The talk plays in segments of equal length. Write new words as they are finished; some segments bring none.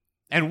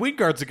And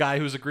Wingard's a guy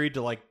who's agreed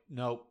to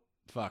no,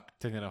 fuck,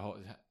 taking a whole.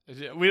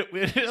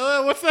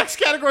 What's the next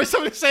category?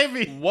 Somebody save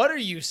me. What are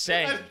you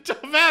saying? It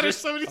don't matter.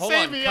 Somebody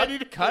save me. Cut, I need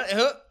to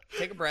cut.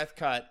 Take a breath.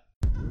 Cut.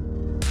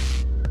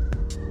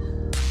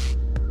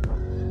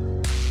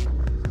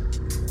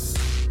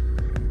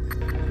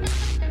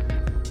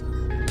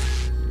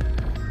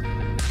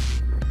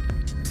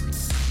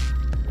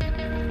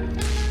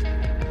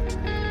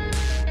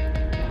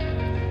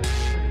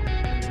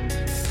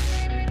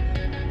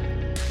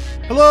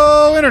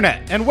 Hello,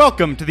 Internet, and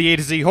welcome to the A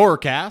to Z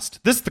Horrorcast.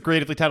 This is the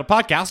creatively titled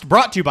podcast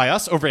brought to you by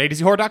us over at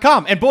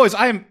AtoZHorror.com. And boys,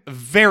 I am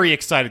very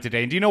excited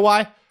today. And do you know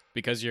why?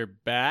 Because you're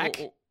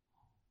back?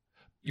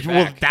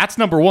 Well, that's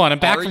number one. I'm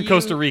back from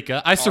Costa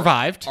Rica. I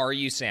survived. Are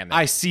you salmon?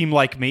 I seem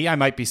like me. I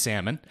might be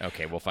salmon.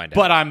 Okay, we'll find out.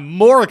 But I'm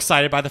more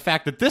excited by the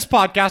fact that this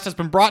podcast has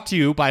been brought to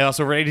you by us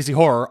over at A to Z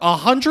Horror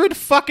 100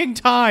 fucking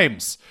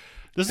times.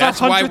 This That's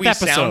is our 100th why we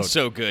episode. sound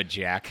so good,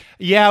 Jack.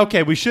 Yeah,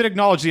 okay. We should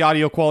acknowledge the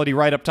audio quality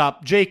right up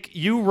top. Jake,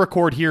 you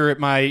record here at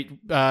my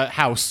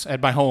house,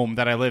 at my home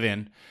that I live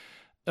in.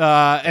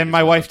 And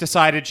my wife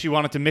decided she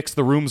wanted to mix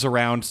the rooms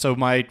around, so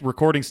my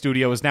recording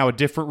studio is now a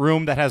different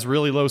room that has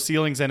really low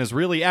ceilings and is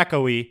really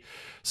echoey.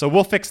 So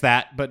we'll fix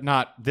that, but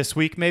not this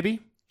week,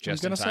 maybe?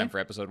 Just in time for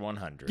episode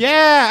 100.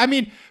 Yeah, I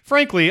mean,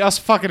 frankly, us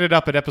fucking it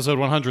up at episode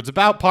 100 is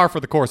about par for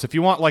the course if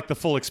you want, the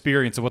full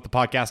experience of what the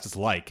podcast is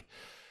like.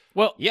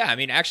 Well, yeah, I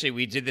mean, actually,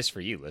 we did this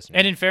for you, listener.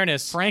 And in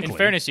fairness,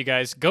 Frankly. you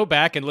guys, go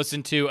back and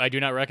listen to, I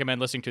do not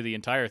recommend listening to the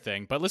entire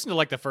thing, but listen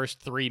to the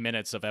first 3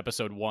 minutes of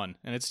episode 1,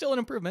 and it's still an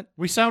improvement.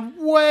 We sound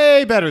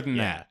way better than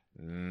that.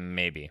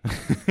 Maybe.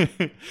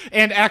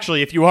 And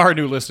actually, if you are a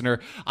new listener,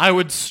 I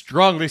would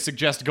strongly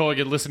suggest going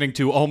and listening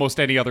to almost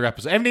any other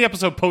episode. Any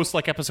episode post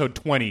episode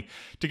 20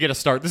 to get a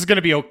start. This is going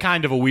to be a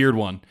kind of a weird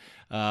one.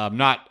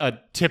 Not a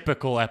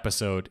typical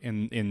episode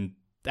in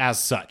as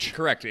such.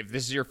 Correct. If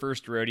this is your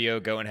first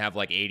rodeo, go and have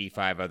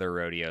 85 other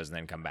rodeos and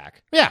then come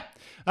back. Yeah.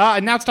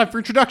 And now it's time for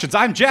introductions.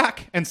 I'm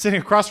Jack, and sitting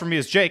across from me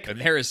is Jake.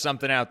 And there is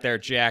something out there,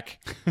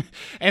 Jack.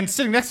 And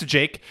sitting next to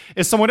Jake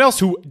is someone else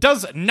who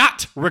does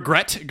not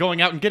regret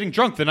going out and getting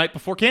drunk the night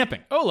before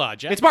camping. Hola,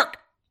 Jack. It's Mark.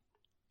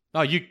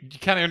 Oh, you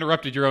kind of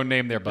interrupted your own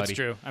name there, buddy. That's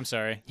true. I'm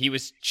sorry. He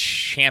was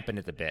champing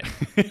at the bit.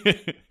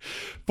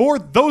 For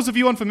those of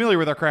you unfamiliar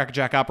with our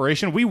Crackerjack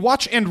operation, we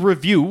watch and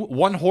review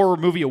one horror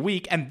movie a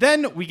week, and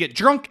then we get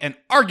drunk and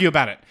argue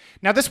about it.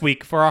 Now, this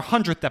week, for our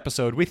 100th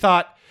episode, we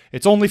thought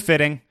it's only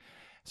fitting,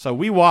 so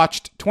we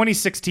watched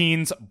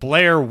 2016's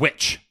Blair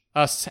Witch.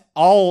 Us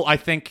all, I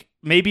think,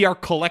 maybe our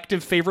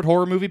collective favorite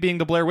horror movie being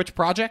The Blair Witch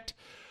Project.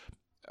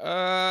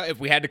 If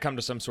we had to come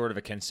to some sort of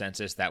a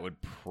consensus, that would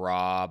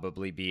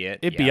probably be it.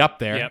 It'd be up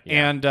there. Yep.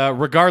 And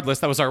regardless,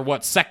 that was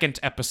our, second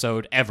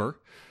episode ever.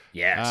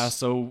 Yes.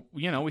 So,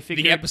 we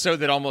figured... The episode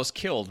that almost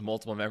killed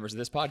multiple members of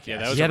this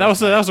podcast. Yeah, that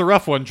was a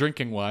rough one,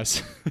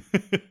 drinking-wise.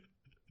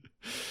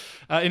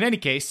 In any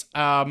case,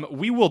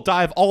 we will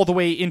dive all the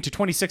way into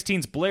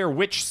 2016's Blair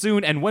Witch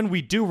soon, and when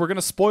we do, we're going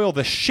to spoil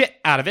the shit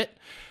out of it.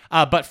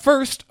 But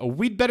first,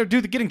 we'd better do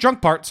the getting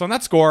drunk part, so on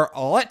that score,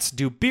 let's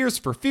do Beers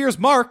for Fears.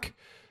 Mark,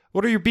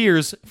 what are your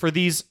beers for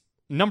these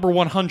number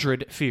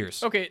 100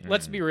 fears? Okay,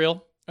 let's be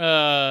real.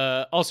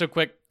 Also,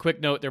 quick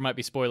note, there might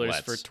be spoilers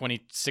Let's. for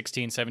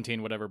 2016,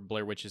 17, whatever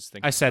Blair Witch's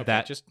thing. I said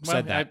that.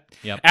 Said that.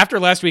 Yep. After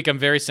last week, I'm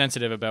very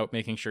sensitive about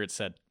making sure it's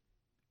said.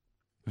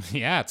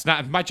 Yeah, it's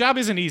not. My job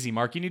isn't easy,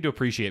 Mark. You need to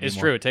appreciate me It's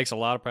more. true. It takes a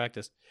lot of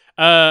practice.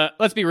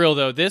 Let's be real,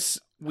 though. This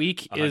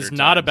week 100 is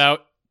not times.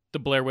 about the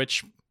Blair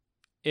Witch.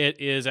 It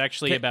is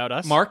actually about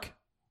us. Mark?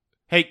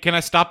 Hey, can I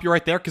stop you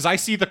right there? Because I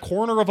see the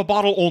corner of a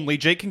bottle only.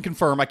 Jake can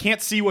confirm. I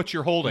can't see what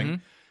you're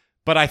holding,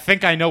 but I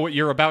think I know what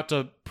you're about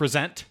to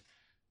present.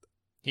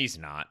 He's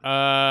not.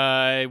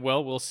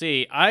 Well, we'll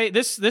see.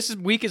 This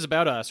week is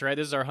about us, right?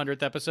 This is our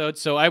 100th episode,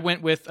 so I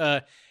went with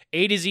A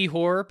to Z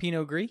Horror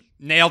Pinot Gris.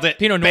 Nailed it.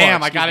 Pinot Noir,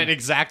 Bam, I got excuse it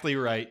exactly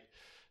right.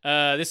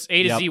 This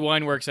A to Yep. Z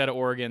wine works out of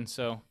Oregon,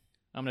 so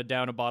I'm gonna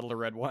down a bottle of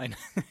red wine.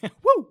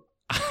 Woo!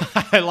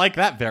 I like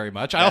that very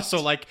much. I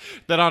also like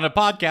that on a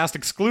podcast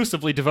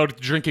exclusively devoted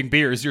to drinking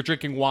beers, you're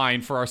drinking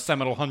wine for our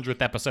seminal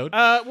 100th episode.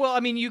 Well,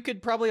 I mean, you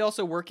could probably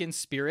also work in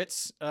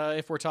spirits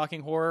if we're talking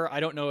horror. I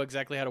don't know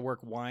exactly how to work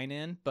wine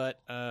in,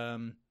 but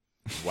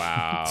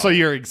Wow. So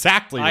you're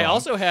exactly wrong. I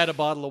also had a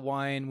bottle of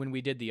wine when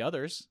we did the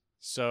others.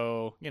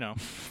 So,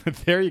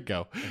 There you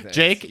go.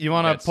 Jake, you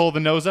want to pull the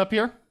nose up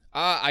here?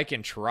 I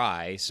can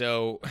try.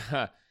 So,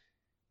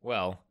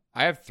 well,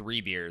 I have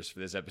 3 beers for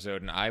this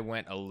episode, and I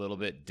went a little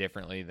bit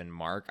differently than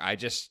Mark. I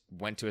just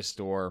went to a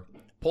store,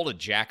 pulled a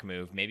Jack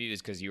move. Maybe it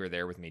was because you were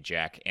there with me,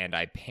 Jack, and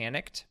I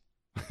panicked.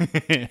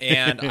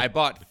 And I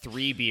bought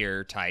 3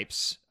 beer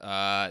types,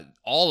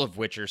 all of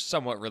which are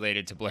somewhat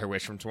related to Blair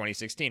Witch from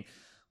 2016.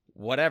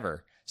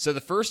 Whatever. So the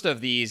first of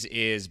these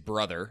is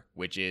Brother,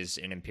 which is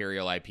an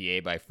Imperial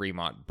IPA by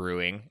Fremont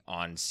Brewing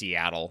on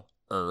Seattle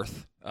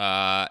Earth.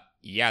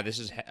 This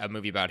is a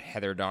movie about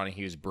Heather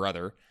Donahue's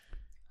brother.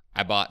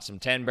 I bought some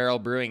 10 Barrel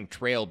Brewing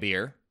Trail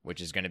Beer, which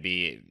is going to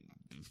be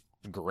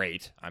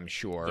great, I'm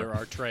sure. there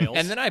are trails.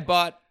 And then I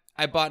bought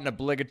I bought an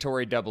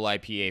obligatory double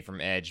IPA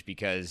from Edge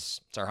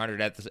because it's our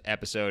 100th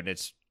episode, and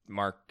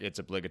it's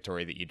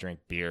obligatory that you drink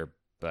beer,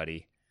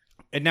 buddy.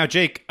 And now,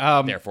 Jake,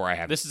 Therefore, I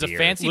have This is beer. a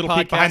fancy Little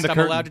peek behind podcast. the I'm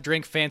curtain. allowed to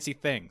drink fancy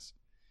things.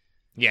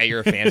 Yeah, you're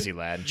a fancy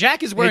lad.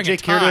 Jack is wearing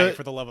Jake, a here tie, to-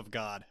 for the love of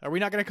God. Are we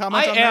not going to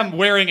comment I on am that?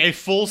 wearing a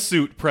full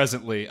suit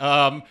presently.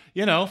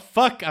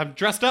 Fuck, I'm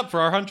dressed up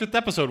for our 100th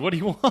episode. What do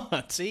you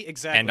want? See,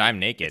 exactly. And I'm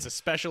naked. It's a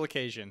special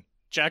occasion.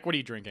 Jack, what are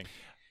you drinking?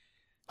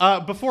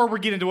 Before we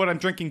get into what I'm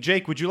drinking,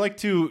 Jake, would you like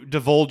to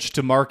divulge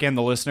to Mark and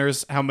the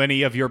listeners how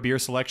many of your beer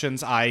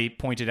selections I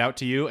pointed out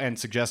to you and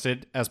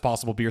suggested as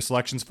possible beer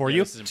selections for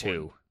you? This is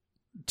important.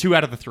 2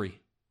 out of the 3.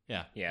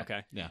 Yeah. Yeah.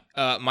 Okay. Yeah.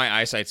 My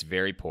eyesight's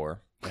very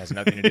poor. It has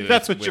nothing to do with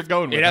That's what you're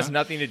going with, It has huh?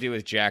 nothing to do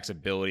with Jack's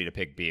ability to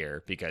pick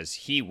beer because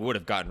he would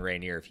have gotten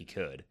Rainier if he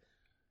could.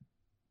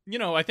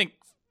 I think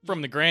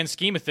from the grand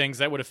scheme of things,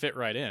 that would have fit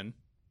right in.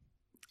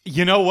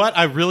 You know what?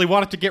 I really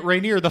wanted to get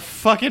Rainier. The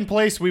fucking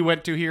place we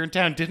went to here in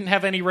town didn't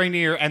have any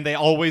Rainier, and they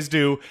always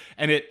do,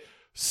 and it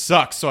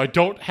sucks. So I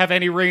don't have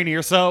any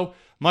Rainier. So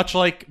much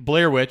like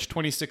Blair Witch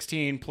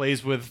 2016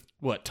 plays with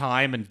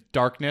time and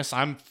darkness,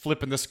 I'm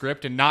flipping the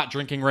script and not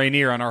drinking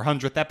Rainier on our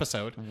 100th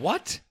episode.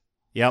 What?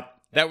 Yep.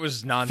 That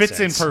was nonsense. Fits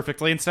in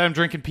perfectly. Instead, I'm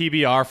drinking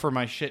PBR for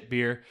my shit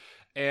beer.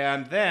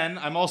 And then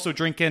I'm also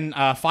drinking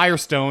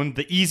Firestone,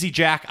 the Easy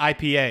Jack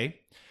IPA.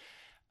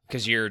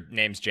 Because your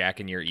name's Jack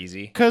and you're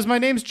easy. Because my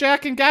name's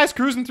Jack, and guys,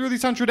 cruising through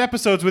these 100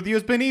 episodes with you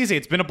has been easy.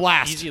 It's been a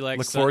blast. Easy like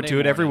Look forward to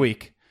Sunday it every morning.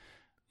 week.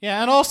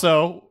 Yeah, and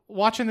also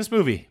watching this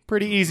movie.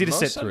 Pretty easy to Most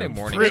sit Sunday through.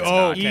 morning Pretty it's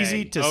not.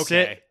 easy to Okay.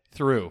 sit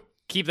through.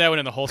 Keep that one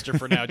in the holster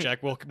for now, Jack.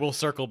 We'll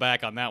circle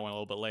back on that one a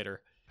little bit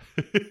later.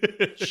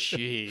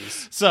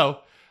 Jeez. So,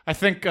 I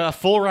think a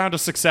full round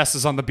of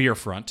successes on the beer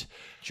front.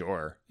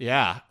 Sure.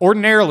 Yeah.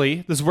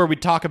 Ordinarily, this is where we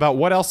talk about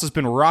what else has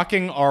been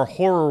rocking our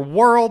horror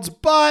worlds,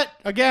 but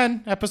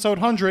again, episode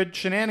 100,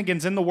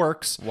 shenanigans in the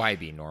works. Why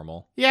be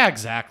normal? Yeah,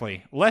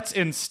 exactly. Let's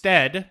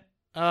instead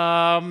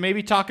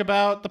maybe talk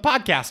about the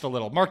podcast a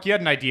little. Mark, you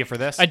had an idea for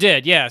this. I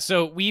did, yeah.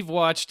 So we've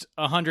watched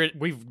at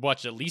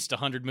least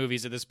 100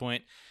 movies at this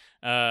point.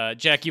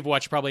 Jack, you've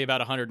watched probably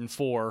about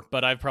 104,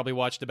 but I've probably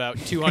watched about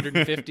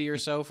 250 or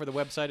so for the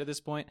website at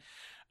this point.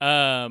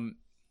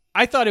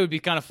 I thought it would be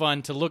kind of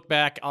fun to look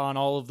back on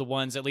all of the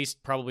ones, at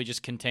least probably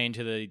just contained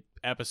to the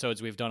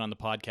episodes we've done on the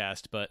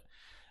podcast, but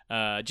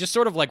just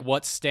sort of like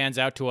what stands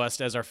out to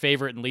us as our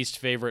favorite and least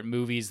favorite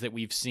movies that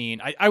we've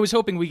seen. I was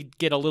hoping we'd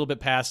get a little bit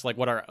past like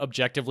what our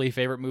objectively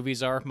favorite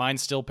movies are.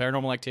 Mine's still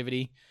Paranormal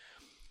Activity.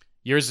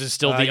 Yours is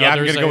still the yeah,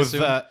 others, I'm I going to go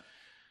assume.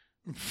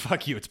 with,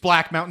 fuck you, it's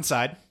Black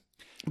Mountainside.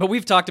 But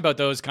we've talked about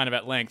those kind of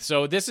at length.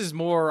 So this is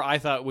more, I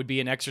thought, would be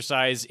an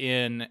exercise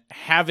in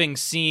having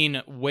seen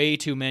way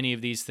too many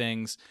of these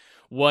things.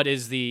 What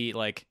is the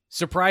like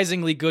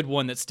surprisingly good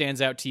one that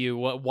stands out to you?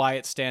 Why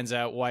it stands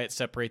out? Why it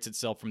separates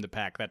itself from the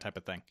pack? That type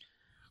of thing.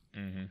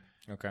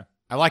 Mm-hmm. Okay.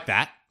 I like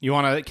that. You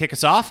want to kick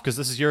us off? Because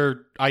this is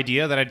your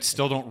idea that I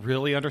still don't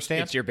really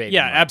understand. It's your baby.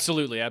 Yeah, Mark.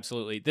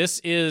 absolutely. This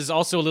is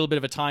also a little bit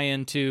of a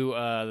tie-in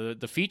to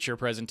the feature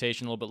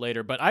presentation a little bit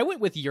later. But I went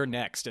with You're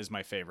Next as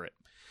my favorite.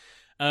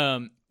 Yeah,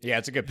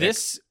 it's a good pick.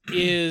 This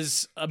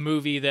is a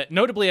movie that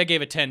notably I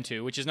gave a 10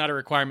 to, which is not a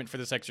requirement for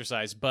this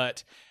exercise,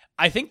 but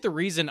I think the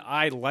reason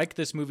I like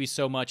this movie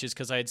so much is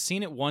because I had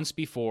seen it once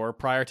before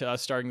prior to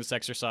us starting this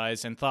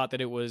exercise and thought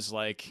that it was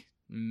like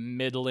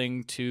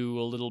middling to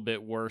a little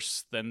bit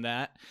worse than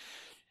that.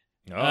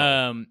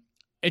 Oh.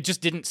 It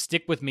just didn't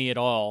stick with me at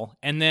all.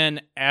 And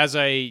then as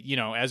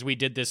we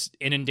did this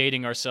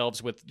inundating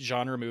ourselves with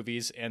genre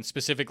movies, and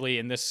specifically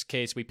in this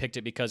case, we picked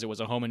it because it was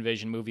a home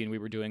invasion movie and we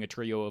were doing a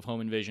trio of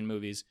home invasion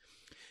movies.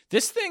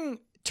 This thing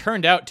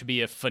turned out to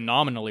be a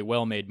phenomenally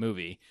well-made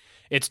movie.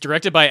 It's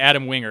directed by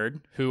Adam Wingard,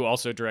 who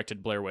also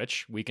directed Blair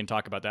Witch. We can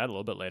talk about that a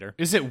little bit later.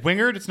 Is it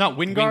Wingard? It's not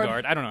Wingard?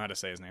 Wingard. I don't know how to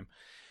say his name.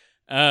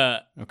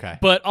 Okay.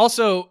 But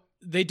also,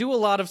 they do a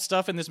lot of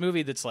stuff in this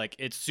movie that's like,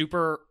 it's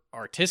super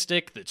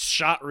artistic, that's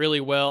shot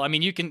really well. I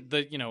mean,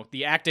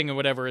 the acting and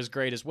whatever is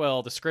great as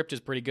well. The script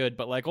is pretty good,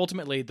 but like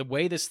ultimately the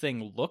way this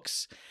thing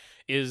looks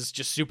is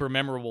just super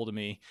memorable to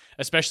me,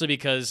 especially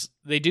because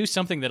they do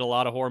something that a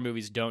lot of horror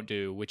movies don't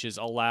do, which is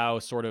allow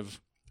sort of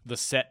the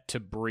set to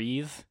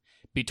breathe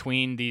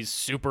between these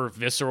super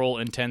visceral,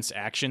 intense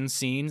action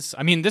scenes.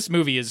 I mean, this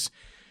movie is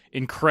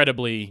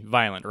incredibly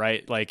violent,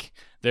 right? Like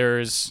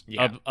there's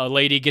a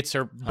lady gets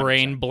her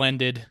brain 100%.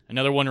 blended,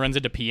 another one runs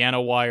into piano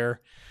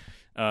wire.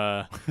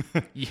 and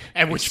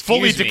which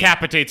fully Excuse me.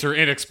 decapitates her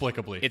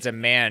inexplicably. It's a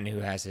man who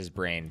has his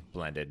brain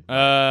blended.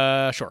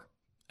 Sure.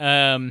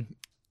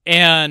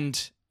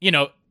 And,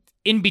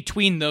 in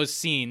between those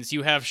scenes,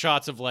 you have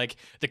shots of, like,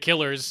 the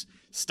killers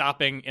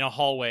stopping in a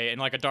hallway, in,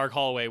 like, a dark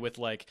hallway with,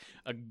 like,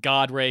 a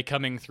god ray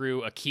coming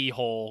through a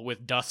keyhole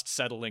with dust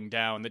settling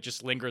down that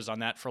just lingers on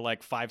that for,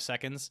 like, 5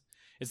 seconds.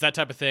 It's that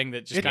type of thing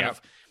that just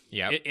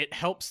it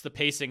helps the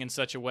pacing in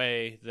such a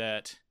way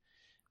that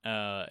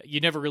you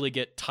never really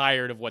get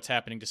tired of what's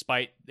happening,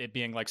 despite it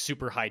being, like,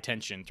 super high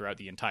tension throughout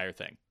the entire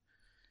thing.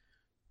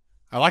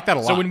 I like that a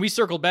lot. So when we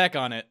circled back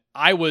on it,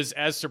 I was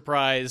as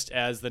surprised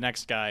as the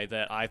next guy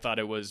that I thought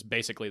it was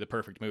basically the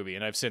perfect movie,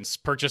 and I've since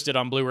purchased it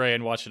on Blu-ray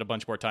and watched it a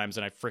bunch more times,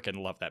 and I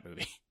freaking love that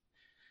movie.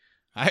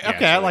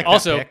 I like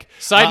also, that pick.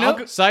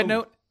 Side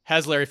note,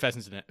 has Larry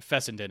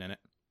Fessenden in it.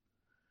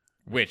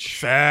 Which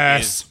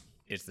Fess.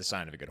 is the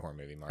sign of a good horror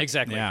movie, Mark.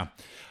 Exactly. Yeah.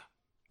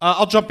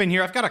 I'll jump in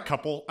here. I've got a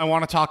couple I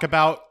want to talk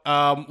about.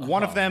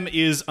 One of them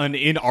is an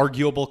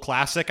inarguable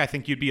classic. I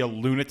think you'd be a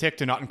lunatic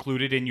to not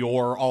include it in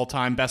your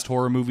all-time best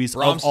horror movies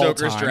Bram of all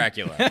Stoker's time.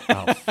 Dracula.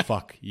 Oh,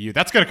 fuck you.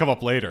 That's going to come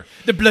up later.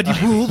 The Bloody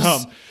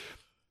Wolves.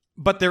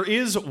 But there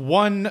is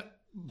one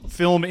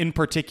film in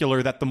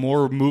particular that the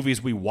more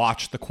movies we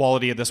watch, the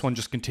quality of this one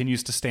just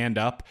continues to stand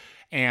up,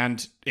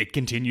 and it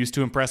continues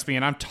to impress me.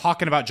 And I'm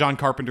talking about John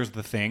Carpenter's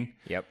The Thing.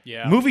 Yep.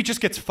 Yeah. Movie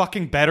just gets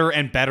fucking better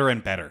and better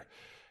and better.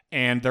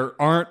 And there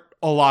aren't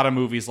a lot of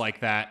movies like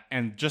that.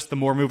 And just the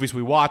more movies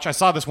we watch, I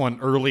saw this one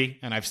early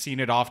and I've seen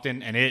it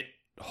often, and it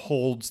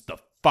holds the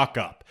fuck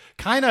up.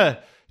 Kind of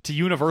to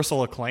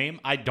universal acclaim.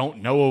 I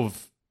don't know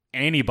of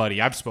anybody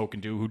I've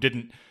spoken to who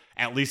didn't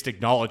at least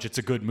acknowledge it's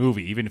a good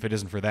movie, even if it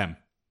isn't for them.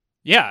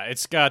 Yeah,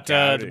 it's got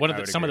Yeah,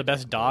 some of the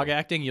best dog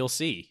acting you'll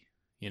see,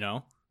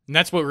 and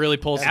that's what really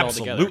pulls it all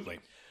together. Absolutely.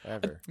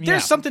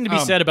 There's something to be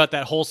said about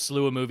that whole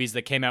slew of movies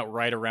that came out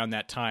right around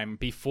that time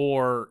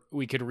before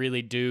we could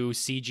really do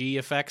CG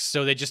effects.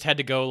 So they just had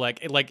to go like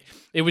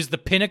it was the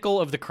pinnacle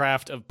of the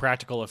craft of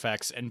practical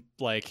effects, and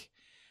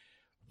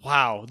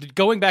wow,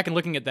 going back and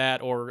looking at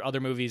that or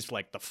other movies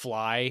like The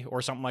Fly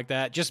or something like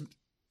that, just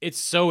it's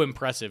so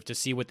impressive to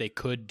see what they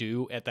could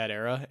do at that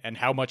era and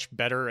how much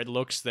better it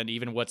looks than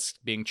even what's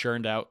being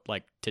churned out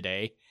like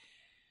today.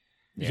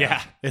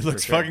 Yeah, it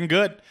looks fucking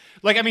good.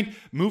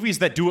 Movies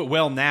that do it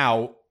well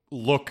now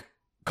look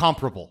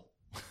comparable.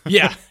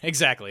 Yeah,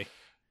 exactly.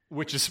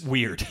 Which is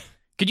weird.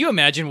 Could you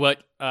imagine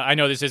what I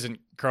know this isn't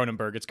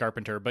Cronenberg, it's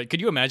Carpenter, but could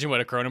you imagine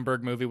what a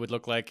Cronenberg movie would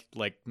look like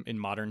in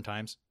modern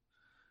times?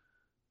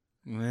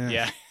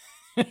 Yeah.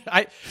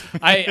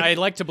 I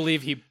like to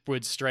believe he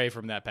would stray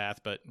from that path,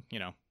 but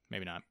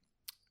maybe not.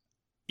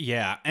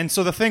 Yeah, and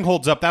so The Thing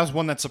holds up. That was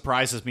one that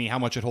surprises me, how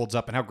much it holds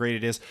up and how great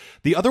it is.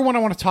 The other one I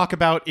want to talk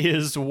about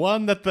is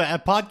one that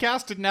the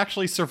podcast didn't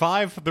actually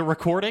survive the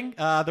recording.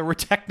 There were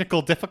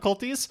technical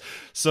difficulties,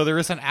 so there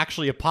isn't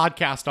actually a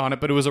podcast on it,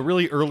 but it was a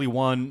really early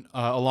one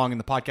along in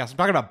the podcast. I'm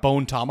talking about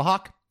Bone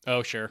Tomahawk.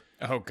 Oh, sure.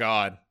 Oh,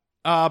 God.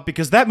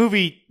 Because that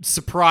movie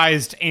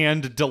surprised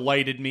and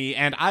delighted me,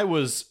 and I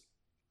was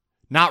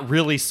not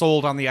really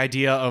sold on the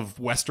idea of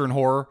Western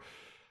horror.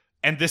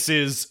 And this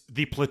is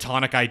the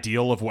platonic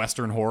ideal of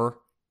Western horror.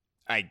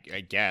 I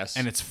guess.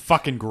 And it's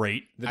fucking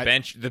great.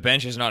 The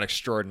bench is not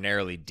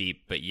extraordinarily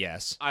deep, but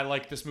yes. I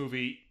like this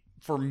movie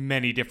for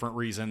many different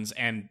reasons,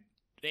 and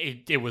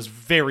it was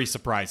very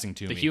surprising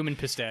to me. The human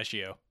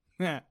pistachio.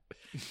 The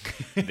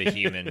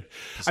human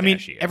pistachio. I mean,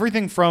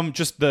 everything from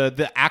just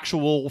the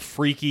actual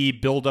freaky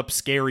build-up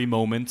scary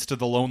moments to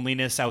the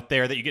loneliness out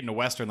there that you get in a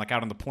Western, like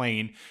out on the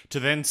plain,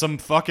 to then some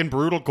fucking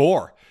brutal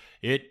gore.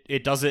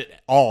 It does it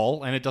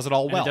all, and it does it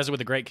all well. And it does it with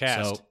a great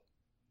cast. So,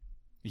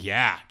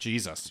 yeah,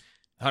 Jesus.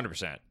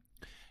 100%.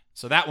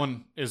 So that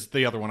one is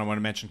the other one I want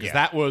to mention, because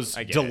that was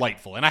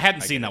delightful. And I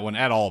hadn't seen that one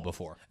at all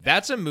before.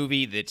 That's a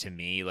movie that, to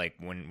me, like,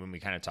 when we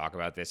kind of talk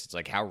about this, it's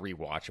like, how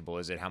rewatchable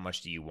is it? How much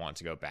do you want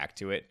to go back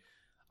to it?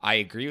 I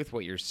agree with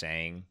what you're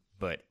saying,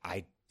 but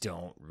I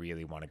don't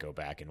really want to go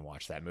back and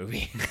watch that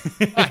movie.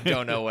 I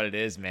don't know what it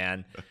is,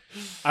 man.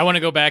 I want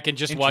to go back and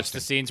just watch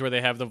the scenes where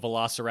they have the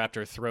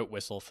Velociraptor throat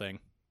whistle thing.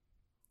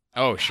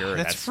 Oh, sure.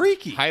 That's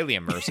freaky. Highly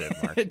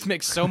immersive, Mark. It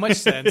makes so much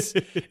sense.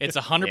 It's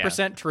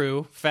 100%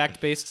 true,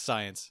 fact-based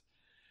science.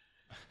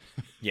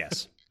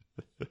 Yes.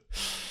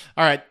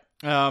 All right.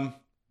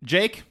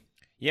 Jake?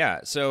 Yeah,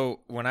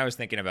 so when I was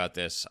thinking about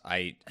this,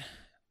 I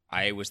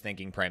was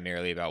thinking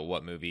primarily about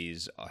what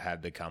movies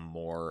have become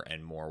more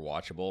and more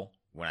watchable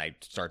when I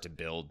start to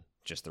build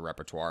just the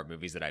repertoire of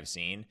movies that I've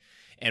seen.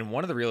 And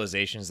one of the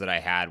realizations that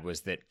I had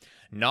was that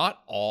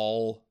not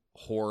all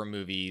horror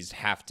movies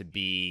have to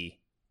be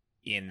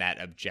in that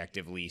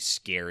objectively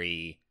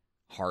scary,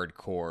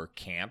 hardcore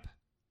camp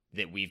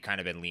that we've kind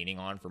of been leaning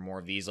on for more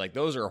of these. Like,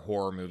 those are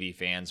horror movie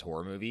fans'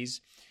 horror movies.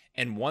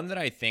 And one that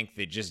I think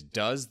that just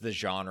does the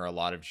genre a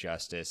lot of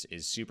justice,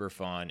 is super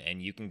fun,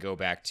 and you can go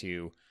back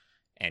to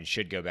and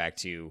should go back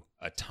to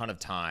a ton of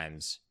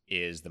times,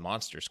 is The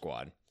Monster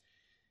Squad.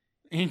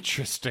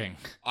 Interesting.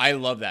 I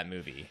love that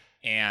movie.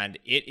 And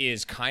it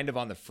is kind of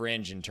on the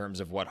fringe in terms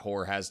of what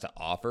horror has to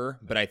offer.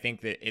 But I think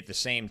that at the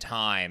same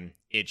time,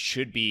 it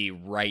should be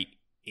right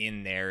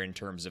in there in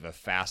terms of a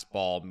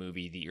fastball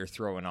movie that you're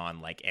throwing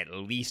on like at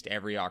least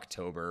every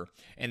October.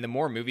 And the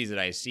more movies that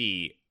I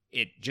see,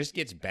 it just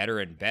gets better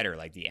and better.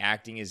 Like, the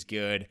acting is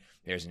good.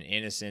 There's an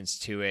innocence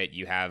to it.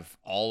 You have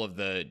all of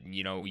the,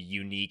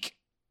 unique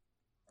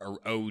or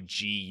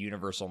OG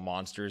universal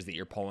monsters that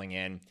you're pulling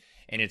in.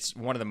 And it's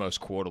one of the most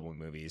quotable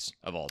movies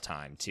of all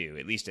time, too,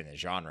 at least in the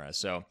genre.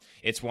 So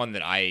it's one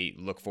that I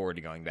look forward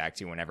to going back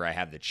to whenever I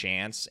have the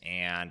chance.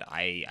 And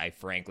I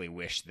frankly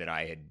wish that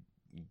I had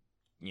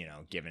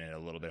given it a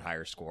little bit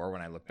higher score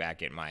when I look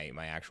back at my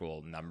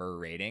actual number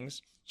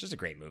ratings. It's just a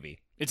great movie.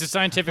 It's a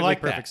scientifically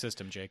like perfect that.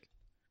 system, Jake.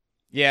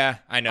 Yeah,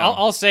 I know.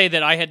 I'll say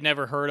that I had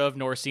never heard of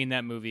nor seen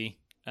that movie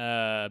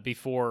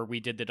before we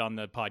did it on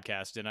the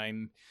podcast, and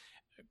I'm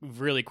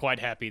really quite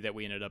happy that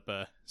we ended up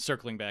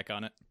circling back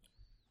on it.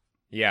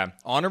 Yeah,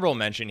 honorable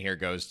mention here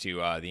goes to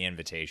The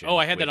Invitation. Oh,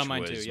 I had that which on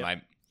mine too, was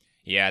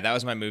yep. that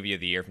was my movie of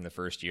the year from the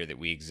first year that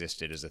we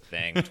existed as a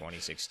thing,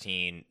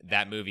 2016.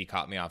 That movie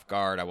caught me off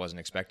guard. I wasn't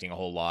expecting a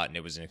whole lot, and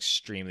it was an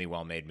extremely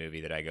well-made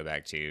movie that I go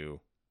back to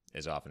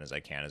as often as I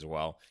can as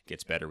well.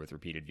 Gets better with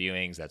repeated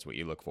viewings. That's what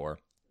you look for.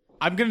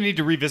 I'm going to need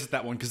to revisit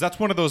that one because that's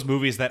one of those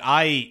movies that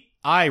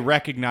I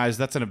recognize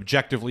that's an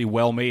objectively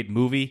well-made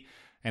movie,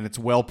 and it's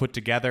well put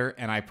together,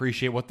 and I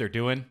appreciate what they're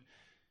doing.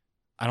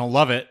 I don't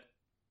love it.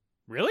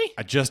 Really?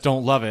 I just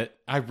don't love it.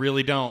 I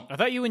really don't. I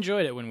thought you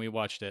enjoyed it when we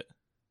watched it.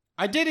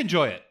 I did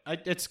enjoy it.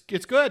 It's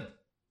good.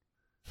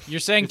 You're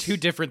saying two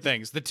different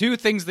things. The two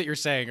things that you're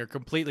saying are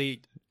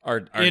completely Are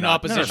in not-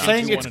 opposition. No,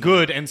 saying to it's one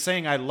good and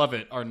saying I love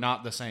it are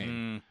not the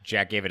same.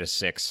 Jack gave it a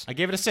 6. I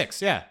gave it a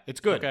 6. Yeah, it's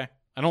good. Okay.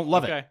 I don't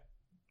love Okay. it.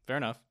 Fair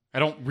enough. I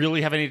don't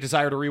really have any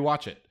desire to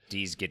rewatch it.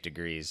 D's get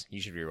degrees.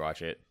 You should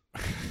rewatch it.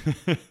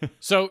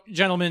 So,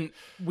 gentlemen,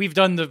 we've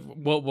done the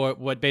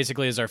what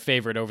basically is our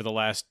favorite over the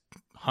last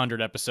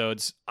 100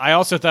 episodes. I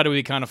also thought it would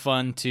be kind of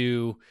fun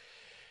to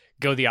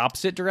go the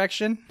opposite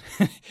direction.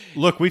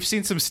 Look, we've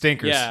seen some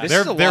stinkers. Yeah. This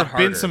there is a lot have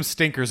been harder. some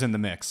stinkers in the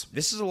mix.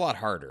 This is a lot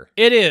harder.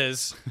 It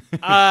is.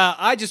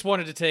 I just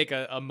wanted to take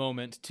a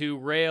moment to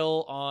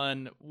rail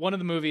on one of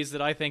the movies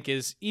that I think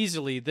is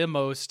easily the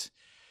most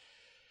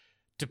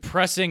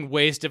depressing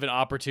waste of an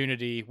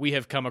opportunity we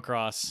have come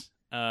across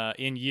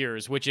in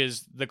years, which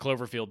is the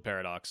Cloverfield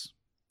Paradox.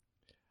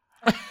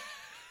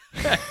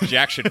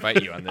 Jack should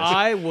fight you on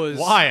this.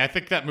 Why? I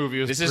think that movie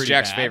was This is pretty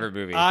Jack's bad. favorite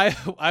movie.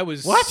 I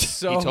was What?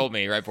 so He told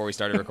me right before we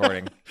started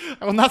recording.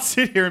 I will not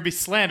sit here and be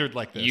slandered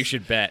like this. You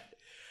should bet.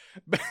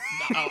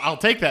 I'll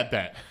take that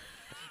bet.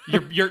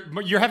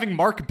 You're having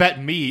Mark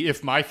bet me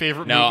if my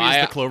favorite No, movie is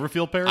I- the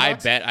Cloverfield I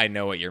Paradox. bet I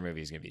know what your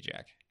movie is going to be,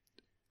 Jack.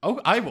 Oh,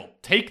 I will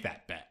take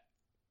that bet.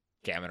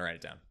 Okay, I'm going to write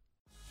it down.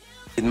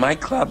 In my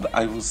club,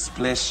 I will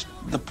splash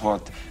the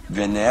pot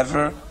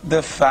whenever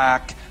the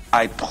fuck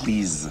I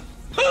please.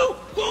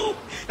 Woo!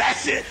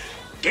 That's it.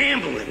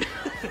 Gambling.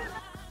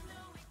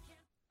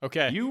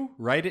 okay. You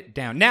write it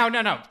down. Now,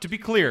 to be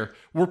clear,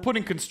 we're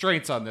putting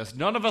constraints on this.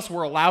 None of us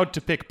were allowed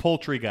to pick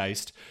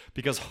Poultrygeist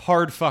because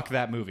hard fuck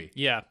that movie.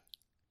 Yeah.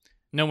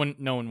 No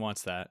one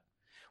wants that.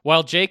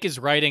 While Jake is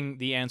writing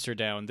the answer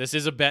down, this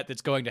is a bet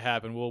that's going to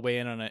happen. We'll weigh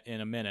in on it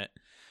in a minute.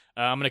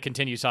 I'm going to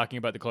continue talking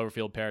about the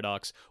Cloverfield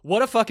Paradox.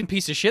 What a fucking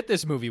piece of shit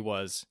this movie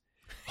was.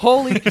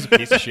 Holy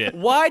Piece of shit.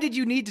 Why did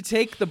you need to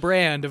take the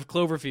brand of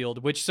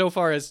Cloverfield, which so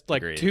far is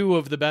like Agreed. two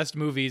of the best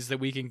movies that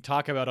we can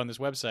talk about on this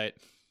website,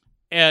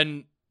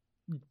 and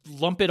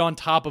lump it on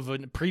top of a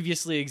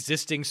previously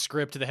existing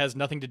script that has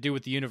nothing to do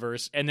with the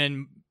universe, and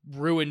then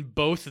ruin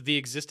both the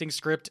existing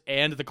script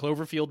and the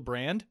Cloverfield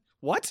brand?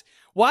 What?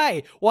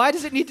 Why? Why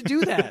does it need to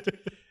do that?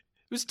 It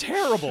was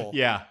terrible.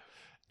 Yeah.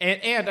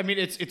 And I mean,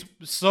 it's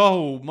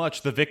so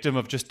much the victim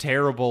of just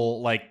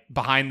terrible, like,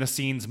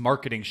 behind-the-scenes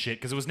marketing shit,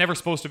 because it was never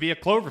supposed to be a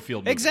Cloverfield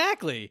movie.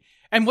 Exactly.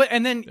 And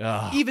then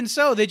Ugh. even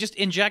so, they just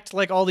inject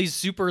like all these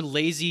super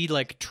lazy,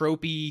 like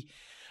tropey.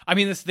 I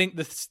mean,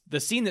 the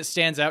scene that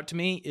stands out to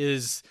me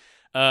is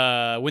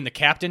when the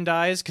captain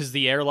dies, because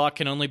the airlock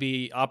can only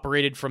be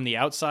operated from the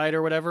outside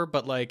or whatever.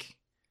 But like,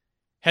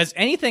 has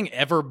anything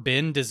ever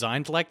been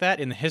designed like that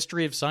in the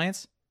history of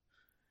science?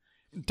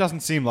 It doesn't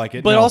seem like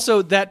it, But no.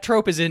 also, that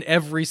trope is in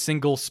every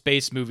single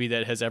space movie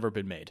that has ever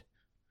been made.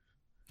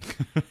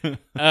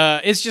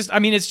 It's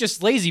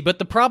just lazy. But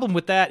the problem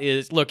with that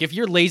is, look, if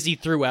you're lazy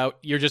throughout,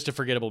 you're just a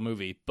forgettable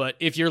movie. But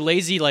if you're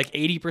lazy like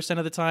 80%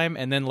 of the time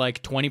and then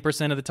like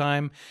 20% of the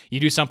time you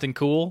do something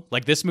cool,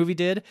 like this movie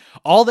did,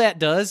 all that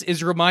does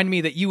is remind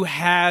me that you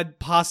had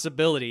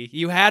possibility.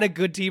 You had a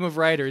good team of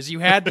writers. You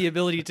had the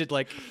ability to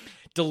like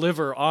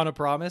deliver on a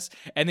promise,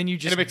 and then you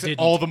just And it makes didn't.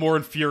 it all the more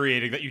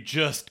infuriating that you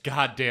just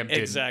goddamn didn't.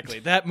 Exactly.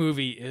 That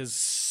movie is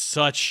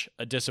such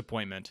a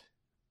disappointment.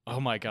 Oh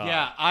my god.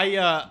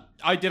 Yeah,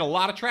 I did a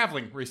lot of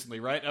traveling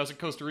recently, right? I was in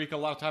Costa Rica, a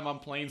lot of time on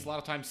planes, a lot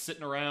of time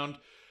sitting around.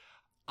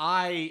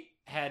 I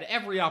had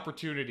every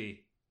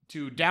opportunity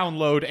to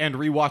download and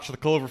rewatch the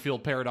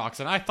Cloverfield Paradox,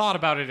 and I thought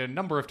about it a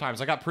number of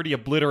times. I got pretty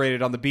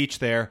obliterated on the beach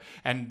there,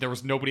 and there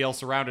was nobody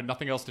else around and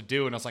nothing else to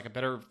do, and I was like, I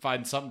better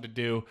find something to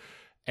do.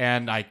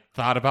 And I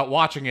thought about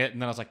watching it,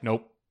 and then I was like,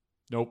 nope,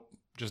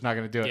 just not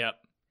going to do it. Yep.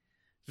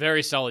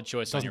 Very solid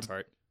choice on your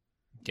part.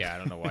 Yeah, I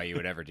don't know why you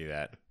would ever do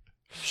that.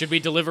 Should we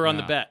deliver on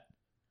the No. bet?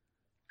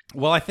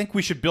 Well, I think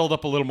we should build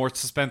up a little more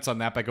suspense on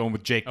that by going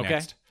with Jake Okay.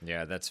 next.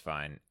 Yeah, that's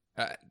fine.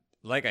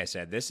 Like I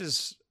said, this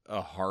is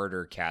a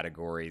harder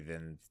category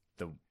than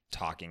the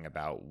talking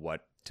about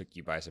what took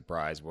you by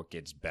surprise, what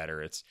gets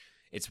better. It's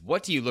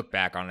what do you look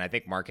back on? And I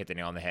think Mark hit the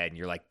nail on the head, and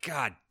you're like,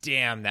 God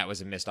damn, that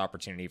was a missed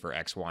opportunity for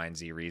X, Y, and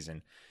Z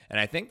reason. And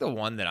I think the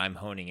one that I'm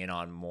honing in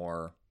on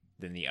more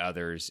than the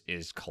others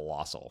is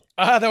colossal.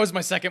 That was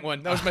my second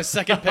one. That was my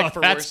second pick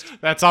for worst.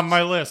 That's on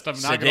my list. I'm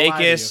not going to lie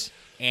to you. Sudeikis,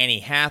 Annie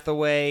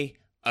Hathaway,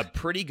 a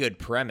pretty good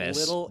premise.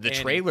 Little the Annie.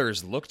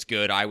 trailers looked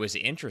good. I was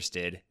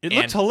interested. It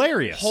looked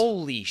hilarious.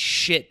 Holy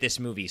shit, this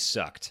movie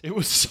sucked. It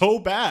was so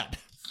bad.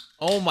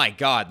 Oh my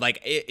god, like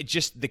it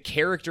just the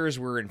characters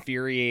were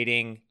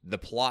infuriating. The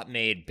plot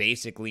made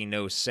basically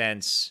no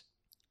sense.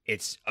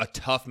 It's a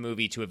tough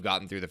movie to have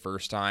gotten through the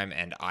first time,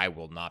 and I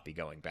will not be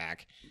going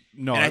back.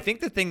 No, And I think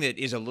the thing that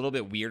is a little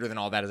bit weirder than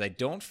all that is I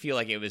don't feel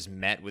like it was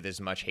met with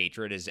as much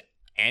hatred as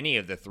any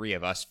of the three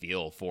of us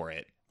feel for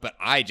it. But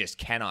I just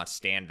cannot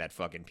stand that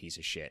fucking piece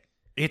of shit.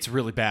 it's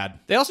really bad.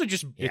 They also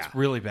just It's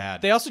really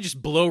bad. they also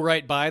just blow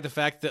right by the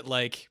fact that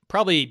like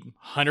probably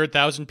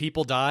 100,000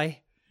 people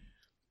die.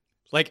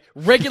 Like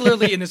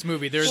regularly in this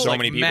movie, there's So like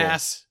many people.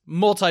 mass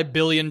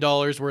multi-billion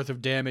dollars worth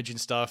of damage and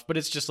stuff, but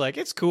it's just like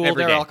it's cool.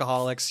 Every They're day.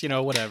 alcoholics,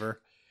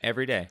 whatever.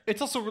 Every day.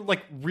 It's also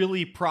like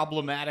really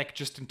problematic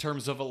just in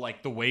terms of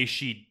like the way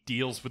she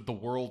deals with the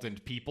world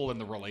and people and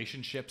the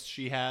relationships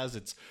she has.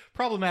 It's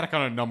problematic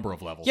on a number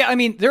of levels. Yeah, I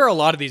mean, there are a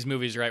lot of these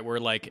movies, right, where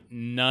like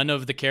none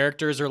of the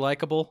characters are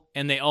likable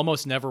and they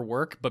almost never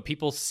work, but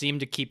people seem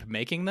to keep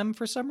making them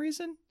for some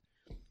reason.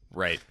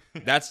 Right.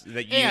 That's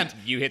that. And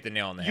you hit the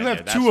nail on the head. You there.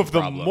 have That's two of the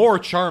problem. more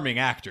charming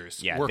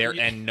actors. Yeah, working-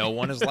 and no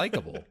one is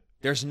likable.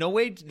 There's no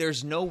way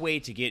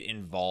to get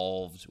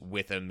involved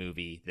with a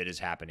movie that is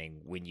happening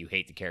when you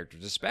hate the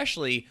characters,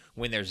 especially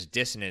when there's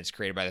dissonance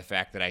created by the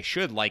fact that I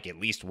should like at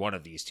least one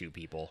of these two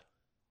people.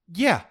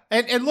 Yeah,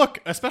 and look,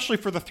 especially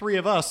for the three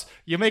of us,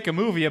 you make a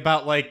movie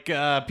about like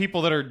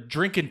people that are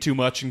drinking too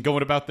much and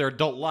going about their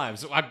adult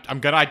lives. I'm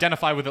going to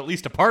identify with at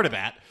least a part of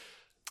that.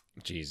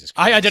 Jesus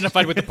Christ. I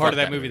identified with the part of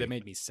Fuck that movie that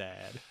made me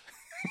sad.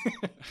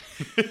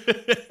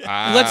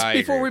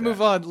 Before we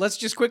move on, let's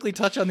just quickly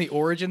touch on the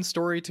origin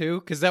story too,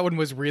 because that one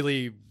was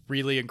really,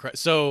 really incredible.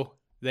 So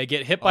they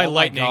get hit by Oh my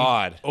lightning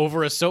God.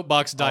 over a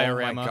soapbox my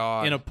diorama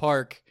God. in a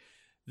park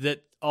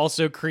that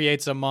also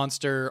creates a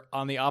monster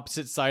on the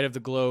opposite side of the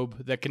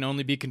globe that can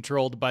only be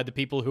controlled by the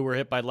people who were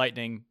hit by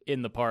lightning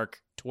in the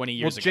park 20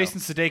 years ago. Jason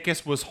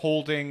Sudeikis was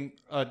holding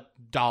a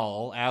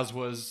doll, as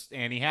was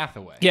Annie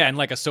Hathaway. Yeah, and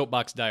like a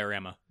soapbox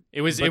diorama.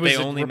 It was But it was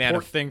they a only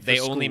report thing for they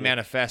only school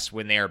manifest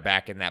when they are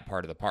back in that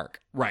part of the park.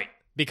 Right.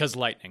 because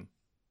lightning.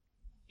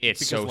 It's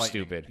Because so lightning.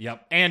 stupid.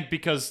 Yep. And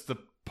because the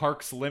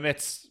park's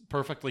limits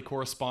perfectly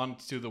correspond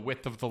to the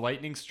width of the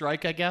lightning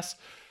strike, I guess.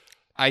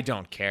 I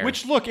don't care.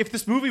 Which, look, if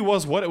this movie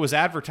was what it was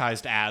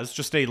advertised as,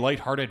 just a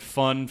lighthearted,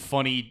 fun,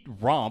 funny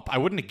romp, I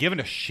wouldn't have given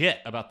a shit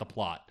about the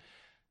plot.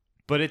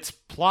 But it's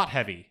plot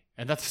heavy,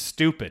 and that's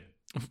stupid.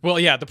 Well,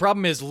 yeah, the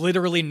problem is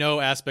literally no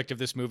aspect of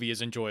this movie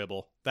is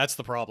enjoyable. That's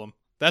the problem.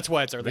 That's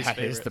why it's our least that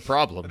favorite. is the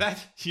problem.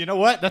 You know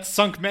what? That's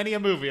sunk many a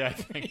movie, I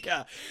think.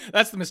 Yeah,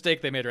 that's the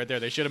mistake they made right there.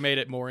 They should have made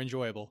it more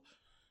enjoyable.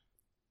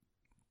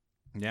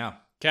 Yeah.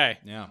 Okay.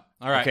 Yeah.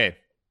 All right. Okay.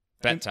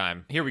 Bet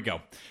time. Here we go.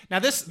 Now,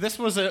 this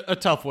was a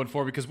tough one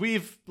for me because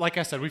like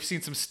I said, we've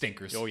seen some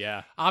stinkers. Oh,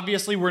 yeah.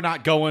 Obviously, we're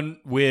not going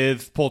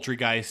with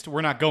Poltergeist. We're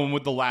not going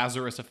with the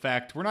Lazarus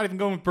Effect. We're not even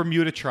going with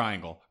Bermuda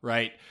Triangle,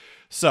 right?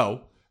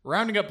 So,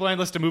 rounding up blind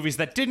list of movies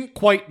that didn't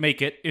quite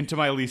make it into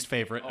my least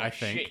favorite, I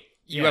think. Shit.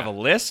 You have a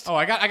list? Oh,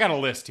 I got a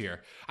list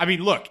here. I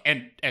mean, look,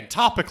 and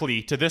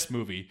topically to this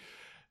movie,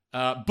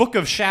 Book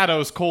of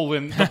Shadows: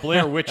 The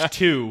Blair Witch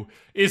 2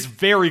 is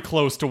very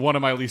close to one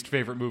of my least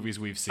favorite movies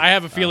we've seen. I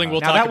have a feeling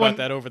we'll Now talk that about one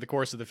that over the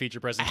course of the feature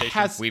presentation.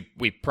 has We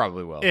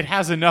probably will. it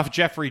has enough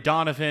Jeffrey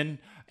Donovan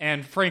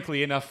and,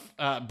 frankly, enough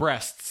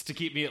breasts to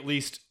keep me at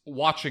least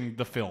watching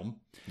the film.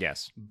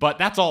 Yes. But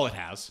that's all it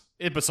has.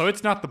 So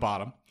it's not the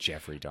bottom.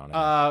 Jeffrey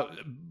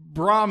Donovan.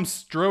 Bram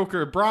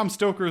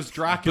Stoker's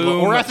Dracula,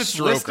 Boom or as it's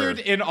Stroker. listed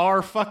in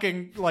our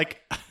fucking list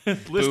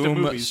of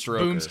Boom movies. Stroker.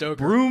 Boom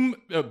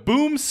Stoker.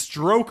 Boom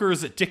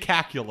Stroker's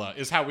Decacula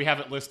is how we have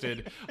it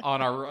listed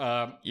on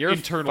our You're a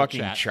internal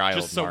fucking chat, child,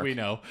 just so Mark. we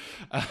know.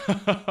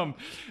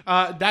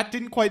 That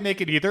didn't quite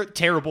make it either.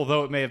 Terrible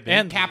though it may have been.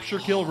 And Capture,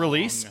 Kill,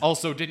 Release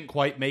also didn't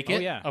quite make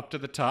it yeah. up to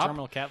the top.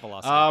 Terminal cat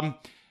velocity.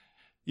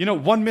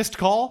 One Missed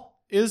Call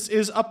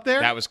is up there.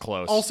 That was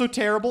close. Also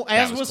terrible.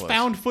 As was was close.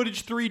 Found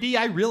Footage 3D.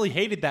 I really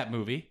hated that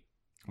movie.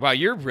 Wow,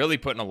 you're really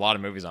putting a lot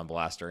of movies on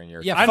Blaster in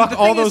your. Yeah, fuck the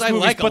all thing is, those I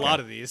movies. like a but lot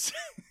of these.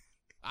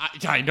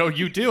 I know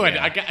you do, and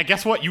Yeah. I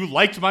guess what? You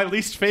liked my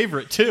least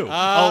favorite too. A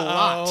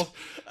lot.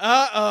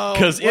 Uh-oh.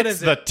 Because What it's is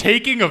The it?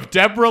 Taking of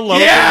Deborah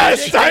Logan.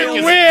 Yes, which I makes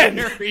me win!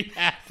 Very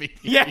happy.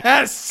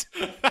 Yes.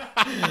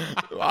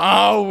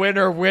 Oh,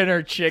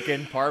 winner,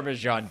 chicken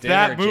parmesan dinner.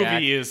 That movie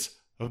Jack. is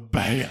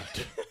bad.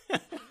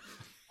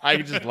 I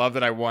just love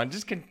that I won.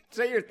 Just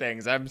say your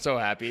things. I'm so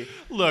happy.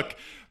 Look,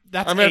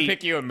 that's I'm gonna a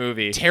pick you a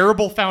movie.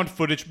 terrible found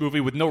footage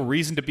movie with no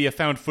reason to be a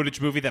found footage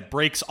movie that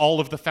breaks all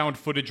of the found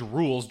footage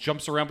rules,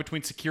 jumps around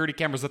between security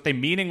cameras that they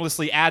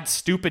meaninglessly add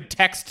stupid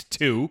text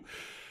to.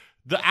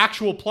 The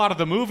actual plot of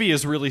the movie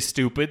is really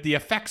stupid. The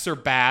effects are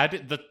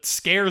bad. The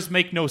scares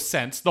make no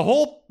sense. The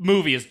whole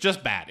movie is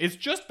just bad. It's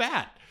just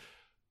bad.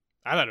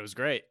 I thought it was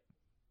great.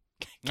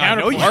 I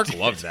know you Mark did.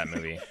 loves that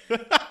movie.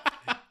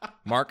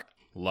 Mark,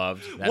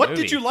 loved that What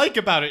movie. did you like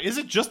about it? Is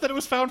it just that it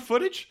was found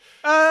footage?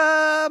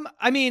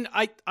 I mean,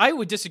 I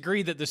would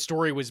disagree that the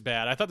story was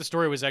bad. I thought the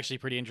story was actually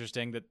pretty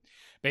interesting. That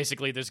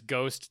basically this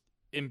ghost,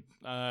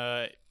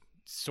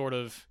 sort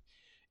of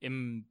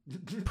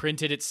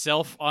imprinted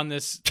itself on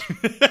this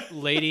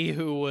lady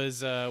who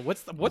was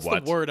what's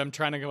the word I'm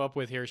trying to come up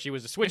with here? She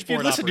was a If switchboard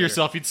you listen to operator.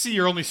 yourself, you'd see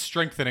you're only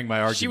strengthening my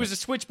argument. She was a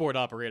switchboard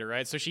operator,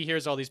 right? So she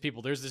hears all these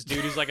people. There's this dude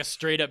who's like a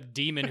straight up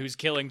demon who's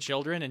killing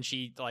children, and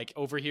she like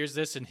overhears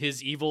this, and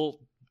his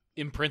evil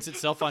imprints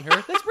itself on her.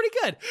 That's pretty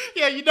good.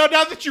 Yeah,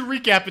 now that you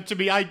recap it to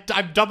me, I'm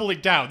doubling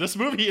down. This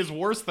movie is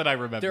worse than I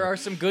remember. There are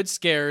some good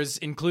scares,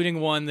 including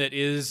one that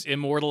is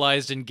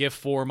immortalized in GIF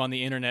form on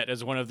the internet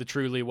as one of the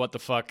truly what the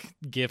fuck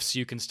GIFs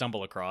you can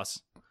stumble across.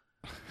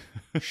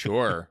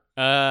 Sure.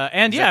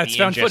 And Is yeah, that it's the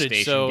found footage,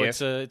 ingestation so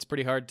GIF? it's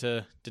pretty hard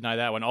to deny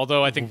that one.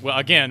 Although I think, well,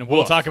 again,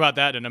 we'll talk about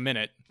that in a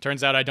minute.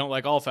 Turns out I don't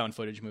like all found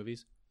footage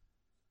movies.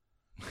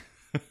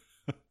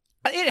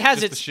 It has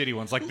Just its the shitty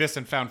ones like this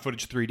and found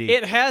footage 3D.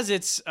 It has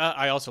its.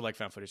 I also like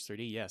found footage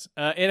 3D. Yes,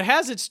 it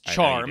has its I know you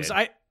charms.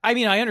 did. I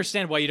mean, I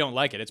understand why you don't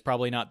like it. It's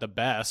probably not the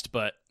best,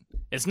 but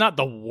it's not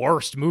the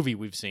worst movie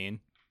we've seen.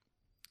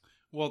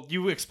 Well,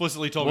 you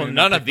explicitly told Well, me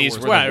none to of pick the these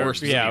worst. were Well, the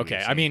worst. yeah, movie okay.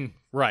 we've I seen. mean,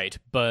 right,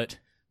 but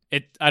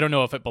it. I don't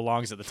know if it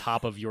belongs at the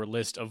top of your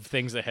list of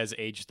things that has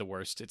aged the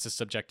worst. It's a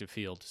subjective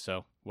field,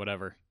 so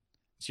whatever.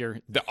 It's your.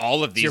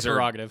 All of It's your these are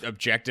prerogative.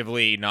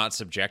 objectively not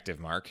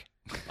subjective, Mark.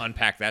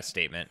 Unpack that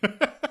statement.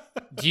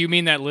 Do you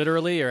mean that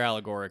literally or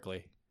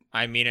allegorically?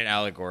 I mean it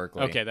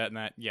allegorically. Okay, that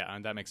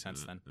that makes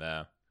sense then.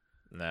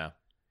 No.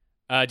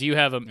 Do you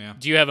have a Yeah.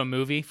 Do you have a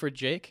movie for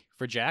Jake?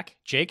 For Jack?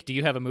 Jake, do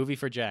you have a movie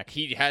for Jack?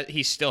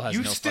 He still has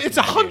no fucking It's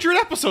idea. 100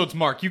 episodes,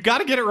 Mark. You got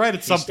to get it right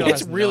at some still point.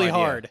 It's has no really idea.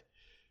 hard.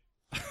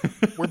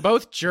 We're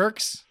both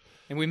jerks,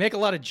 and we make a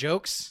lot of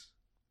jokes.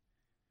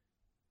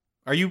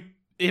 Are you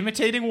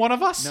imitating one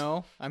of us?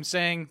 No, I'm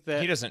saying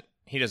that He doesn't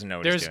know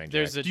what there's he's doing.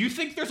 there's Jack. a. Do you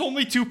think there's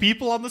only 2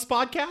 people on this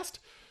podcast?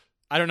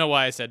 I don't know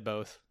why I said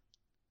both.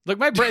 Look,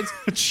 my brain's.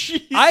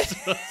 Jesus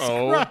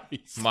Oh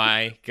Christ.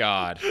 my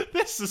god.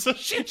 This is a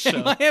shit Am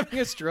show. I having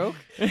a stroke?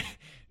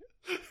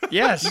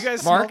 Yes. You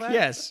guys Mark, smell that?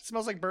 yes. It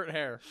smells like burnt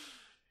hair.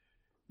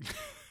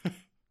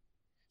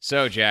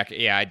 So, Jack,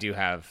 yeah, I do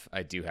have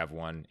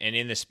one. And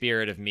in the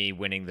spirit of me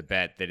winning the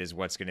bet that is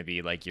what's going to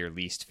be like your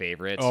least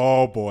favorite.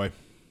 Oh, boy.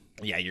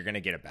 Yeah, you're going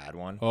to get a bad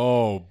one.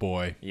 Oh,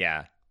 boy.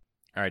 Yeah.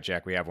 All right,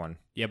 Jack, we have one.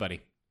 Yeah,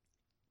 buddy.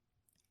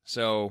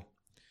 So,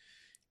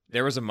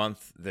 there was a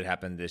month that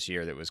happened this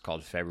year that was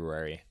called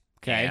February.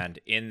 Okay. And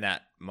in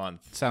that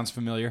month, Sounds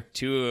familiar.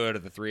 2 out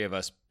of the 3 of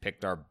us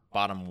picked our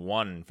bottom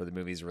 1 for the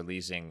movies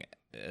releasing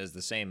as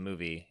the same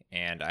movie.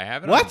 And I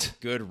have it What? on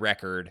good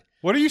record.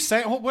 What are you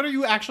saying? What are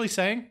you actually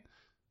saying?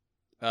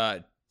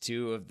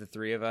 2 of the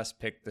 3 of us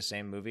picked the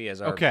same movie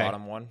as our Okay.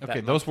 bottom 1. that Okay,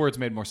 month. those words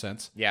made more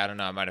sense. Yeah, I don't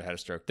know. I might have had a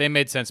stroke. They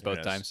made sense both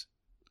knows? times.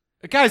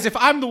 Guys, if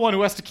I'm the one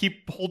who has to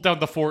hold down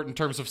the fort in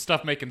terms of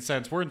stuff making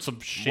sense, we're in some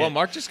shit. Well,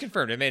 Mark just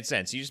confirmed it made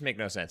sense. You just make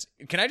no sense.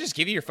 Can I just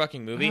give you your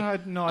fucking movie? No, I I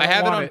don't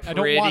have want it it. I on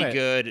don't want pretty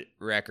it. good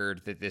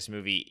record that this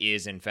movie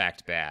is in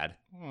fact bad.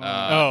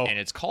 Oh. And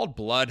it's called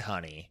Blood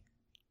Honey.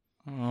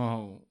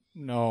 Oh,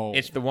 no.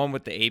 It's the one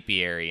with the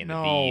apiary and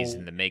No. the bees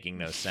and the making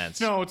no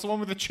sense. No, it's the one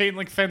with the chain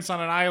link fence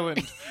on an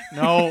island.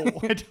 No,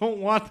 I don't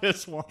want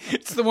this one.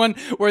 It's the one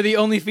where the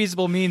only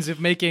feasible means of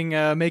making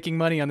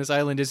money on this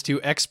island is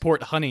to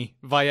export honey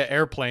via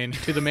airplane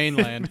to the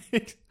mainland.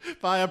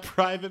 By a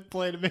private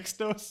plane. It makes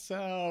no sense.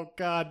 Oh,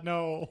 God,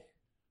 no.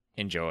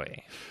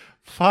 Enjoy.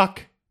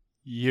 Fuck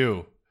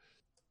you.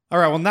 All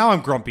right, well, now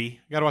I'm grumpy.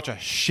 I gotta watch a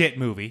shit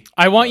movie.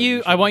 I want you you.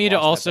 should I want you to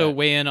watch that also back.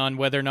 weigh in on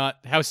whether or not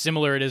how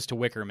similar it is to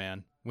Wicker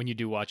Man when you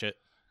do watch it.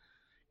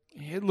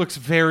 It looks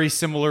very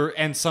similar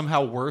and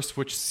somehow worse,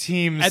 which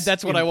seems And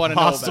that's what I wanna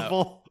know about.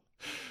 impossible.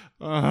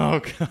 Oh,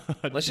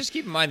 God. Let's just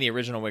keep in mind the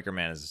original Wicker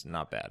Man is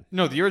not bad.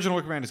 No, the original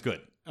Wicker Man is good.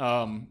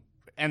 And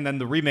then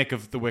the remake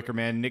of the Wicker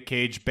Man, Nick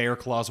Cage bear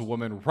claws a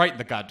woman right in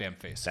the goddamn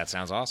face. That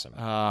sounds awesome.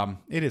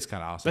 It is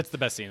kind of awesome. That's the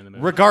best scene in the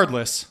movie.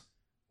 Regardless,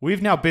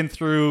 we've now been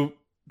through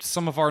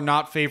some of our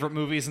not favorite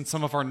movies and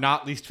some of our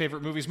not least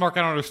favorite movies. Mark,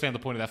 I don't understand the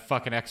point of that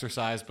fucking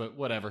exercise, but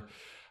whatever.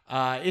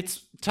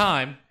 It's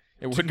time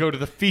to go to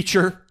the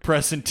feature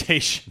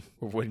presentation.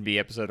 It wouldn't be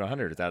episode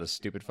 100 without a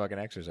stupid fucking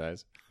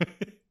exercise.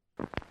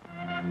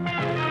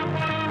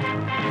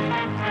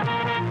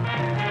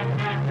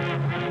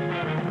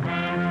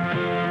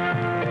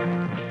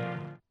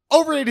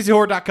 Over at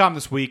AZHorror.com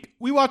this week,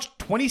 we watched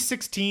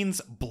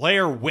 2016's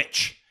Blair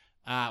Witch,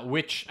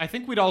 which I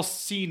think we'd all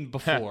seen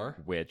before.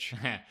 Which?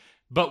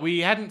 But we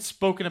hadn't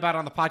spoken about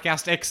on the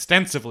podcast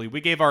extensively.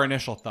 We gave our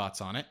initial thoughts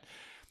on it.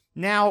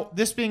 Now,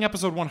 this being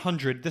episode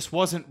 100, this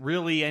wasn't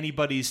really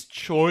anybody's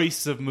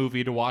choice of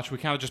movie to watch. We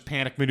kind of just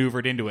panic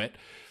maneuvered into it.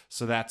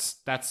 So that's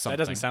something. That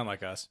doesn't sound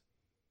like us.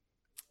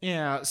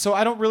 Yeah, so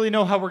I don't really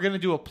know how we're going to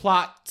do a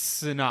plot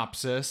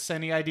synopsis.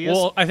 Any ideas?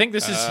 Well, I think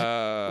this is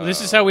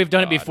how we've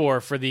done it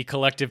before for the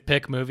collective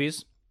pick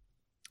movies.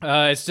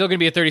 It's still going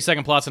to be a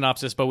 30-second plot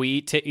synopsis, but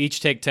we each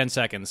take 10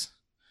 seconds.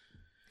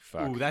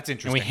 Fuck. Ooh, that's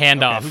interesting. And we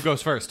hand off. Who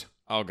goes first?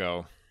 I'll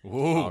go.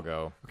 Ooh. I'll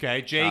go.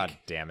 Okay, Jake. God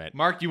damn it.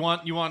 Mark, you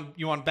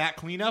want back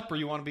cleanup, or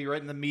you want to be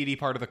right in the meaty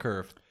part of the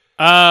curve?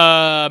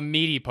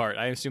 Meaty part.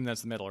 I assume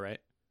that's the middle, right?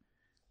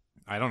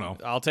 I don't know.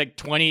 I'll take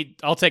 20.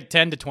 I'll take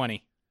 10 to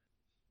 20.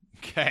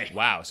 Okay.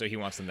 Wow, so he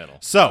wants the middle.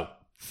 So,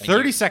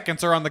 30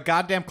 seconds are on the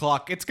goddamn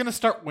clock. It's going to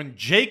start when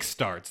Jake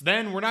starts.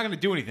 Then we're not going to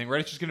do anything,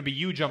 right? It's just going to be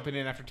you jumping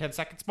in after 10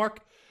 seconds, Mark?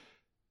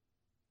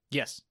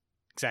 Yes,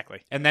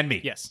 exactly. And then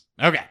me. Yes.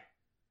 Okay.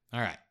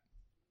 All right.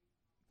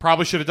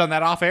 Probably should have done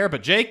that off air,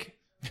 but Jake,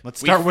 let's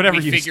start whenever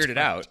we you figured it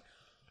start. out.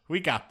 We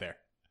got there.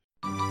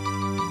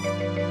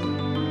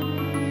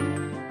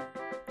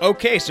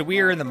 Okay, so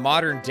we are in the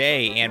modern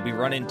day, and we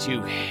run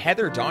into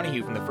Heather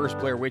Donahue from the first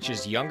Blair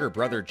Witch's younger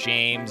brother,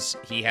 James.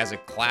 He has a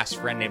class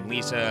friend named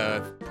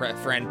Lisa,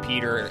 friend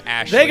Peter,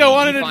 Ashley. They go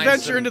on He an finds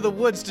adventure some- into the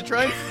woods to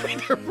try and find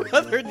their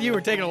brother. You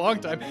were taking a long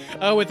time.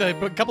 With a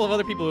couple of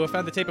other people who have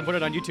found the tape and put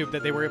it on YouTube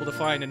that they were able to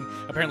find, and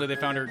apparently they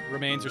found her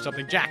remains or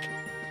something. Jack.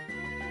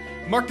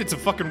 Mark did some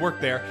fucking work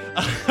there.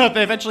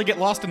 They eventually get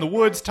lost in the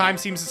woods. Time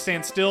seems to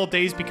stand still.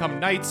 Days become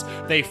nights.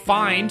 They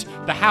find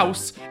the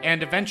house,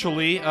 and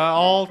eventually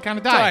all kind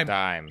of die.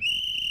 Time.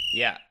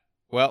 Yeah.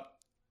 Well,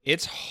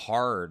 it's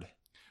hard.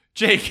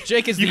 Jake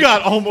is you the-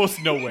 got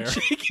almost nowhere.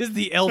 Jake is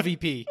the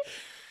LVP.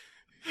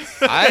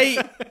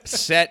 I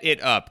set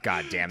it up,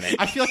 God damn it.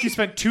 I feel like you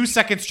spent 2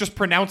 seconds just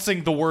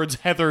pronouncing the words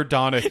Heather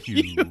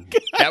Donahue.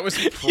 That was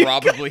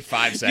probably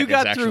 5 seconds,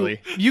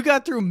 actually. You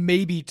got through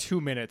maybe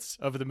 2 minutes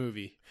of the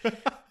movie.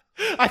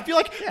 I feel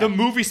like the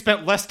movie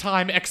spent less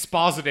time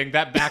expositing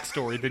that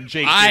backstory than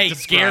Jake did I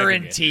describing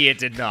guarantee it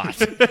did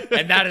not.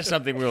 And that is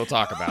something we will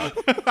talk about.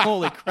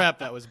 Holy crap,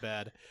 that was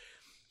bad.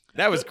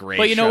 That was great.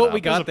 But you know Shut what? up. We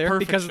It was got a there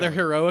perfect because of their show.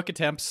 heroic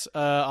attempts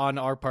on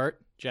our part,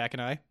 Jack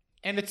and I.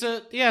 And it's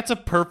a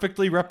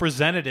perfectly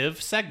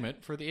representative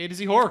segment for the A to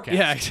Z Horror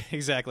Cast. Yeah,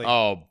 exactly.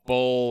 Oh,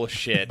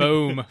 bullshit.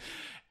 Boom.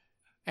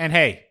 And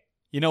hey,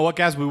 you know what,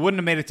 guys? We wouldn't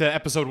have made it to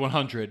episode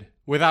 100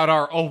 without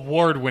our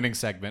award-winning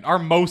segment, our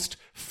most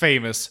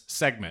famous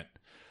segment.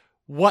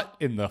 What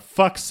in the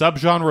fuck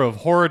subgenre of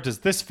horror does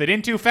this fit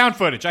into? Found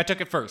footage. I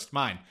took it first.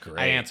 Mine. Great.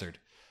 I answered.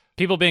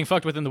 People being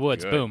fucked with in the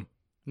woods. Good. Boom.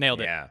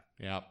 Nailed it. Yeah.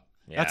 Yep.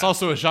 Yeah. That's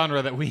also a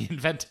genre that we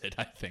invented,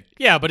 I think.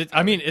 Yeah, but it's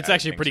I would actually a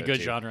think pretty so, good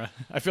too. genre.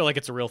 I feel like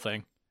it's a real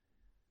thing.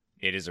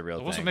 It is a real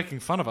I wasn't thing. making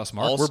fun of us,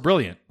 Mark. Also- We're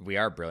brilliant. We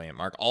are brilliant,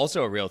 Mark.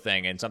 Also a real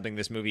thing, and something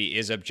this movie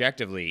is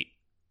objectively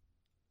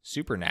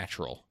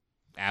supernatural.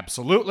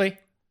 Absolutely.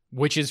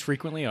 Witches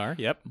frequently are.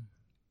 Yep.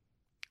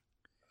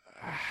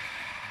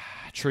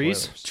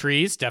 Trees. Spoilers.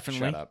 Trees,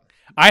 definitely. Shut up.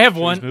 I have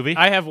Trees one. movie?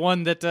 I have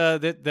one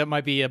that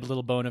might be a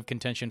little bone of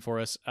contention for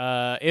us.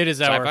 It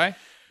is our Sci-fi?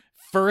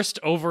 first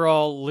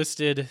overall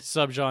listed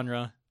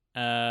subgenre.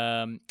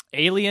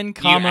 Alien,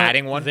 comma,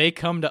 adding one? They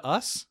come to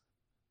us.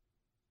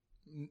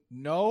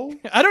 No.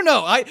 I don't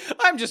know.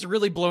 I'm just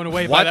really blown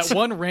away by What? that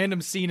one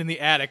random scene in the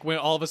attic when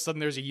all of a sudden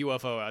there's a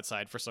UFO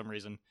outside for some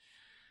reason.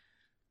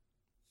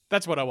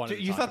 That's what I wanted.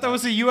 to You talk thought that about.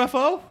 was a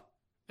UFO?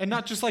 And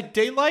not just like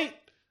daylight?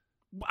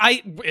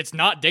 It's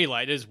not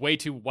daylight. It is way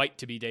too white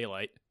to be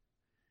daylight.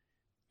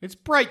 It's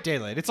bright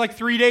daylight. It's like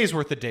 3 days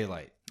worth of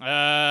daylight.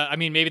 I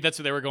mean, maybe that's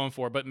what they were going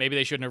for, but maybe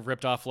they shouldn't have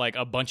ripped off like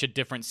a bunch of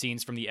different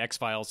scenes from the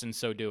X-Files in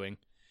so doing,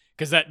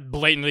 because that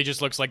blatantly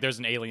just looks like there's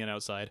an alien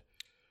outside.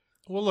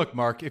 Well, look,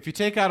 Mark, if you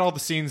take out all the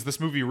scenes this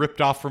movie ripped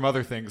off from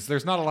other things,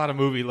 there's not a lot of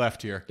movie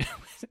left here.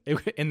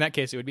 In that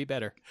case, it would be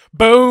better.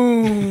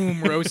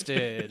 Boom,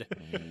 roasted.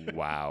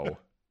 Wow.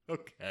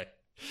 Okay.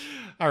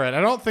 All right.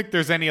 I don't think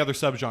there's any other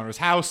subgenres.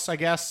 House, I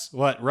guess.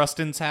 What?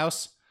 Rustin's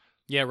house?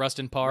 Yeah,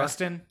 Rustin Parr.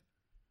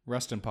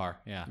 Rustin Parr.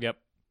 Yeah. Yep.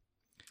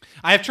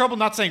 I have trouble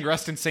not saying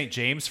Rustin St.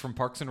 James from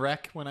Parks and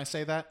Rec when I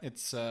say that.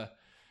 It's a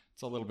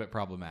little bit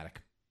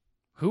problematic.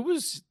 Who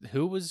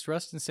was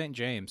Rustin St.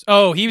 James?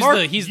 Oh, he's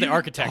Mark, the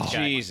architect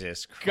guy.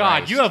 Jesus Christ.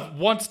 God, you have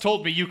once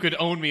told me you could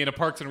own me in a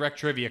Parks and Rec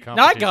trivia No,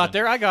 competition.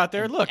 I got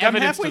there. Look, I'm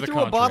Evidence halfway to the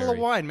through a bottle of contrary.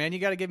 wine, man. You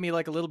got to give me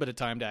like a little bit of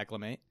time to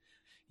acclimate.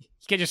 You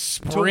can't just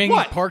spring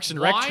what? Parks and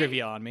Rec Wine?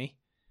 trivia on me.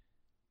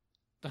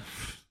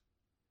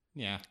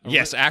 Yeah.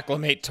 Yes,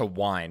 acclimate to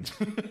wine.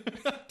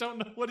 I don't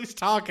know what he's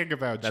talking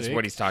about, That's Jake.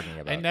 what he's talking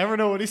about. I never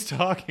know what he's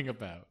talking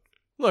about.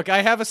 Look,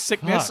 I have a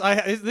sickness.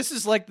 Fuck. This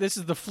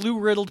is the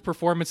flu-riddled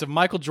performance of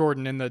Michael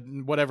Jordan in the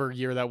whatever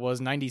year that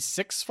was,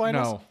 96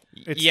 finals.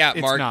 No. It's, yeah,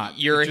 it's Mark, not.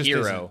 you're It a just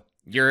hero. isn't.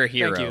 You're a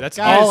hero. Thank you. That's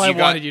Guys, all I you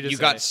got- wanted you to you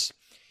say. got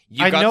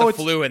I got know the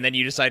it's- flu, and then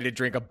you decided to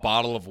drink a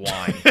bottle of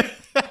wine.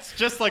 That's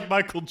just like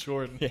Michael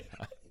Jordan.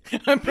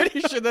 I'm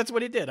pretty sure that's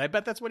what he did. I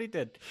bet that's what he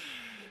did.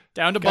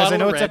 Down to Guys, bottle I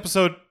know of it's red,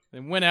 episode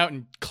and went out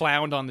and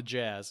clowned on the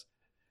Jazz.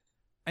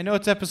 I know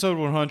it's episode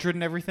 100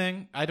 and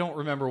everything. I don't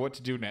remember what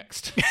to do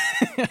next.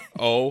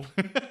 Oh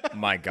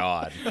my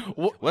God.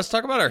 Let's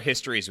talk about our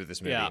histories with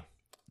this movie. Yeah.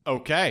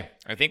 Okay.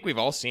 I think we've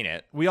all seen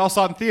it. We all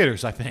saw it in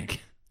theaters, I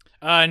think.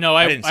 No,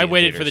 I didn't see I it in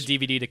waited for the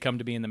theaters. DVD to come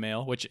to me in the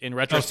mail, which in Oh, so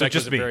retrospect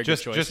just was a me. very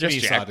Just good choice. me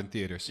Just saw Jack. it in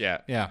theaters.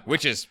 Yeah. Yeah.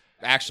 Which is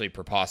actually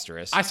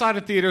preposterous. I saw it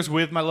in theaters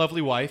with my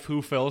lovely wife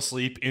who fell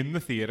asleep in the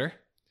theater.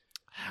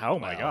 Oh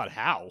my God,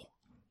 how?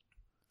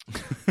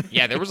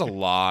 Yeah, there was a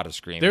lot of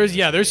screaming. There's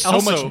in this so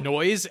movie. Also- much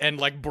noise and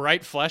like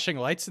bright flashing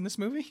lights in this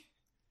movie.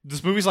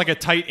 This movie's like a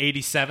tight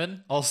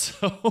 87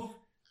 also.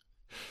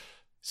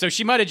 So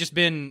she might have just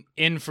been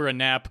in for a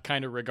nap,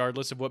 kind of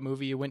regardless of what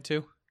movie you went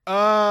to.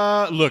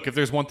 Look, if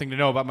there's one thing to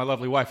know about my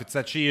lovely wife, it's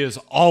that she is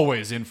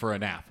always in for a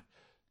nap.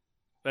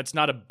 That's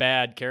not a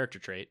bad character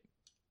trait.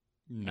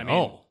 No. I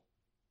mean,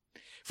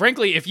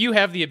 frankly, if you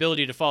have the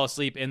ability to fall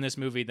asleep in this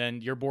movie,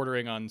 then you're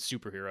bordering on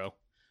superhero.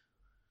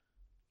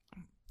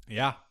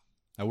 Yeah.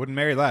 I wouldn't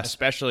marry less.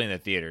 Especially in the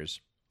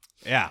theaters.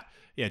 Yeah.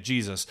 Yeah,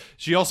 Jesus.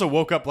 She also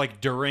woke up like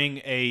during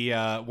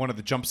one of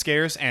the jump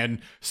scares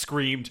and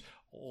screamed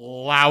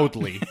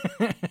loudly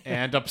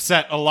and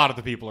upset a lot of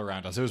the people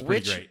around us. It was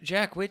pretty great.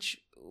 Jack, which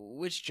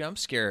jump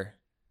scare?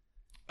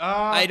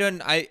 I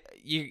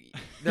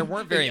There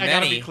weren't very I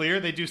gotta many. be clear,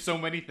 they do so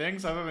many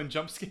things other than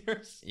jump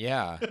scares.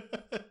 Yeah.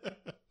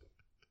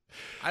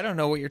 I don't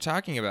know what you're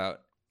talking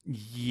about.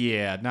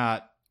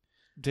 Yeah,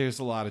 there's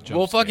a lot of jump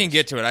We'll scares. fucking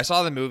get to it. I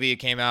saw the movie, it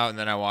came out, and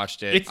then I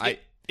watched it.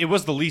 It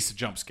was the least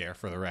jump scare,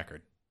 for the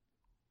record.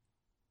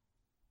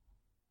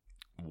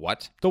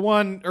 What? The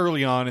one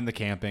early on in the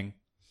camping.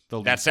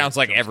 That sounds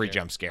like every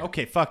jump scare.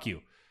 Okay, fuck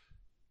you.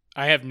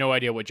 I have no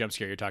idea what jump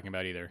scare you're talking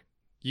about either.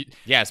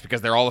 Yeah, it's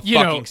because they're all the You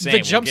fucking know, same. the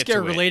We'll jump get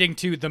scare to it. relating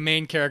to the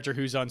main character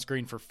who's on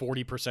screen for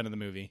 40% of the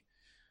movie.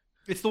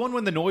 It's the one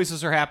when the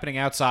noises are happening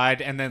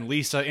outside, and then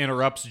Lisa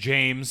interrupts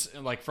James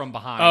like from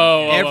behind.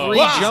 Every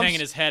he's jump- hanging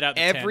his head out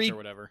the every- tent or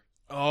whatever.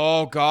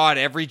 Oh, God,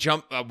 every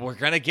jump... we're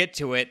going to get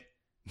to it.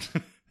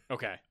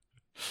 Okay.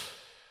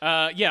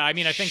 Yeah, I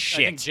mean, I think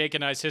Shit. Jake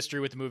and I's history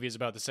with the movie is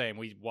about the same.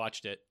 We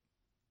watched it.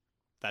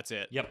 That's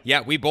it. Yep.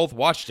 Yeah, we both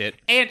watched it.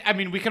 And I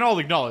mean, we can all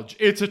acknowledge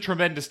it's a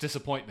tremendous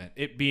disappointment,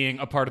 it being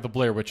a part of the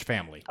Blair Witch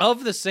family.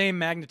 Of the same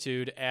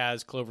magnitude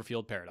as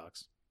Cloverfield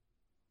Paradox.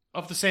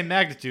 Of the same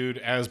magnitude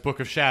as Book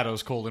of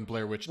Shadows: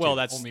 Blair Witch 2. Well,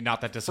 that's only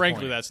not that disappointing.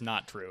 Frankly, that's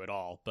not true at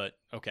all, but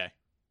okay.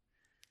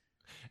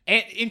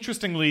 And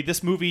interestingly,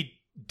 this movie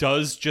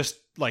does just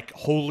like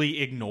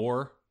wholly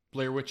ignore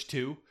Blair Witch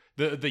 2.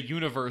 The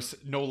universe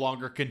no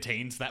longer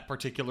contains that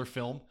particular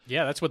film.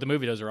 Yeah, that's what the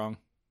movie does wrong.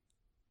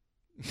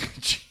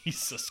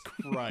 Jesus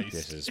Christ.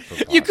 This is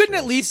You couldn't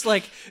at least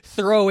like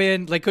throw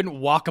in, like, couldn't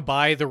walk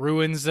by the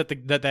ruins that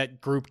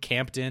that group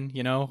camped in,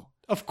 you know?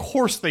 Of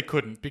course they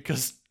couldn't,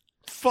 because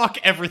fuck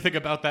everything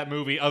about that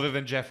movie other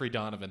than Jeffrey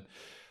Donovan.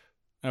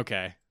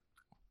 Okay.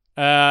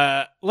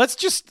 Let's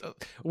just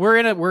we're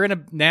in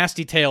a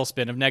nasty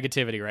tailspin of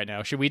negativity right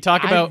now. Should we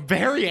talk about I'm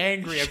very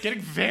angry. I'm getting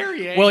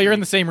very angry. Well, you're in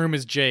the same room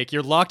as Jake.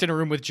 You're locked in a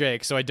room with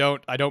Jake, so I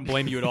don't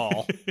blame you at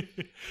all.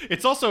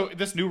 It's also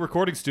this new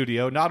recording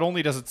studio. Not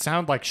only does it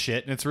sound like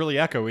shit and it's really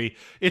echoey,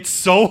 it's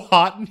so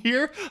hot in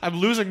here. I'm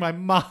losing my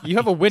mind. You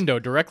have a window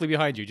directly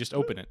behind you. Just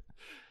open it.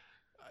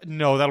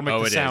 No, that'll make Oh,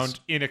 the it sound is.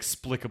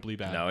 inexplicably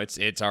bad. No,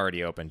 it's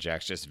already open.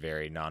 Jack's just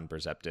very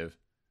non-perceptive.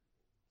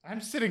 I'm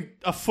sitting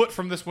a foot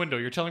from this window.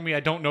 You're telling me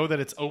I don't know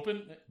that it's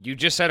open? You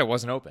just said it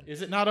wasn't open.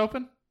 Is it not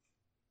open?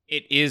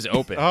 It is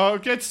open. Oh,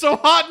 it's so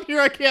hot in here.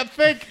 I can't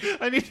think.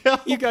 I need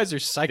help. You guys are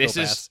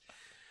psychopaths.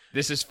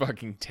 This is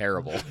fucking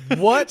terrible.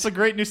 It's a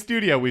great new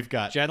studio we've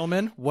got.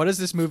 Gentlemen, what does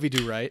this movie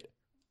do right?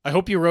 I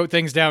hope you wrote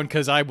things down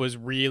because I was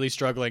really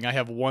struggling. I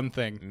have one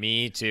thing.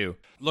 Me too.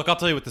 Look, I'll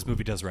tell you what this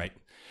movie does right.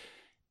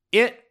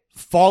 It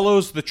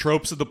follows the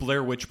tropes of the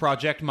Blair Witch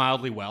Project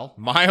mildly well.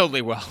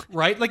 Mildly well.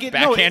 Right? Like it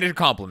Backhanded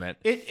compliment.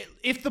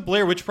 If the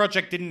Blair Witch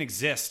Project didn't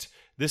exist,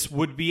 this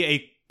would be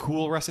a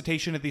cool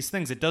recitation of these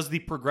things. It does the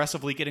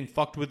progressively getting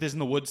fucked with is in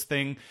the woods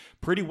thing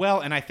pretty well,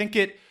 and I think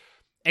it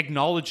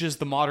acknowledges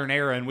the modern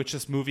era in which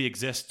this movie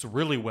exists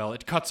really well.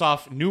 It cuts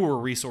off newer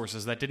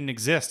resources that didn't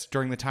exist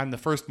during the time the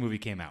first movie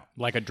came out.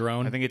 Like a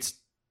drone. I think it's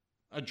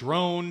a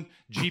drone,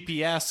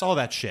 GPS, all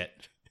that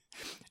shit.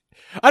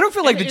 I don't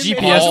feel like the And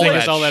GPS all thing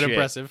that is all that shit.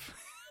 impressive.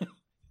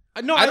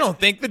 No, I don't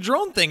think the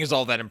drone thing is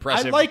all that I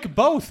impressive. like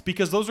both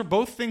because those are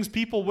both things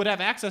people would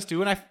have access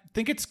to, and I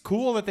think it's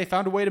cool that they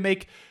found a way to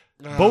make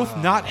both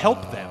not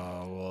help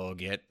them. We'll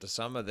get to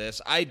some of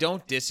this. I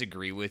don't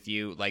disagree with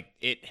you. Like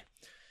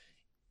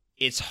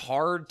it's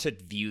hard to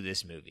view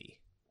this movie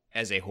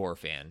as a horror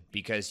fan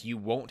because you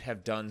won't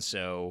have done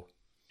so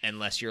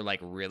unless you're like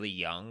really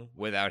young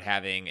without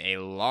having a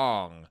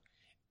long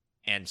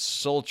and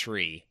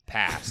sultry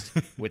past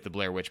with the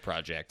Blair Witch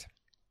Project.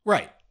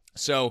 Right.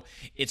 So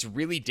it's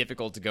really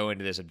difficult to go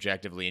into this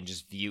objectively and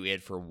just view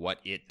it for what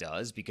it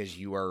does because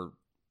you are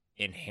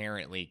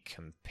inherently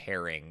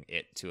comparing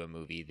it to a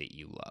movie that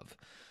you love.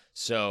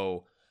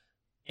 So,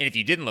 and if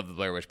you didn't love the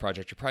Blair Witch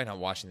Project, you're probably not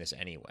watching this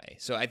anyway.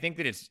 So I think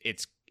that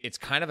it's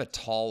kind of a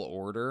tall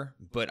order,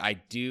 but I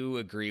do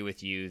agree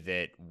with you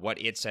that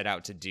what it set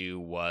out to do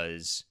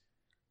was,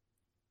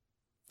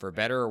 for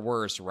better or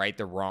worse, right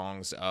the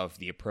wrongs of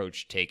the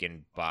approach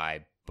taken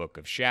by Book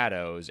of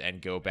Shadows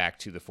and go back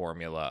to the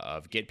formula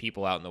of get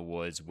people out in the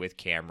woods with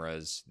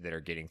cameras that are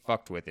getting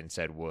fucked with in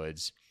said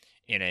woods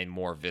in a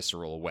more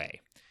visceral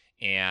way.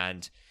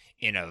 And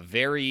in a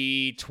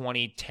very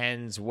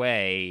 2010s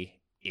way,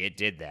 it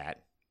did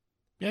that.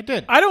 Yeah, it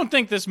did. I don't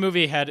think this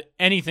movie had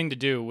anything to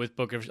do with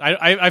Book of...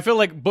 I feel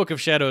like Book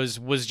of Shadows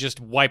was just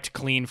wiped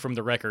clean from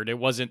the record. It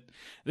wasn't...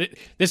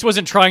 This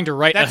wasn't trying to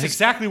write... That's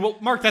exactly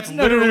what... Mark, that's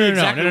literally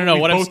exactly what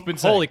we've both been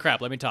saying. Holy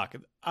crap, let me talk.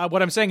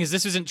 What I'm saying is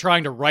this isn't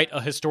trying to right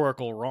a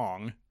historical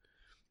wrong.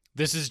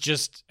 This is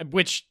just...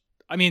 Which,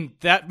 I mean,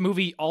 that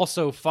movie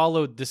also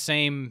followed the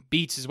same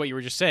beats as what you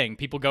were just saying.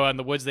 People go out in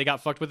the woods, they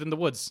got fucked with in the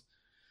woods.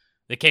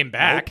 They came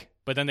back... Nope.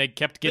 But then they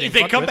kept getting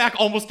They come back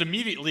almost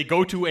immediately,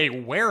 go to a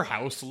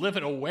warehouse, live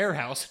in a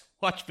warehouse,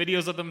 watch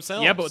videos of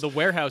themselves. Yeah, but the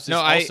warehouse is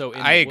also in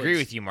the I woods. agree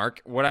with you,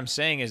 Mark. What I'm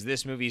saying is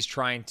this movie's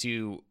trying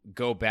to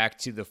go back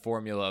to the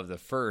formula of the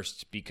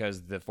first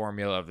because the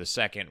formula of the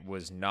second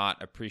was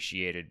not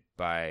appreciated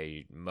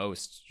by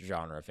most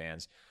genre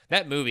fans.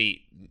 That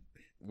movie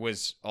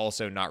was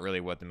also not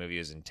really what the movie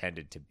was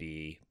intended to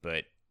be,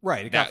 but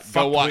right, it got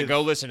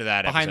go listen to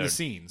that behind episode. the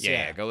scenes.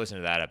 Yeah, go listen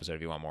to that episode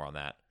if you want more on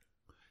that.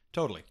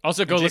 Totally.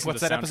 Also, go listen to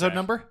what's that episode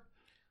number?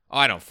 Oh,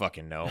 I don't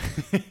fucking know.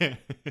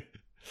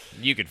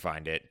 You can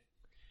find it.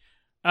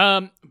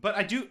 But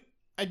I do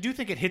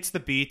think it hits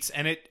the beats,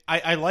 and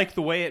I like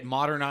the way it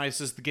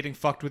modernizes the getting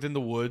fucked within the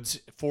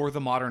woods for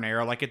the modern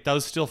era. Like, it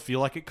does still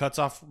feel like it cuts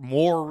off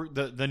more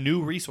the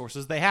new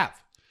resources they have.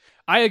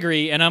 I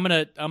agree, and I'm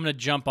gonna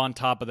jump on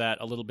top of that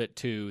a little bit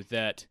too.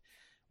 That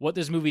what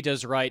this movie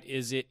does right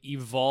is it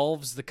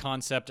evolves the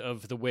concept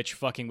of the witch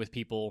fucking with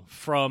people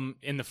from,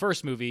 in the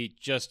first movie,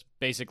 just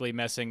basically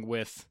messing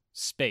with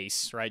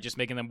space, right? Just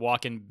making them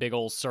walk in big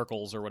old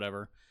circles or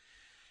whatever.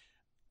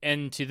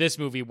 And to this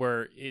movie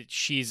where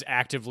she's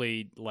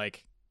actively,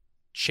 like,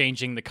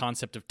 changing the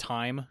concept of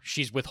time.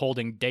 She's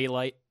withholding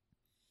daylight.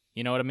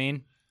 You know what I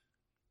mean?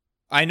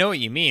 I know what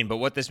you mean, but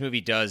what this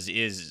movie does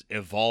is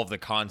evolve the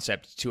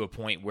concept to a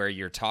point where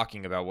you're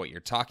talking about what you're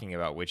talking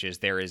about, which is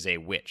there is a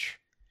witch.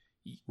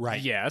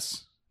 Right.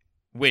 Yes.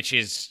 Which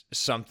is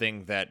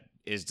something that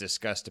is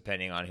discussed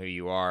depending on who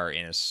you are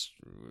in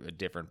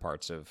different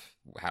parts of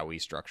how we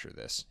structure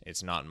this.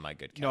 It's not in my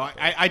good category.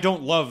 No, I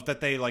don't love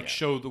that they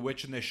show the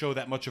witch and they show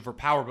that much of her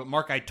power, but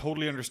Mark, I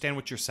totally understand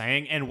what you're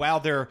saying, and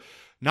while they're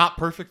not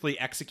perfectly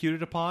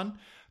executed upon,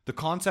 the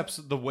concepts,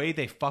 the way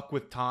they fuck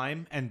with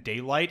time and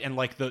daylight, and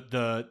like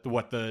the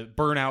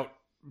burnout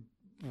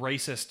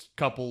racist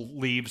couple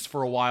leaves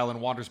for a while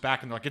and wanders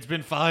back and they're like, it's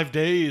been 5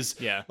 days.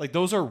 Yeah. Like,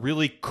 those are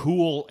really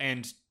cool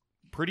and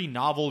pretty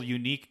novel,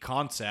 unique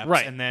concepts.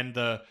 Right. And then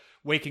the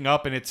waking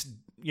up and it's,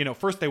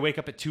 first they wake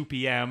up at 2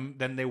 p.m.,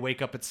 then they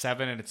wake up at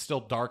 7 and it's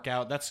still dark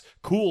out. That's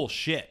cool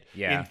shit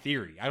in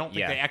theory. I don't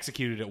think they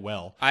executed it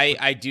well.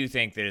 I do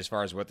think that as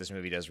far as what this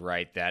movie does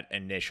right, that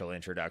initial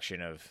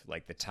introduction of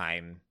like the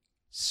time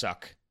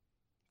suck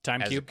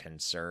time as cube a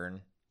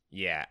concern.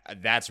 Yeah,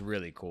 that's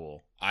really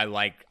cool. I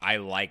like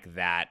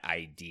that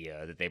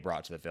idea that they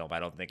brought to the film.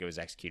 I don't think it was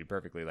executed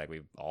perfectly like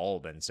we've all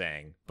been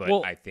saying,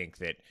 but I think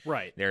that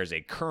there's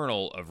a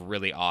kernel of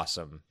really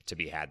awesome to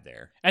be had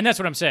there. And that's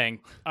what I'm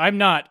saying.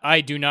 I'm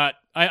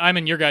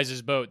in your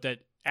guys' boat that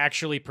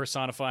actually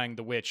personifying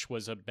the witch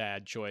was a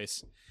bad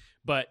choice.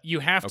 But you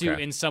have to,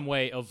 in some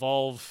way,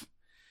 evolve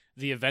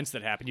the events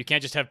that happen. You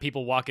can't just have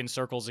people walk in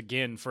circles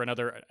again for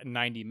another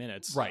 90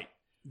 minutes. Right.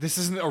 This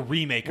isn't a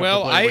remake of the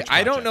Well, Blair Witch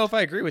I don't Project. know if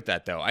I agree with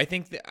that, though. I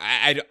think that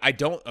I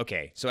don't...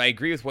 Okay, so I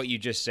agree with what you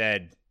just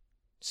said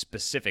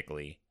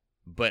specifically,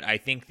 but I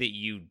think that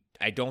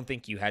I don't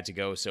think you had to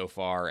go so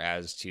far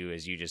as to,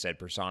 as you just said,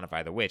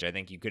 personify the witch. I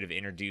think you could have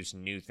introduced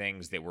new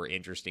things that were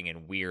interesting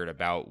and weird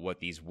about what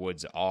these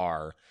woods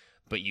are,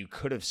 but you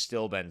could have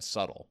still been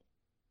subtle.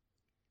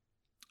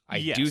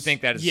 I do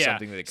think that is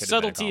something that could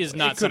have been accomplished. Subtlety is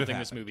not something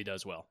this movie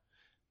does well.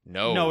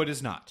 No, it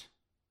is not.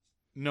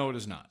 No, it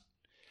is not.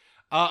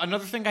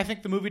 Another thing I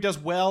think the movie does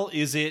well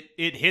is it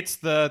hits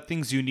the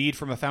things you need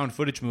from a found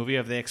footage movie.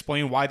 If they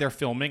explain why they're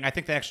filming, I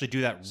think they actually do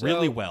that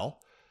really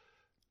well.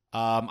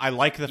 I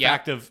like the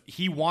fact of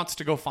he wants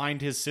to go find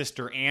his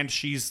sister, and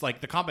she's like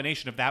the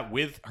combination of that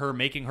with her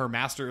making her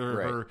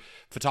her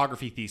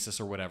photography thesis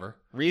or whatever.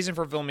 Reason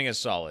for filming is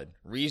solid.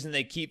 Reason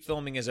they keep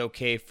filming is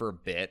okay for a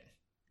bit.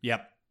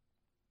 Yep.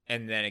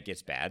 And then it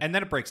gets bad. And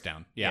then it breaks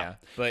down. Yeah.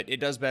 But it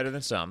does better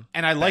than some.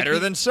 And I like better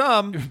than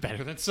some.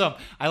 Better than some.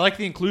 I like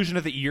the inclusion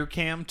of the ear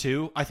cam,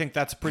 too. I think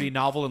that's pretty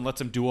novel and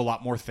lets him do a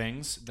lot more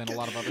things than a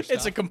lot of other stuff.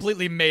 It's a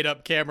completely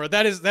made-up camera.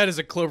 That is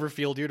a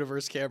Cloverfield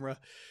universe camera.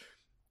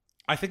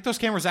 I think those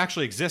cameras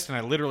actually exist, and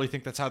I literally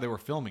think that's how they were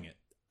filming it.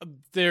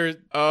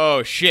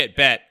 Oh, shit,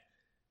 bet.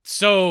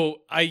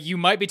 So you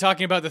might be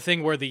talking about the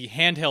thing where the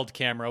handheld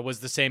camera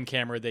was the same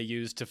camera they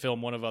used to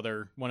film one of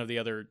the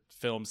other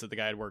films that the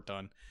guy had worked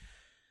on.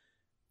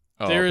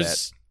 Oh,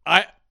 there's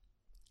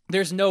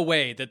no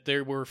way that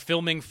they were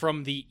filming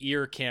from the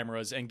ear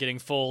cameras and getting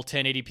full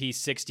 1080p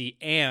 60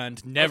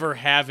 and never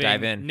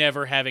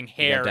having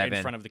hair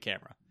in front of the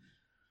camera.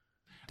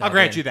 I'll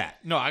grant you that.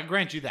 No, I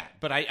grant you that.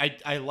 But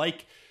I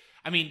like,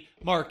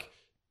 Mark,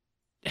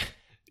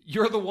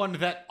 you're the one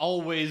that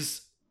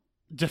always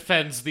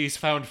defends these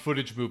found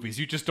footage movies.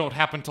 You just don't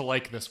happen to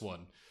like this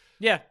one.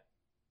 Yeah.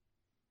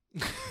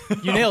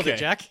 You nailed it,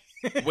 Jack.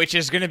 which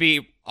is going to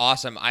be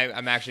awesome.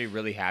 I'm actually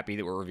really happy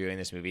that we're reviewing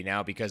this movie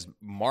now because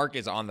Mark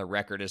is on the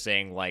record as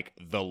saying like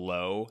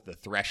the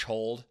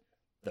threshold,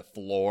 the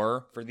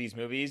floor for these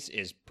movies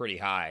is pretty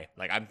high.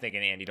 Like I'm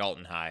thinking Andy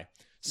Dalton high.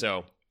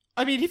 So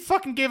I mean, he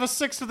fucking gave us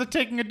 6 to The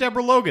Taking of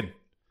Deborah Logan.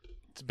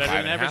 It's better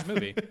than an average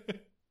movie.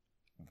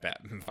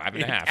 5.5.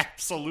 It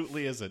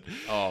absolutely isn't.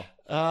 Oh.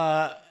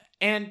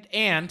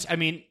 And I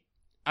mean,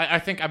 I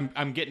think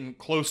I'm getting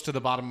close to the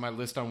bottom of my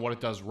list on what it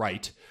does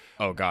right.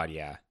 Oh God,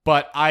 yeah.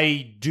 But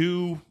I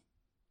do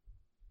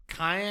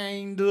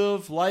kind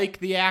of like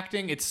the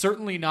acting. It's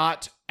certainly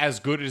not as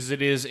good as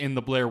it is in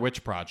the Blair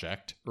Witch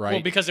Project, right?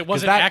 Well, because it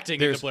wasn't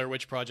acting in the Blair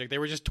Witch Project. They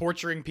were just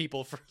torturing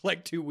people for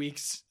like 2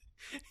 weeks.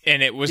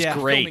 And it was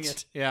filming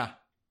great. it.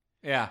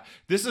 Yeah.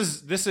 This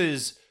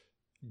is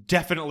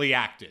definitely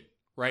acted,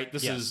 right?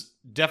 This is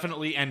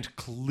definitely and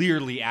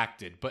clearly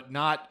acted, but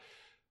not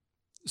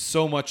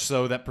so much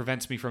so that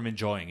prevents me from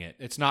enjoying it.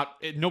 It's not.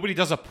 Nobody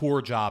does a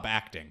poor job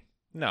acting.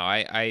 No,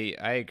 I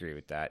agree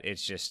with that.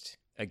 It's just,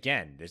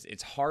 again,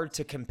 it's hard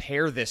to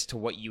compare this to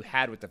what you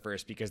had with the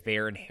first because they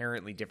are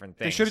inherently different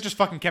things. They should have just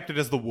fucking kept it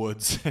as the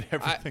woods and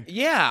everything.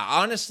 Yeah,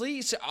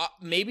 honestly, so,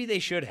 maybe they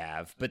should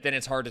have, but then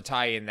it's hard to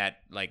tie in that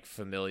like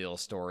familial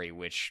story,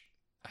 which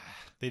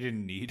they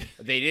didn't need.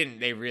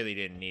 They really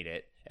didn't need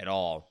it at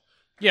all.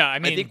 Yeah, I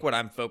mean, I think what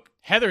I'm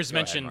Heather's Go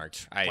ahead, mentioned Mark.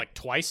 like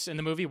twice in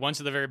the movie,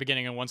 once at the very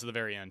beginning and once at the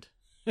very end.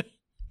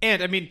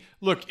 And I mean,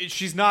 look,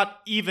 she's not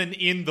even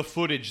in the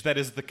footage that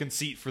is the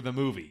conceit for the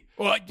movie.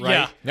 Well, right?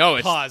 yeah. No,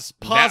 it's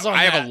Pause on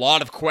I that. have a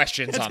lot of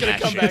questions It's on gonna that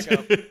come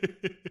shit.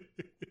 back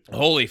up.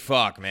 Holy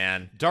fuck,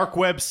 man. Dark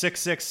Web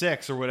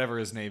 666 or whatever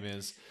his name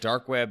is.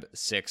 Dark Web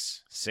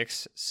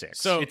 666.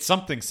 So It's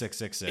something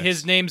 666.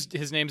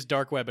 his name's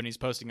Dark Web, and he's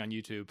posting on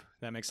YouTube.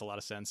 That makes a lot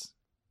of sense.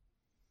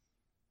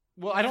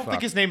 Well, I don't Fuck.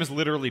 think his name is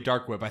literally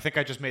Dark Web. I think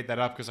I just made that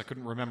up because I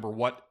couldn't remember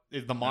what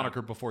the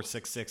moniker before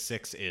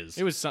 666 is.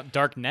 It was some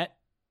Dark Net.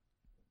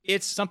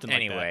 It's something like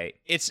that. anyway,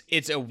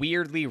 it's a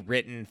weirdly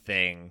written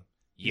thing.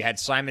 You had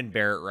Simon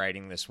Barrett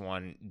writing this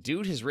one.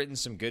 Dude has written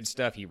some good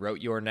stuff. He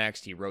wrote You're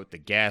Next. He wrote The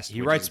Guest. He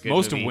which writes is a good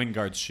most movie. of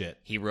Wingard's shit.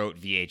 He wrote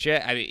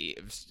VHS. I mean,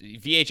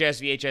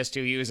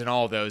 VHS2. He was in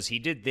all those. He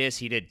did this.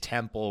 He did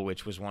Temple,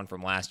 which was one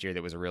from last year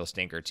that was a real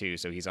stinker too.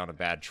 So he's on a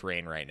bad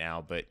train right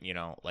now. But you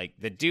know, like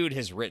the dude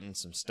has written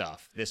some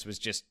stuff. This was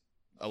just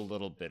a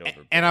little bit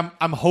over. And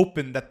I'm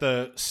hoping that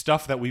the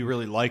stuff that we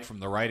really like from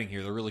the writing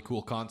here, the really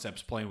cool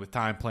concepts, playing with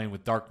time, playing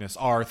with darkness,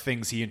 are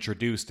things he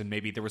introduced, and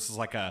maybe there was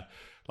like a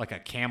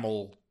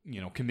camel,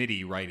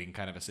 committee writing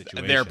kind of a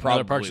situation. There probably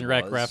Another Parks and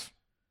Rec was. ref.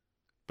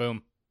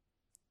 Boom.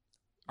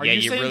 Are Yeah,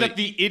 you you saying really- that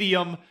the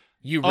idiom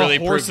You really "a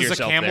horse proved is a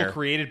yourself camel there.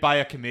 created by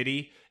a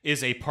committee"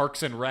 is a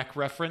Parks and Rec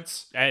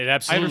reference? It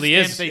absolutely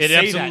understand is. they It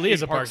say absolutely that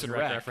is in a Parks and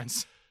Rec Rec.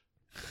 reference.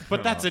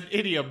 But that's an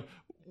idiom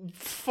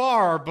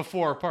far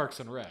before Parks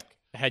and Rec.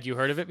 Had you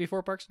heard of it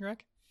before Parks and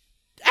Rec?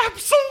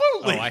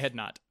 Absolutely. Oh, I had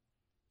not.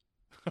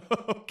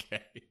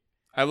 Okay.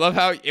 I love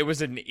how it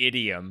was an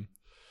idiom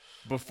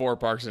before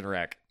Parks and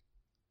Rec.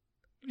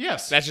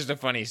 Yes. That's just a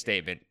funny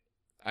statement.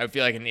 I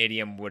feel like an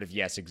idiom would have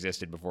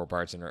existed before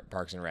Parks and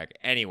Rec.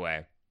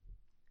 Anyway,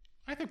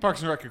 I think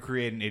Parks and Rec could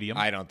create an idiom.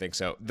 I don't think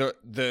so.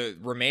 The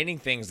remaining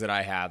things that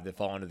I have that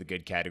fall into the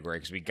good category,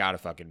 because we gotta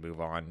fucking move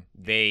on.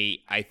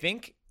 I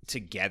think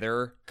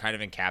together kind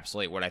of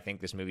encapsulate what I think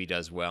this movie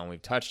does well, and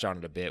we've touched on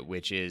it a bit,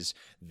 which is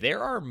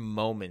there are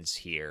moments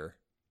here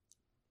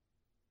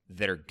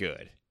that are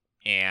good.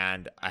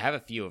 And I have a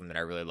few of them that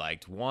I really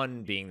liked.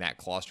 One being that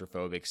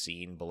claustrophobic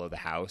scene below the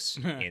house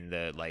in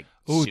the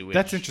Ooh, sewage.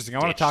 that's interesting. I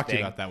want ditch to talk to you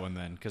thing. about that one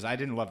then, because I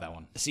didn't love that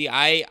one. See,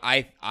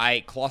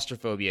 I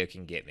claustrophobia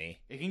can get me.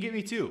 It can get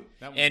me too.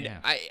 That one, And yeah.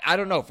 I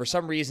don't know, for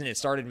some reason it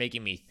started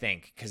making me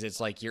think, because it's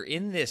like you're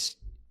in this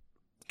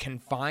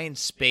confined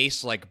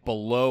space like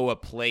below a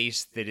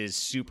place that is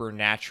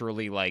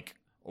supernaturally like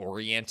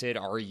oriented.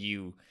 Are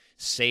you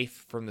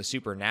safe from the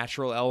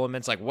supernatural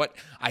elements? Like, what?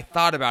 I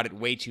thought about it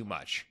way too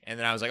much, and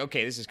then I was like,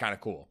 okay, this is kind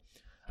of cool.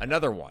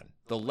 Another one,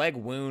 the leg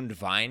wound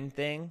vine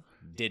thing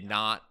did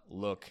not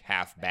look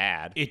half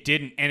bad. It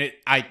didn't, and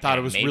I thought And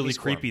it was it made me really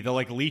squirm. creepy. The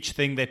leech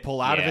thing they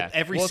pull out of it.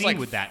 Every Well, it's, scene like,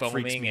 with that freaks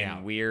foaming me and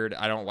out. weird.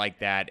 I don't like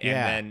that. And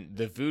Yeah. then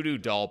the voodoo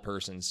doll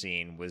person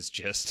scene was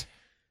just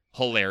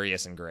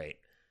hilarious and great.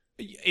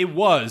 It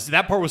was.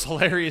 That part was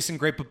hilarious and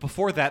great, but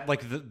before that,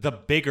 like the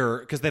bigger,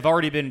 because they've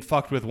already been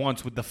fucked with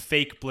once with the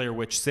fake Blair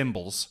Witch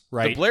symbols,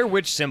 right? The Blair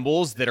Witch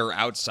symbols that are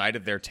outside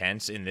of their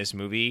tents in this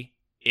movie,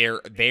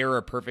 they are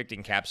a perfect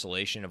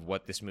encapsulation of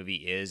what this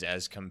movie is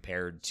as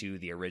compared to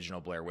the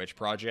original Blair Witch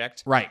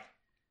Project. Right.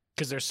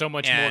 Because they're so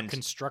much more And-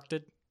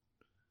 constructed.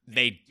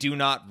 They do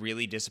not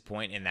really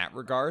disappoint in that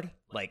regard.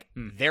 Like,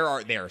 they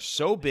are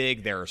so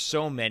big, there are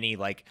so many,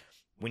 like,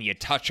 when you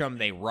touch them,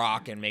 they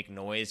rock and make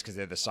noise because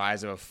they're the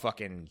size of a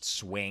fucking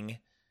swing.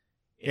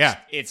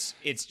 It's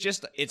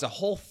a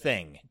whole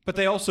thing. But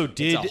they also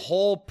did. It's a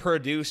whole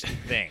produced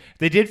thing.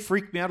 They did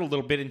freak me out a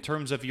little bit in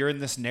terms of you're in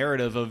this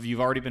narrative of you've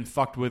already been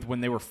fucked with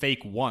when they were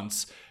fake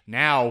once.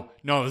 Now,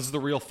 no, this is the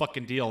real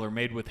fucking deal. They're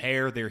made with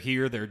hair. They're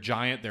here. They're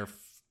giant. They're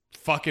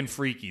fucking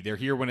freaky. They're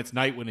here when it's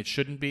night, when it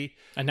shouldn't be.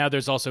 And now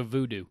there's also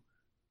voodoo.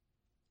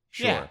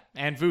 Sure. Yeah,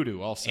 and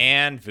voodoo also.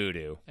 And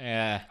voodoo.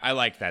 Yeah. I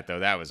liked that, though.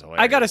 That was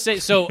hilarious. I gotta say,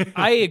 so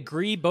I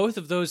agree. Both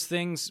of those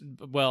things,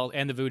 well,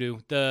 and the voodoo,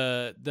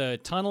 the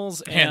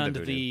tunnels and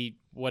the the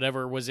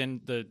whatever was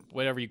in the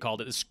whatever you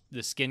called it,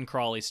 the skin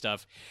crawly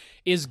stuff,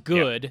 is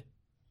good. Yep.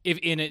 If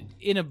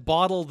in a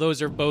bottle,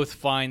 those are both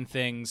fine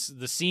things.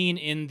 The scene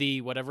in the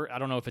whatever, I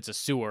don't know if it's a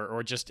sewer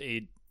or just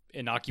a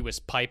innocuous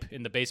pipe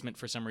in the basement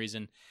for some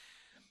reason.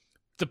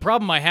 The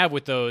problem I have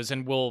with those,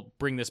 and we'll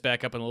bring this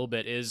back up in a little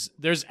bit, is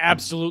there's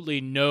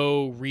absolutely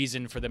no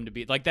reason for them to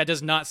be like that.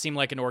 Does not seem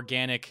like an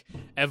organic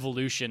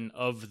evolution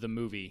of the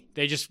movie.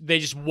 They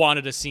just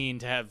wanted a scene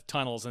to have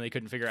tunnels and they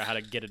couldn't figure out how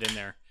to get it in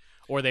there,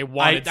 or they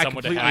wanted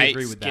someone to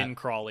have skin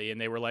crawly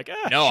and they were like,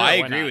 no, sure, I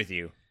agree with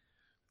you.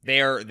 They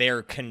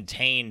are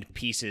contained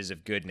pieces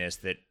of goodness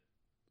that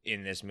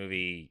in this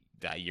movie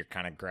you're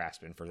kind of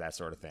grasping for that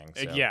sort of thing.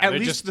 So. Yeah, at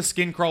least the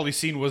skin crawly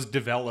scene was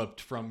developed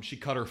from she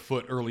cut her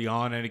foot early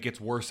on, and it gets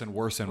worse and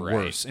worse and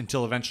worse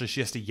until eventually she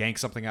has to yank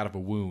something out of a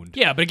wound.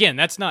 Yeah, but again,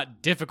 that's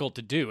not difficult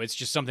to do. It's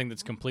just something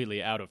that's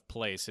completely out of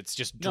place. It's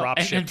just drop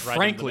shipped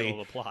right in the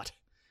middle of the plot.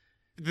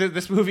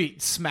 This movie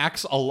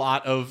smacks a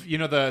lot of,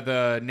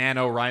 the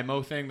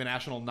NaNoWriMo thing, the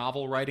National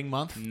Novel Writing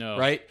Month. No.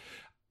 Right?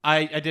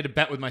 I did a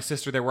bet with my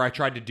sister there where I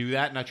tried to do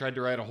that, and I tried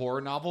to write a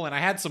horror novel, and I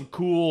had some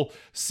cool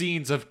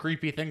scenes of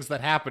creepy things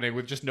that happening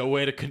with just no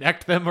way to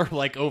connect them or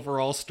like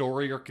overall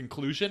story or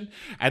conclusion,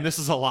 and this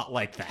is a lot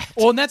like that.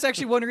 Well, and that's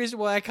actually one reason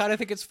why I kind of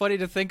think it's funny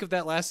to think of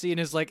that last scene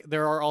is like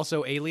there are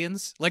also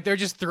aliens. Like they're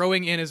just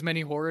throwing in as many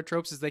horror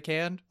tropes as they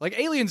can. Like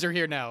aliens are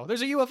here now.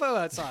 There's a UFO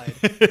outside.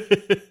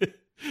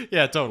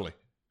 Yeah, totally.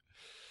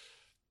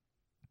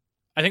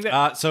 I think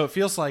that so it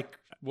feels like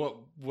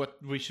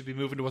what we should be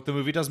moving to what the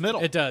movie does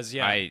middle. It does,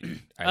 yeah. I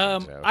think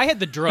so. I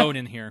had the drone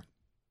in here.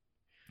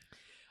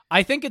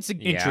 I think it's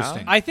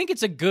interesting. I think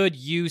it's a good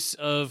use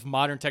of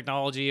modern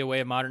technology, a way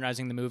of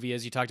modernizing the movie,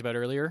 as you talked about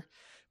earlier.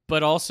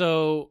 But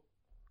also,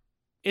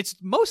 it's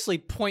mostly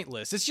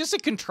pointless. It's just a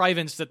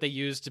contrivance that they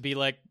use to be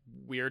like,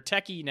 we're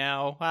techie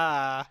now.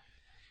 Ah.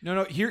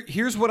 No.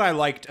 Here's what I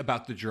liked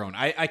about the drone.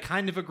 I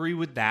kind of agree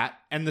with that.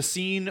 And the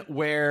scene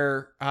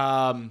where,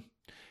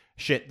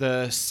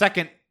 the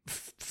second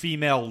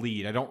female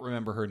lead, I don't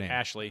remember her name.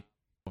 Ashley,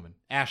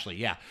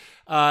 yeah.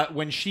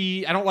 When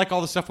I don't like all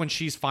the stuff when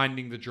she's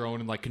finding the drone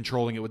and like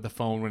controlling it with the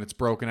phone when it's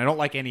broken. I don't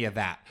like any of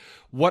that.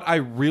 What I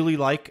really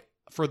like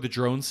for the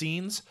drone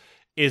scenes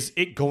is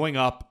it going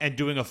up and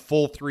doing a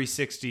full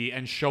 360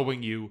 and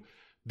showing you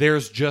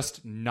there's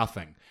just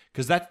nothing.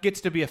 Because that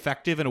gets to be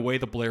effective in a way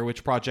the Blair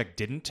Witch Project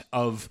didn't,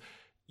 of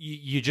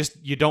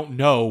you don't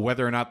know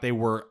whether or not they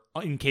were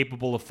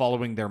incapable of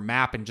following their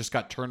map and just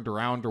got turned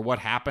around or what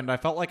happened. I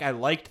felt like I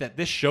liked that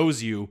this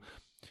shows you,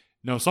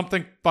 no,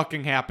 something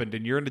fucking happened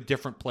and you're in a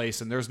different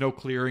place and there's no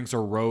clearings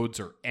or roads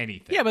or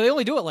anything. Yeah, but they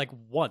only do it like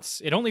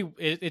once.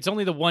 It's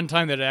only the one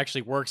time that it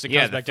actually works. It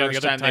comes back down. The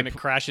other time it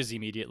crashes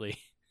immediately.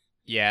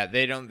 Yeah,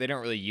 they don't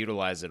really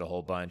utilize it a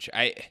whole bunch.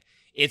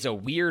 It's a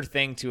weird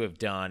thing to have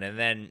done, and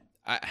then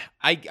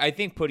I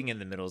think putting in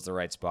the middle is the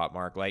right spot,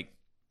 Mark. Like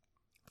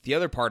the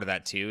other part of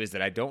that too is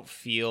that I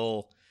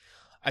feel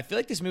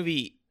like this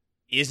movie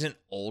isn't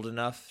old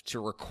enough to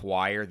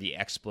require the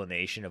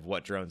explanation of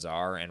what drones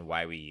are and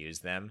why we use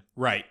them.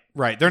 Right.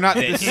 They're not.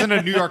 This isn't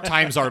a New York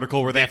Times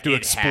article where they have to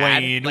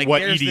explain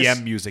what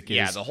EDM music is.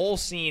 Yeah, the whole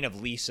scene of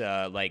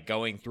Lisa like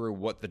going through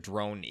what the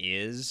drone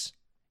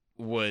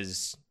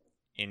was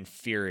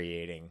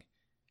infuriating.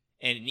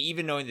 And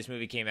even knowing this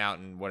movie came out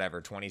in late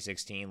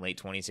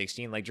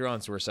 2016, like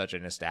drones were such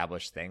an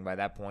established thing by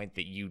that point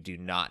that you do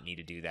not need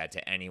to do that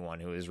to anyone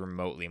who is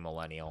remotely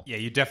millennial. Yeah,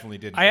 you definitely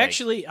didn't.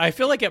 I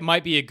feel like it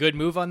might be a good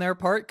move on their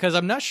part because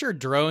I'm not sure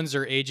drones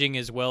are aging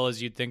as well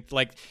as you'd think.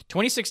 Like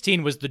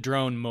 2016 was the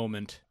drone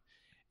moment,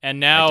 and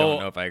now I don't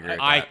know if I agree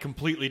with I that.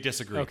 completely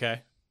disagree.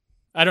 Okay,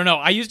 I don't know.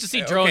 I used to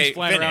see drones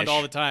flying finish. around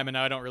all the time, and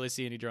now I don't really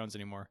see any drones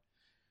anymore.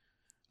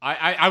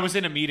 I was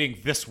in a meeting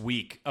this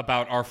week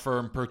about our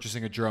firm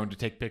purchasing a drone to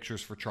take pictures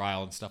for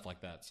trial and stuff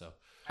like that. So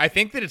I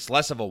think that it's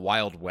less of a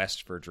Wild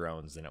West for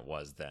drones than it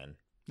was then.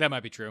 That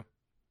might be true.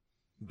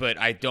 But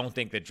I don't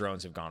think that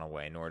drones have gone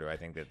away, nor do I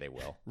think that they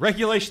will.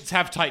 Regulations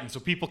have tightened, so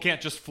people can't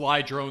just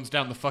fly drones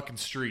down the fucking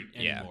street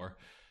anymore.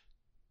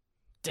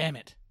 Damn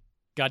it.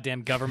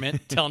 Goddamn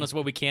government telling us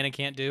what we can and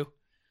can't do.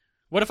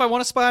 What if I want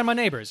to spy on my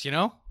neighbors, you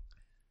know?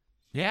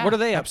 Yeah. What are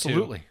they up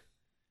absolutely.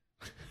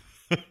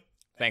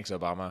 Thanks,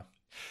 Obama.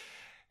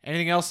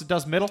 Anything else that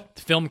does middle?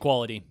 Film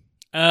quality.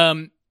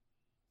 I'm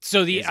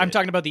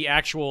talking about the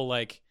actual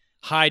like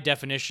high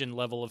definition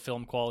level of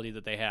film quality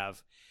that they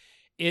have.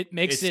 It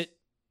makes it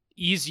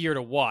easier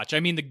to watch. I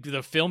mean,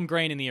 the film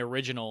grain in the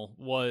original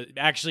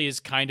is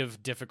kind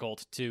of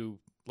difficult to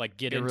like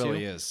get into. It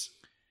really is.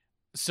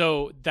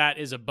 So that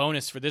is a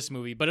bonus for this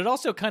movie, but it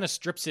also kind of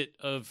strips it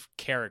of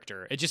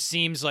character. It just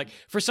seems like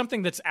for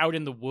something that's out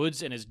in the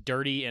woods and is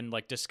dirty and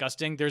like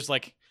disgusting, there's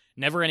like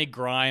never any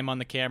grime on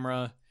the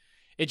camera.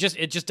 It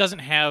just doesn't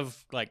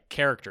have like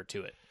character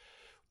to it.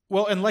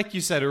 Well, and like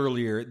you said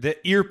earlier, the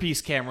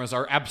earpiece cameras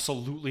are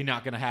absolutely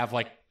not going to have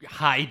like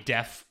high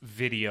def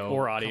video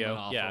Or audio, coming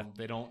off yeah. them.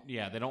 They don't.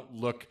 Yeah, they don't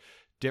look.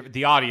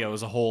 The audio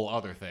is a whole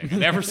other thing. I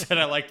never said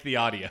I liked the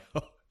audio.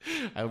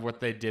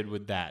 What they did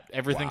with that,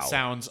 everything Wow.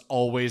 sounds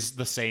always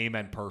the same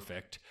and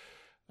perfect.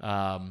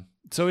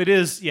 So it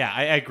is. Yeah,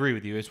 I agree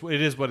with you.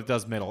 It is what it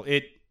does. Middle.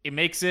 It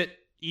makes it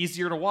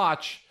easier to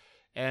watch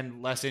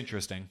and less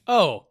interesting.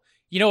 Oh,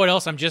 you know what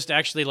else I'm just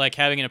actually like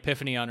having an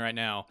epiphany on right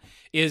now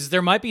is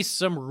there might be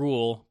some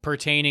rule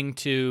pertaining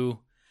to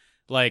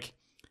like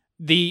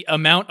the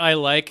amount I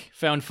like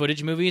found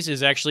footage movies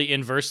is actually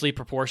inversely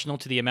proportional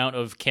to the amount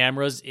of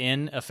cameras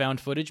in a found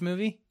footage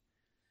movie.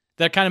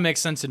 That kind of makes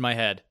sense in my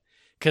head.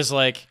 Because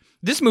like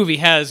this movie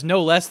has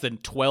no less than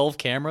 12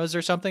 cameras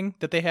or something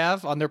that they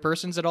have on their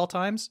persons at all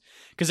times.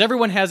 Because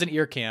everyone has an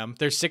ear cam.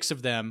 There's 6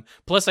 of them.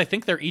 Plus I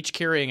think they're each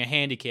carrying a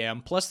handy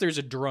cam. Plus there's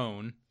a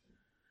drone.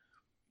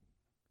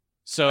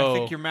 So I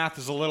think your math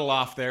is a little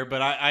off there,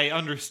 but I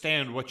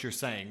understand what you're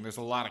saying. There's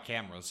a lot of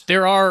cameras.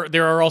 there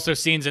are also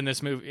scenes in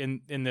this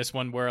movie in this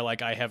one where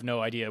like I have no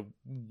idea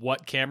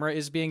what camera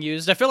is being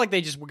used. I feel like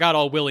they just got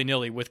all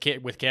willy-nilly with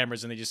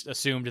cameras and they just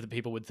assumed that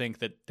people would think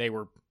that they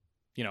were,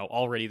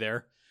 already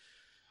there.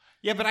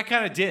 Yeah, but I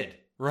kind of did,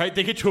 right?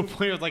 They get to a point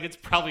where like it's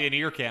probably an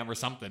ear cam or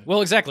something.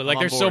 Well, exactly. Like I'm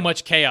on there's so board.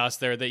 much chaos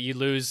there that you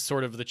lose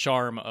sort of the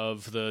charm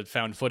of the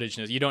found footage.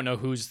 You don't know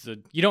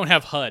you don't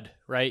have HUD,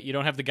 right? You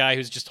don't have the guy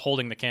who's just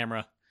holding the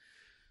camera.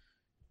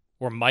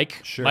 Or Mike.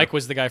 Sure. Mike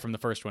was the guy from the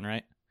first one,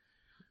 right?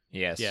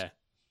 Yes. Yeah.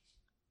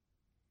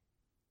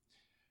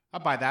 I'll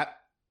buy that.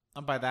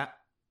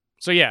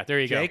 So yeah, there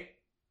you go. Jake?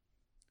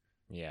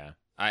 Yeah.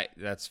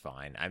 That's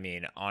fine. I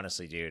mean,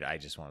 honestly, dude, I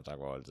just want to talk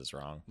about what is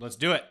wrong. Let's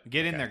do it.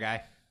 Get in Okay. there,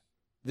 guy.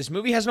 This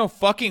movie has no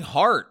fucking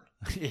heart.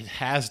 It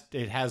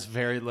has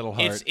very little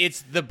heart.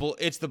 It's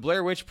the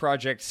Blair Witch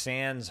Project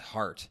sans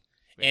heart.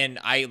 And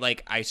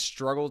I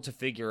struggled to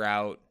figure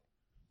out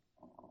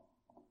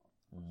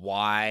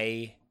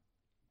why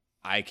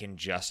I can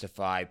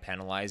justify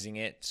penalizing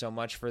it so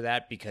much for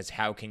that, because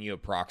how can you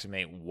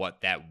approximate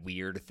what that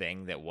weird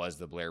thing that was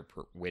the Blair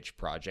Witch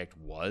Project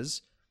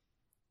was?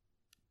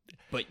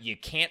 But you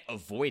can't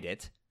avoid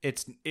it.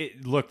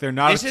 Look, they're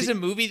not. This is a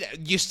movie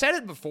that you said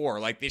it before.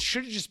 Like, this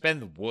should have just been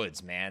the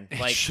woods, man.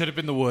 Like, It should have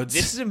been the woods.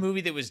 this is a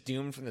movie that was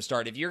doomed from the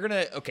start. If you're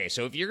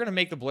gonna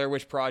make the Blair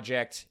Witch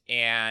Project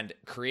and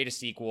create a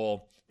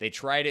sequel, they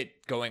tried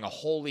it going a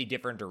wholly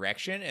different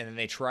direction, and then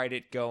they tried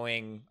it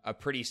going a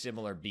pretty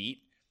similar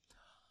beat.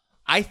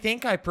 I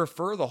think I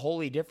prefer the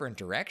wholly different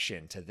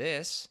direction to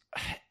this.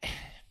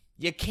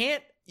 You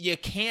can't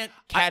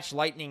catch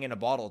lightning in a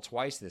bottle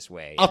twice this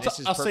way. And this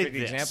is a perfect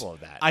example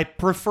of that. I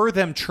prefer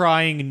them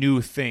trying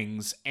new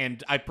things,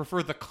 and I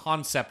prefer the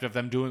concept of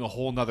them doing a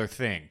whole nother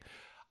thing.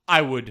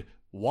 I would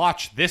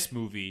watch this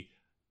movie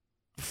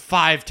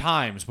 5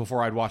 times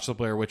before I'd watch the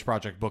Blair Witch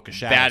Project Book of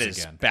Shadows That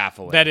is again.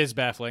 baffling. That is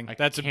baffling.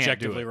 That's can't do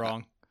objectively it.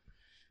 wrong.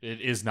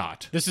 It is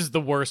not. This is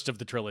the worst of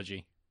the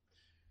trilogy.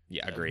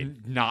 Yeah,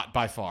 agreed. Not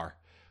by far.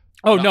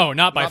 Oh no,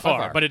 not by not by far,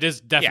 far. but it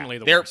is definitely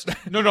the they're- worst.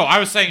 No, I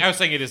was saying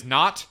it is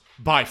not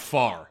by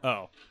far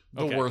Oh,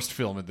 the okay. worst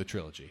film in the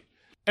trilogy.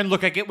 And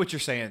look, I get what you're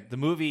saying. The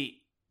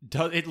movie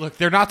does it. Look,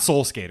 they're not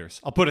soul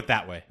skaters. I'll put it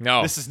that way.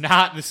 No. this is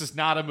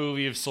not a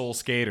movie of soul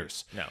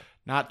skaters. No.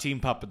 Not Team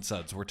Pup and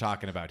Suds we're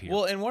talking about here.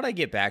 Well, and what I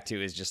get back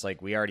to is just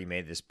like, we already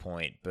made this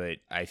point, but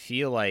I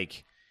feel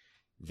like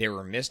there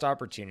were missed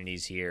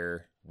opportunities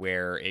here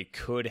where it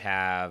could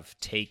have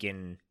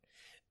taken.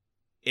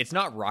 It's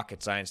not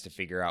rocket science to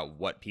figure out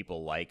what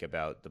people like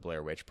about the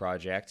Blair Witch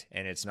Project,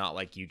 and it's not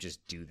like you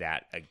just do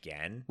that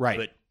again. Right.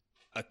 But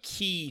a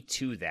key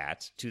to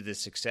that, to the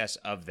success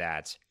of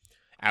that,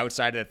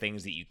 outside of the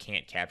things that you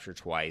can't capture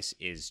twice,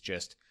 is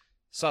just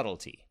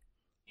subtlety,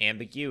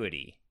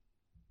 ambiguity.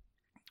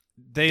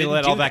 they didn't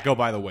let do all that that. go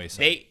by the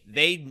wayside.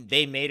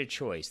 They made a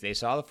choice. They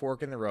saw the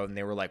fork in the road, and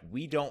they were like,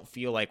 we don't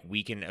feel like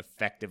we can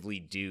effectively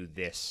do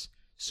this,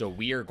 so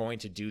we are going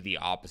to do the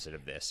opposite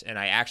of this. And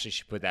I actually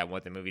should put that in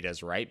what the movie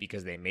does right,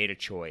 because they made a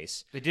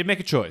choice. They did make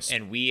a choice.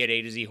 And we at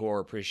A to Z Horror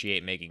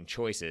appreciate making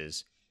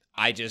choices.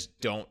 I just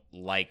don't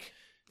like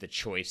the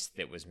choice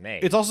that was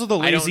made. It's also the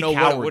I lazy don't know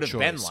coward what it would have choice,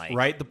 been like,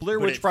 right? The Blair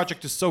but Witch it-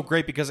 Project is so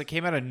great because it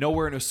came out of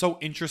nowhere and it was so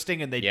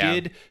interesting, and they Yeah.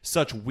 did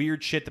such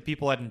weird shit that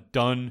people hadn't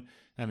done.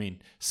 I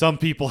mean, some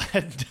people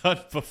hadn't done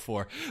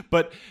before,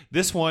 but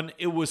this one,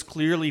 it was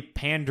clearly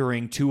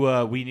pandering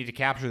to we need to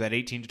capture that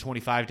 18 to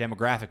 25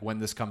 demographic when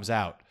this comes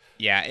out.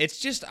 Yeah, it's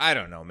just, I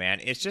don't know, man.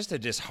 It's just a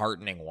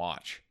disheartening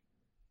watch,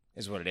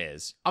 is what it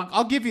is.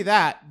 I'll give you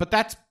that, but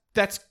that's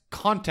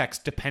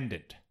context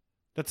dependent.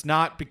 That's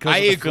not because I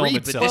of the agree, film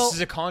but itself. this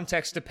is a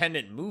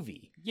context-dependent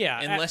movie. Yeah,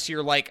 Unless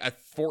you're like a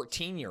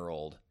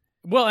 14-year-old.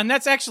 Well, and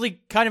that's actually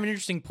kind of an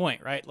interesting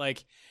point, right?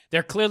 Like,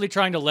 they're clearly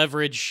trying to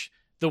leverage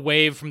the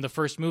wave from the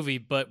first movie,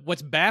 but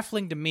what's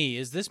baffling to me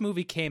is this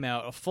movie came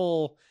out a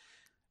full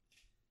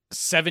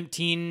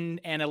 17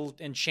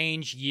 and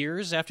change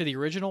years after the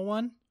original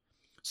one.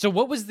 So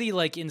what was the,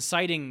 like,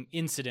 inciting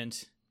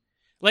incident?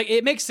 Like,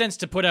 it makes sense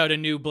to put out a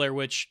new Blair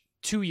Witch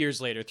 2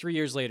 years later, 3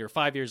 years later,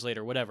 5 years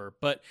later, whatever.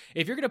 But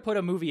if you're going to put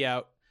a movie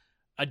out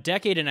a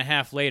decade and a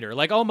half later,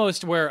 like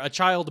almost where a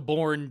child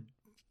born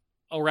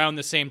around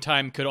the same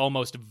time could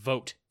almost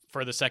vote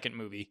for the second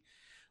movie,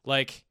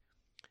 like,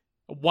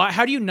 why?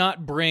 How do you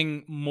not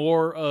bring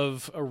more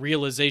of a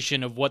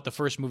realization of what the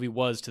first movie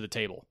was to the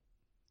table?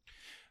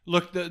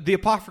 Look, the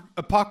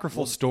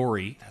apocryphal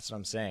story, That's what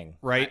I'm saying.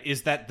 right,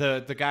 is that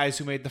the guys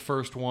who made the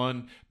first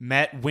one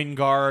met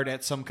Wingard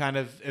at some kind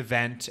of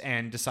event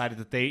and decided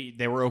that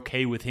they were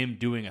okay with him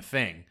doing a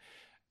thing.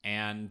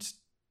 And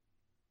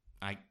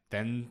I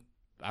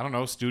don't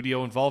know,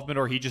 studio involvement,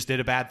 or he just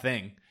did a bad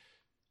thing.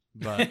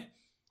 But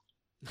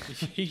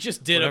He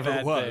just did a whatever bad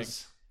it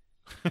was.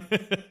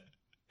 thing.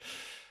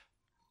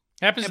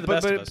 Happens to the But-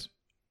 best of but- us.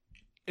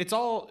 It's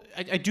all,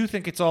 I do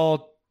think it's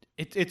all,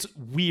 it's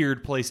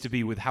weird place to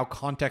be with how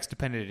context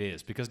dependent it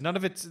is, because none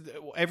of it's,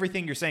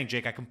 everything you're saying,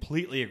 Jake, I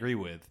completely agree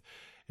with.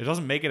 It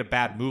doesn't make it a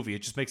bad movie. It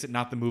just makes it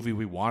not the movie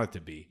we want it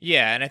to be.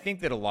 Yeah, and I think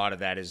that a lot of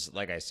that is,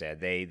 like I said,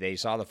 they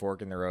saw the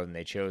fork in the road and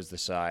they chose the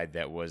side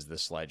that was the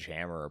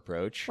sledgehammer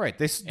approach. Right.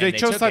 They they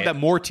chose took side it. that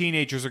more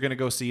teenagers are going to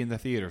go see in the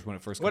theaters when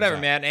it first comes Whatever,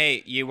 out. man.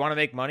 Hey, you want to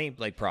make money?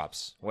 Like,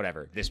 props.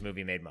 Whatever. This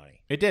movie made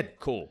money. It did.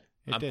 Cool.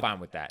 It I'm did. fine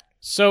with that.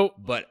 So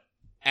But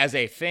as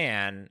a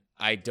fan,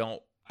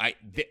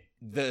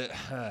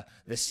 the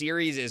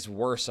series is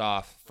worse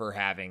off for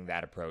having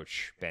that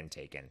approach been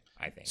taken,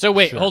 I think. So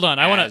wait, Sure. hold on.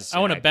 I want As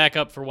to an back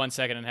up for 1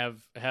 second and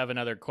have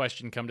another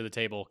question come to the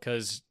table,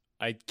 because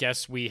I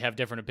guess we have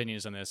different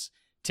opinions on this.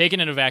 Taken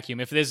in a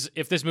vacuum, if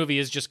this movie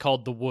is just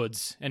called The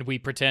Woods and we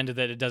pretend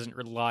that it doesn't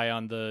rely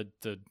on the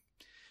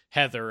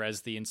Heather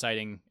as the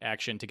inciting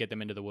action to get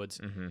them into the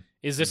woods,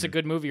 is this a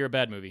good movie or a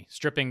bad movie?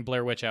 Stripping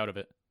Blair Witch out of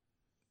it.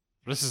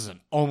 This is an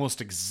almost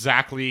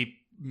exactly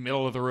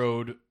middle of the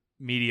road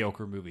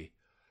mediocre movie.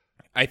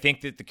 I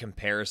think that the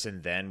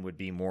comparison then would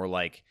be more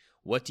like,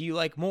 what do you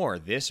like more,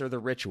 this or The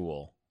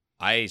Ritual?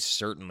 I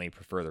certainly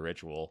prefer The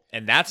Ritual.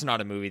 And that's not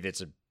a movie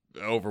that's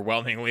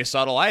overwhelmingly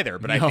subtle either,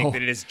 but I No. think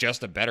that it is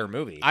just a better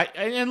movie.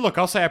 And look,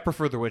 I'll say I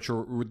prefer The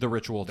Ritual. The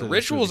Ritual. The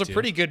Ritual is a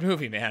pretty good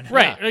movie, man.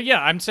 Right.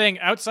 Yeah, I'm saying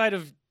outside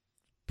of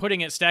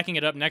stacking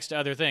it up next to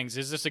other things,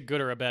 is this a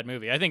good or a bad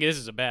movie? I think this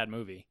is a bad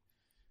movie.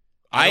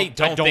 I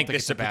don't think think this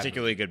it's is a a bad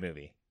particularly good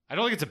movie. I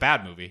don't think it's a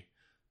bad movie.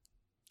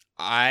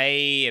 I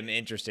am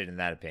interested in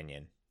that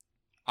opinion.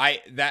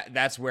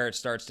 That's where it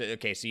starts to,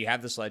 okay, so you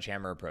have the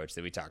sledgehammer approach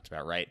that we talked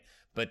about, right?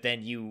 But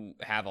then you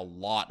have a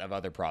lot of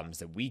other problems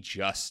that we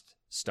just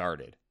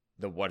started,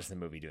 the what is the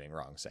movie doing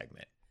wrong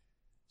segment.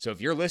 So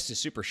if your list is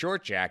super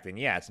short, Jack, then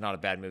yeah, it's not a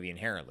bad movie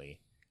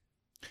inherently.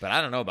 But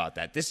I don't know about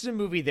that. This is a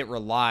movie that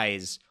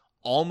relies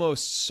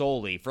almost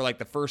solely for like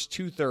the first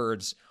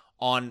 2/3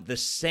 on the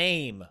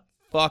same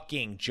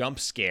fucking jump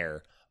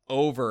scare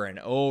over and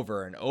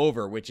over and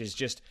over, which is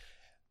just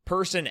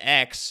person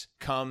X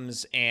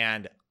comes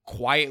and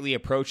quietly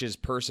approaches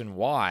person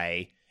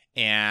Y,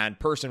 and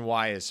person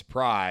Y is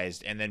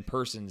surprised, and then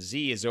person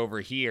Z is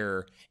over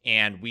here,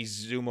 and we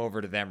zoom over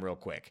to them real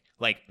quick.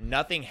 Like,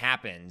 nothing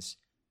happens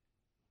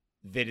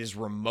that is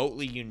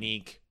remotely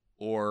unique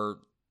or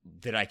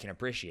that I can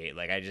appreciate.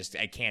 Like, I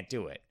can't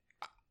do it.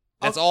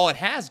 That's all it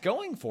has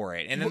going for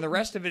it. And then the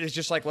rest of it is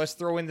just like, let's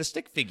throw in the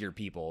stick figure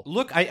people.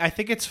 Look, I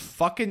think it's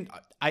fucking.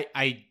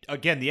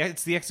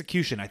 It's the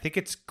execution. I think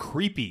it's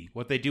creepy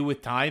what they do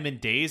with time and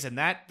days, and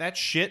that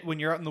shit when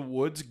you're out in the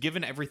woods,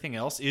 given everything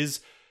else,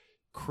 is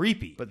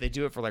creepy. But they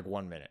do it for like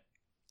 1 minute.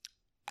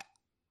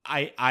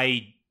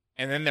 I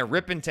And then they're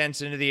ripping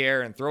tents into the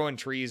air and throwing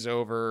trees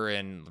over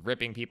and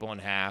ripping people in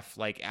half.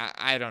 Like,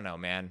 I don't know,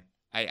 man.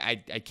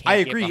 I can't. I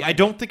get agree. behind I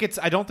don't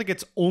think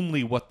it's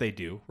only what they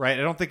do, right?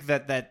 I don't think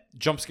that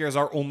jump scares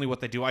are only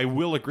what they do. I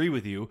will agree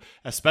with you,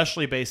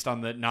 especially based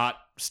on the not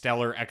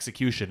stellar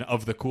execution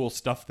of the cool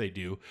stuff they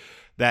do,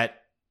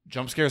 that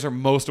jump scares are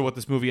most of what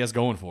this movie has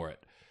going for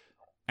it.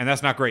 And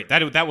that's not great.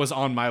 That was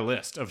on my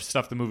list of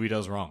stuff the movie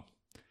does wrong.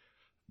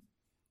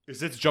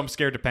 Is it's jump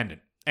scare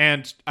dependent.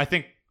 And I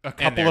think a And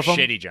couple they're of them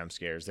shitty jump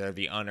scares. They're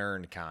the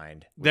unearned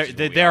kind.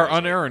 they're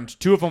unearned.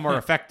 Two of them are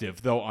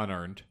effective, though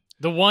unearned.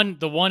 The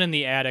one in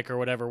the attic or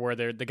whatever, where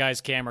the guy's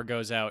camera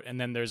goes out,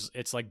 and then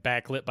it's like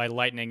backlit by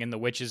lightning, and the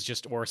witch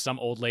is or some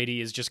old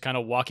lady is just kind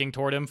of walking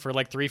toward him for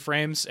like 3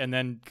 frames, and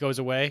then goes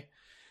away.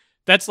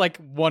 That's like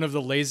one of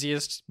the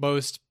laziest,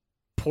 most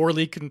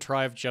poorly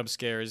contrived jump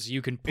scares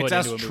you can put It's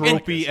as into a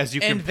movie. tropey as you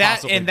can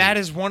possibly And that be.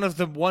 is one of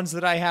the ones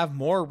that I have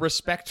more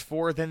respect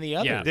for than the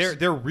others. Yeah.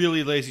 They're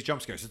really lazy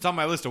jump scares. It's on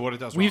my list of what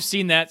it does wrong. We've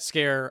seen that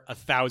scare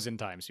 1,000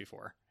 times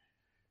before.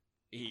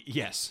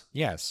 Yes.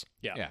 Yes.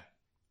 Yeah.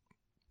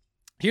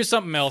 Here's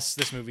something else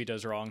this movie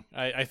does wrong.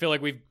 I feel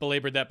like we've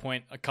belabored that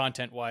point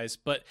content-wise,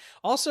 but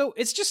also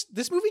it's just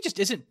this movie just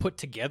isn't put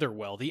together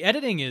well. The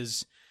editing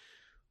is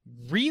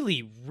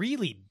really,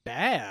 really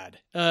bad.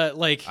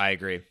 I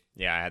agree.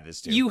 Yeah, I had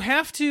this too. you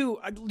have to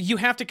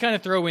kind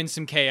of throw in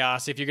some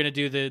chaos if you're going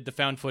to do the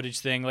found footage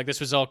thing. Like,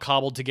 this was all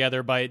cobbled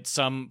together by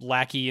some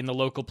lackey in the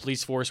local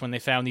police force when they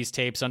found these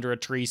tapes under a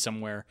tree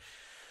somewhere.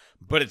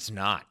 But it's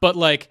not. But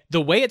like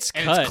the way it's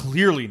And cut, it's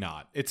clearly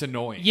not. It's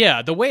annoying.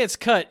 yeah, the way it's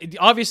cut,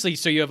 obviously,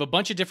 so you have a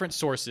bunch of different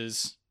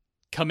sources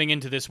coming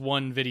into this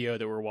one video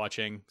that we're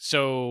watching.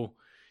 So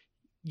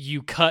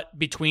you cut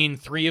between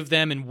 3 of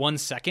them in 1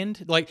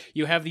 second. Like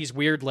you have these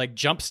weird like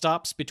jump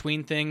stops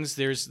between things.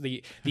 There's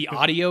the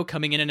audio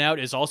coming in and out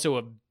is also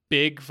a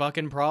big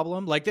fucking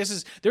problem. Like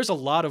there's a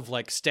lot of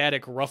like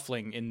static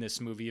ruffling in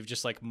this movie of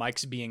just like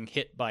mics being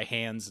hit by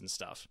hands and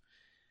stuff.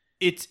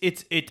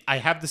 I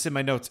have this in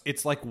my notes.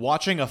 It's like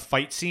watching a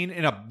fight scene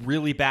in a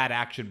really bad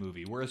action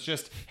movie where it's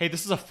just, hey,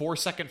 this is a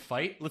 4-second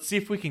fight. Let's see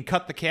if we can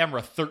cut the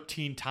camera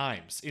 13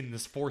 times in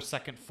this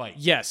 4-second fight.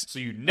 Yes. So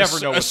you never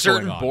know what's a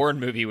certain going on. Bourne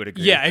movie would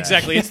agree. Yeah, with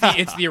that. exactly.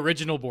 It's the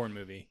original Bourne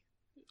movie.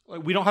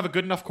 Like, we don't have a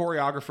good enough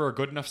choreographer or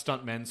good enough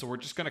stuntmen, so we're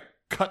just going to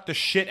cut the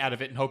shit out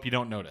of it and hope you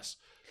don't notice.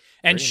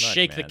 And Pretty much,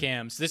 shake the man.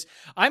 cams.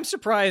 I'm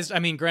surprised. I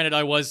mean, granted,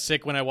 I was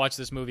sick when I watched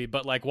this movie,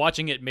 but like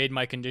watching it made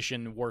my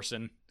condition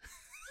worsen.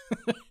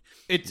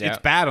 It's Yeah.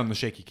 bad on the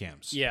shaky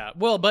cams. Yeah,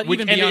 well, but Which-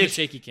 even and beyond the it's-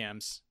 shaky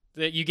cams,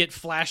 that you get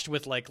flashed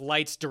with like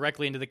lights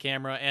directly into the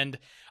camera, and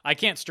I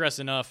can't stress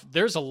enough.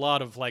 There's a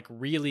lot of like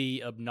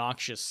really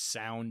obnoxious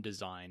sound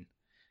design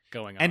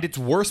going on, And it's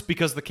worse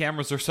because the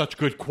cameras are such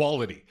good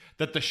quality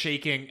that the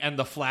shaking and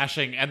the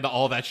flashing and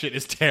all that shit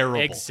is terrible.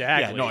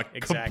 Exactly, Yeah, no, I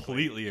exactly.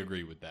 completely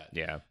agree with that.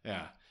 Yeah.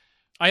 Yeah.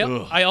 I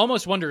Ugh.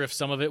 almost wonder if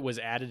some of it was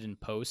added in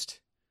post.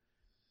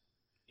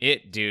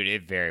 It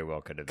very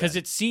well could have been.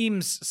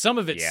 Because some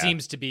of it Yeah.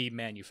 seems to be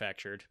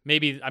manufactured.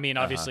 Maybe, I mean,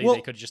 obviously Well-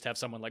 they could just have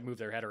someone like move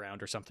their head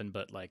around or something,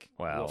 but like,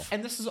 Well. woof.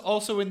 And this is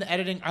also in the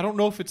editing. I don't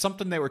know if it's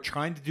something they were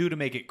trying to do to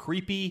make it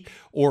creepy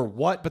or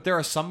what, but there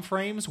are some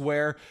frames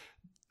where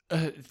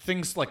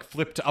things like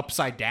flipped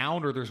upside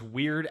down or there's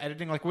weird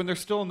editing. Like when they're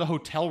still in the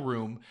hotel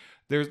room,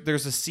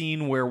 there's a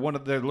scene where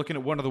they're looking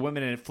at one of the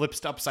women and it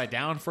flips upside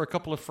down for a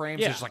couple of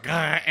frames. Yeah. It's like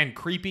and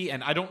creepy.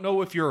 And I don't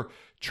know if you're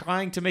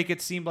trying to make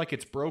it seem like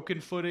it's broken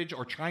footage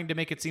or trying to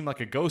make it seem like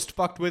a ghost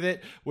fucked with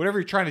it. Whatever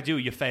you're trying to do,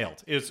 you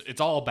failed. It's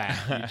all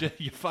bad.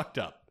 You fucked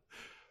up.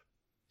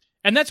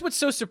 And that's what's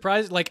so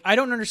surprising. Like, I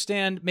don't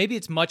understand. Maybe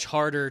it's much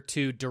harder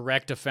to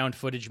direct a found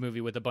footage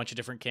movie with a bunch of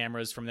different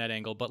cameras from that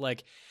angle. But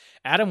like,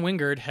 Adam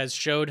Wingard has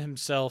showed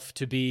himself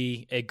to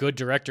be a good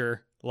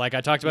director. Like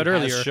I talked about He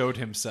has earlier, showed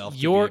himself to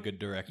Your- be a good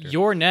director.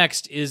 Your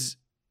Next is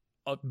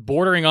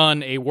bordering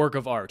on a work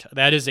of art.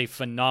 That is a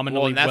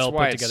phenomenally and that's well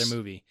why put it's- together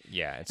movie.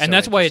 Yeah, it's And so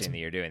that's why it's interesting that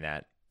you're doing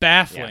that.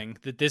 Baffling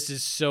that this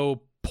is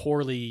so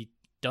poorly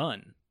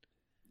done.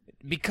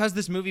 Because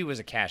this movie was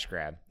a cash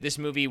grab. This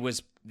movie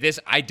was this.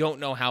 I don't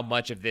know how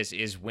much of this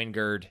is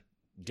Wingard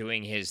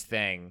doing his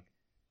thing.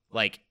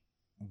 Like,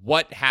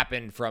 what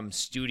happened from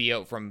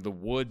the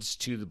woods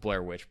to the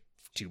Blair Witch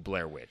to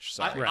Blair Witch?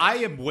 Sorry. I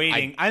am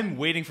waiting. I'm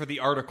waiting for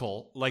the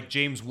article like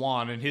James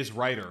Wan and his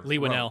writer Lee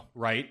wrote, Winnell.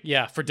 right?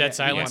 Yeah, for Dead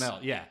Silence. Lee Winnell,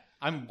 yeah.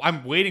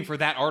 I'm waiting for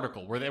that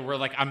article where they were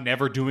like, I'm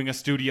never doing a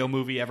studio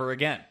movie ever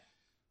again.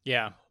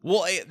 Yeah.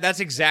 Well, that's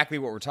exactly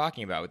what we're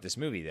talking about with this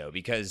movie, though,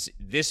 because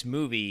this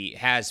movie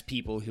has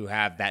people who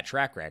have that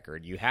track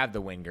record. You have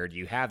the Wingard,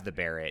 you have the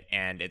Barrett,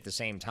 and at the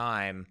same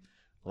time,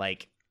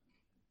 like,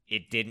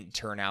 it didn't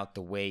turn out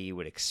the way you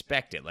would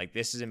expect it. Like,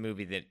 this is a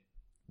movie that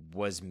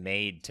was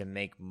made to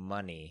make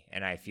money,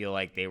 and I feel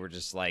like they were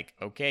just like,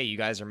 okay, you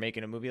guys are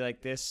making a movie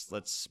like this,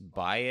 let's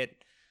buy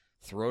it,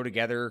 throw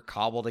together,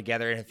 cobble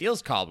together, and it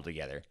feels cobbled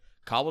together.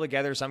 Cobble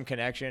together some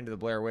connection to the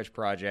Blair Witch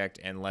Project,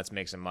 and let's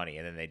make some money,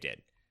 and then they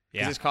did.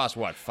 Because this cost,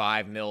 what,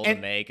 $5 million to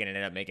And- make, and it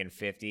ended up making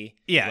 50?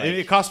 Yeah, Like,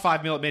 it cost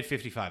 $5 million. It made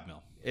 $55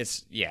 million.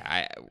 It's,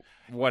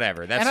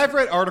 whatever. That's And I've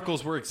read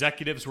articles where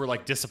executives were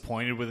like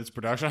disappointed with its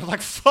production. I was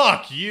like,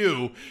 "Fuck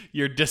you!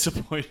 You're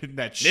disappointed in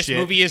that this shit."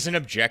 movie is an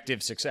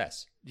objective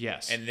success.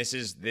 yes, And this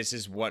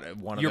is what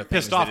one of you're the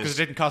things pissed off that because is-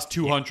 it didn't cost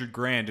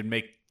 $200,000 and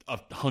make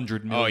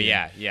 $100 million. Oh,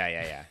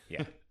 yeah.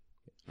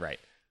 Right.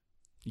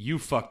 You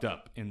fucked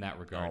up in that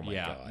regard. Oh my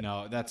yeah, God.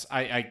 no, that's They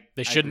I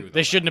agree shouldn't with they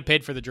all shouldn't have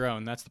paid for the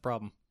drone. That's the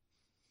problem.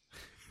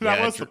 That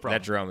Yeah, was the problem.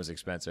 That drone was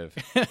expensive.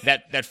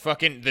 that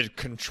fucking the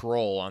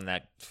control on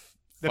that.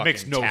 That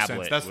makes fucking no tablet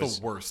sense. That's was-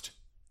 the worst.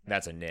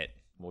 That's a nit.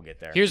 We'll get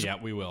there. Here's Yeah,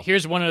 we will.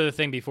 Here's one other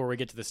thing before we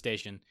get to the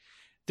station.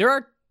 There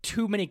are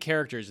too many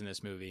characters in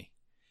this movie.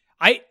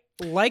 I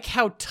like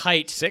how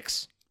tight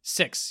 6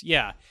 6.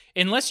 Yeah.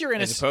 Unless you're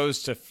in as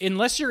opposed to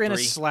unless you're in a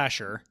 3.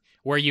 slasher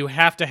where you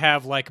have to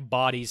have like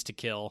bodies to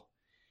kill,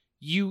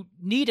 you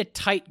need a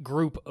tight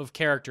group of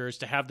characters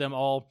to have them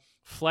all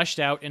fleshed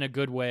out in a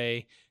good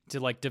way to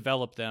like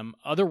develop them.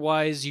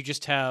 Otherwise, you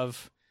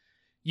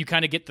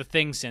kind of get the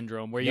Thing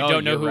syndrome where you No,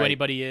 don't know you're who right.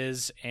 anybody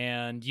is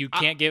and you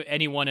can't give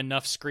anyone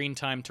enough screen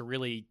time to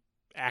really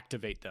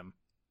activate them.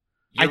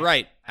 You're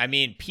right. I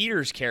mean,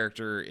 Peter's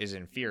character is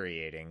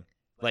infuriating.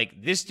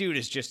 Like, this dude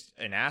is just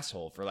an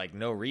asshole for like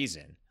no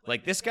reason.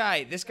 Like, this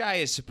guy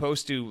is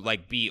supposed to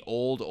like be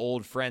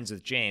old friends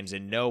with James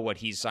and know what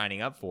he's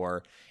signing up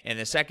for. And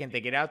the second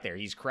they get out there,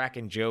 he's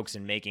cracking jokes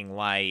and making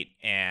light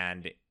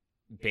and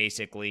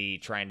basically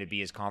trying to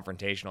be as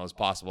confrontational as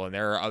possible. And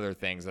there are other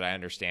things that I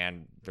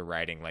understand the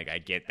writing. Like, I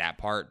get that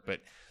part,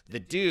 but the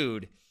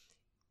dude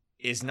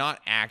is not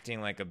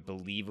acting like a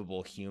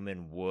believable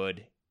human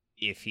would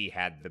if he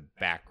had the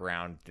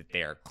background that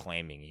they are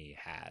claiming he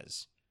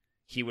has.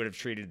 He would have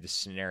treated the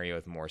scenario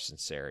with more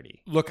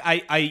sincerity. Look,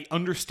 I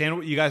understand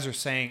what you guys are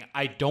saying.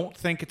 I don't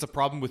think it's a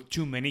problem with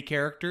too many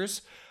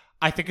characters.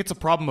 I think it's a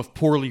problem of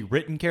poorly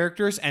written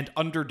characters and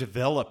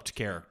underdeveloped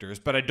characters,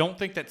 but I don't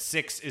think that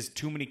 6 is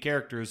too many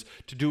characters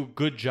to do a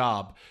good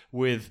job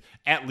with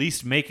at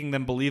least making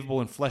them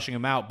believable and fleshing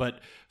them out. But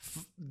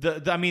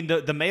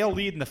the male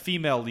lead and the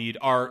female lead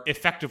are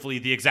effectively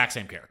the exact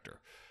same character.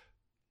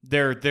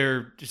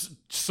 They're just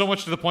so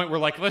much to the point where,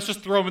 like, let's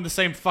just throw them in the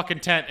same fucking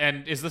tent,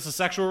 and is this a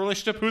sexual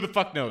relationship? Who the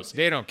fuck knows?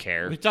 They don't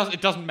care. It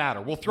doesn't matter.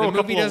 We'll throw The a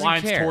couple movie of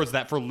lines doesn't care. towards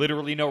that for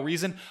literally no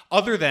reason,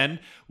 other than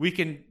we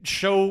can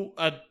show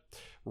a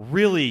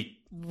really,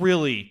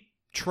 really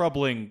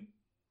troubling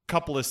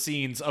couple of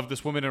scenes of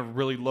this woman in a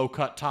really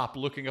low-cut top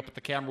looking up at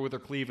the camera with her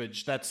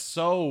cleavage. That's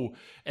so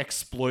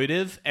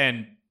exploitive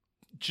and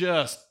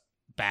just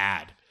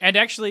bad. And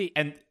actually,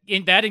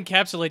 that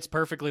encapsulates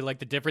perfectly like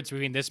the difference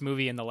between this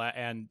movie and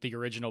the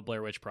original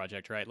Blair Witch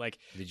Project, right? Like,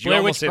 Did you Blair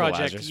almost Witch say the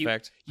Project, Lazarus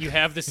Effect? you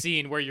have the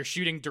scene where you're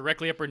shooting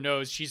directly up her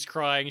nose. She's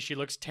crying. She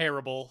looks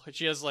terrible.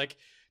 She has like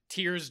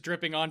tears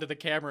dripping onto the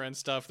camera and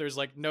stuff. There's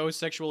like no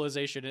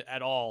sexualization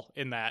at all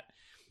in that.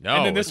 No,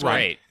 And then this it's one-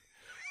 right.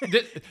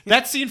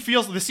 That scene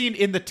feels, the scene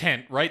in the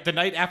tent, right? The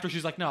night after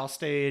she's like, no, I'll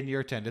stay in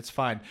your tent. It's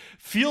fine.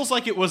 Feels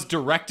like it was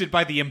directed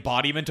by the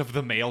embodiment of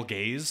the male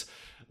gaze.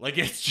 Like,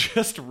 it's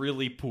just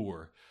really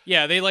poor.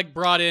 Yeah, they like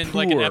brought in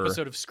like an Poor.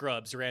 episode of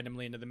Scrubs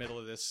randomly into the middle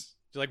of this.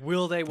 They're like,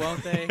 will they,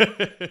 won't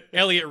they?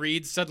 Elliot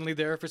Reed's suddenly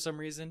there for some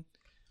reason.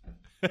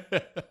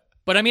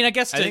 But I mean, I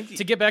guess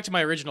to get back to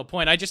my original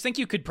point, I just think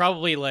you could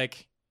probably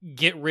like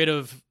get rid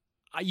of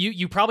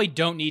you probably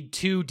don't need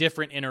 2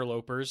 different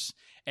interlopers,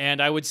 and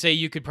I would say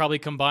you could probably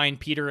combine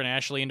Peter and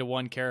Ashley into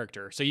one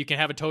character, so you can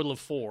have a total of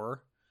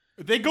 4.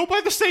 They go by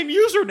the same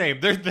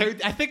username.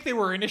 I think they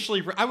were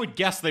initially. I would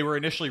guess they were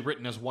initially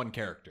written as one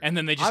character, And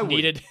then they just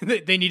needed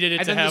they needed it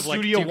and to then have the like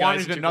studio 2 guys wanted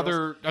and 2 another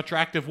girls.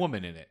 attractive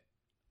woman in it.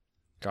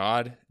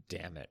 God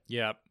damn it.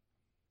 Yeah.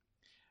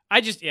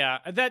 I just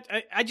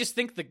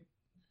think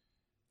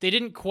they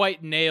didn't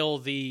quite nail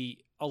the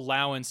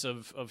allowance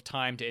of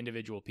time to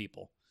individual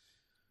people.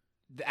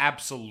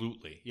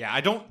 Absolutely, yeah.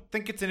 I don't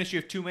think it's an issue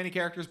of too many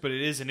characters, but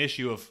it is an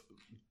issue of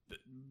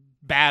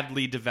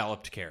badly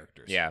developed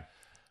characters. Yeah.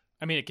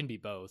 I mean, it can be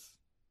both.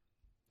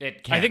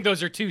 It can. I think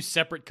those are 2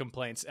 separate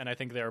complaints, and I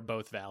think they are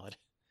both valid.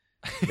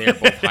 They're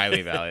both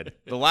highly valid.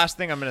 The last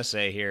thing I'm going to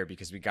say here,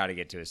 because we got to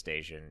get to a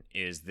station,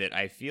 is that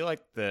I feel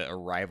like the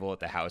arrival at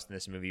the house in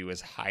this movie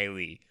was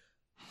highly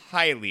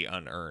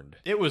unearned.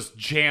 It was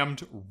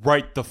jammed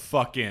right the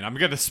fuck in. I'm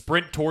gonna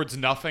sprint towards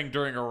nothing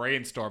during a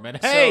rainstorm, and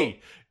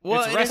hey, Well,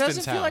 it's and it Reston's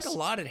doesn't feel house. like a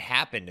lot had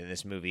happened in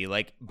this movie.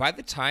 Like, by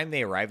the time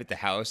they arrive at the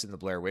house in the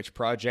Blair Witch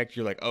Project,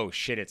 you're like, oh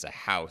shit, it's a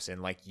house.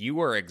 And like,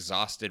 you are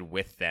exhausted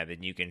with them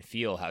and you can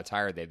feel how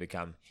tired they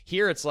become.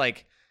 Here, it's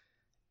like,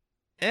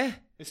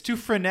 It's too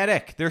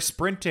frenetic. They're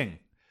sprinting.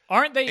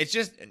 Aren't they? it's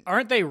just,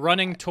 Aren't they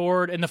running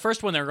toward? In the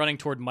first one, they're running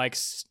toward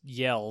Mike's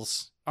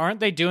yells. Aren't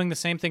they doing the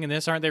same thing in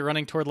this? Aren't they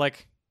running toward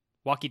like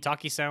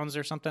walkie-talkie sounds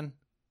or something?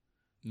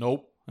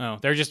 Nope. Oh,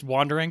 they're just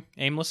wandering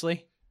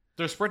aimlessly.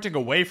 They're sprinting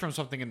away from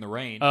something in the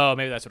rain. Oh,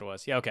 maybe that's what it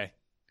was. Yeah, okay.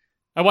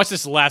 I watched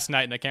this last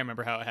night and I can't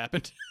remember how it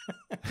happened.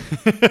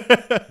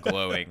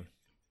 glowing.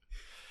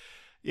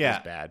 yeah,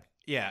 It's bad.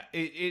 yeah.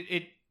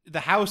 The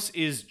house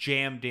is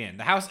jammed in.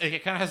 The house,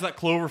 it kind of has that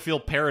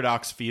Cloverfield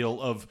paradox feel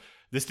of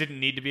this didn't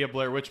need to be a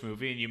Blair Witch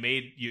movie, and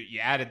you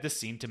added this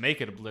scene to make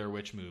it a Blair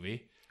Witch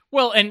movie.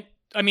 Well, and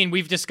I mean,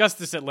 we've discussed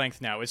this at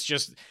length now. It's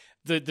just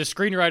the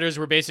screenwriters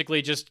were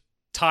basically just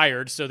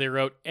tired, so they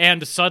wrote,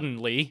 and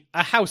suddenly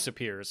a house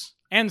appears.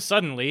 And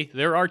suddenly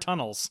there are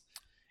tunnels.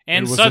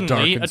 And It was a dark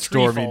suddenly and a tree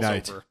stormy falls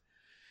night. over.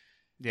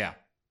 Yeah,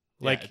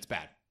 Like- it's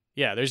bad.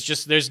 Yeah,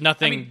 there's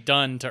nothing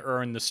done to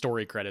earn the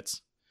story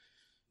credits.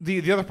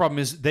 The other problem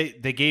is they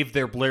gave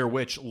their Blair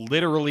Witch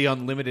literally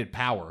unlimited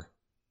power,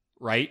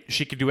 right?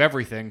 She could do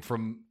everything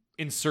from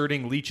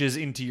inserting leeches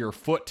into your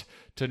foot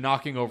to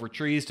knocking over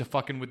trees to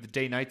fucking with the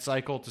day-night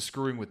cycle to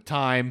screwing with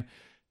time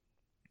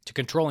To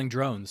controlling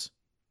drones.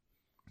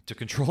 to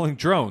controlling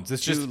drones.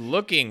 It's To just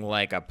looking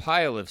like a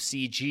pile of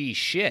CG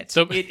shit.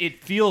 So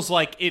it feels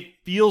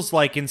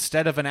like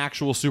instead of an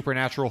actual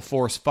supernatural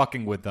force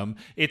fucking with them,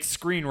 it's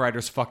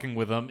screenwriters fucking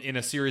with them in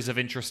a series of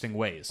interesting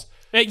ways.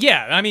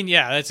 yeah, I mean,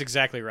 yeah, that's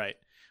exactly right.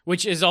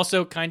 Which is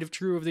also kind of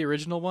true of the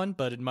original one,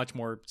 but in much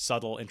more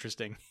subtle,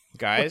 interesting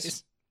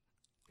ways.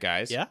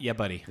 guys, Yeah? Yeah,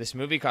 buddy. this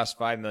movie cost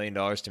 $5 million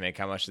to make.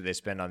 How much did they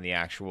spend on the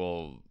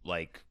actual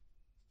like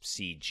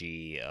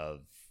CG of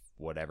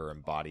whatever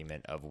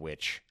embodiment of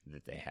witch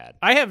that they had?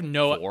 I have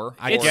no... $4?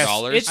 I it's, guess-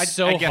 $4? It's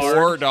so I guess-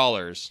 hard.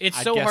 $4. It's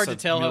I so guess hard to a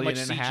tell how much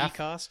million and a CG half.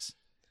 costs.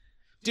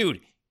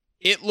 Dude,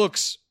 it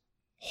looks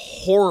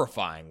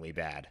horrifyingly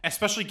bad.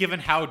 Especially given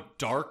how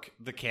dark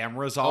the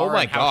cameras are. Oh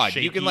my and how god,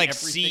 you shaky can like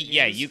everything see,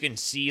 yeah, is. you can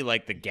see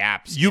like the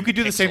gaps. You in could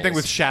do the same thing pixels.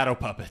 with shadow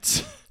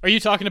puppets. Are you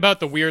talking about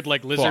the weird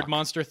like lizard Fuck.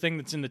 monster thing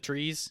that's in the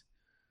trees?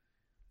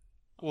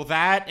 Well,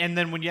 that, and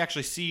then when you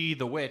actually see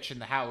the witch in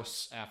the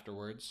house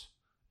afterwards.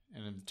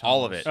 And in the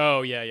All of tunnels. it.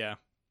 Oh, yeah.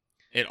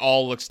 It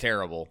all looks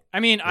terrible. I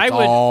mean, It's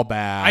all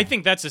bad. I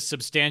think that's a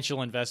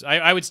substantial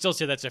investment. I would still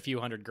say that's a few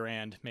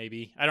 $100,000,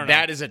 maybe. I don't know.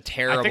 That is a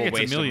terrible I think it's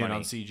waste $1 million of money.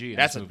 on CG. in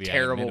That's this a movie at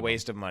terrible minimum.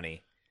 waste of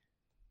money.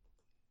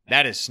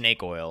 That is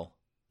snake oil.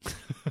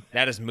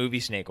 That is movie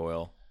snake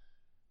oil.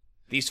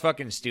 These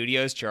fucking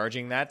studios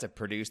charging that to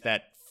produce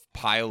that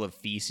pile of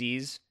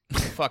feces.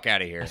 Get the fuck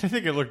out of here. I didn't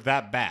think it looked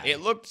that bad.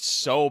 It looked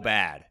so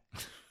bad.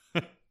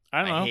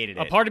 I don't know. I hated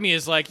A it. part of me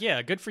is like,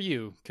 yeah, good for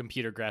you,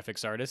 computer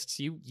graphics artists.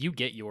 You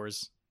get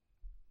yours.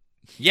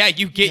 Yeah,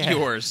 you get Yeah.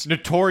 yours.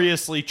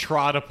 Notoriously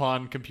trod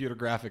upon computer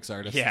graphics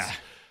artists. Yeah.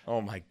 Oh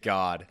my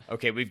god.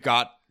 Okay, we've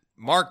got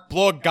Mark,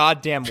 blow a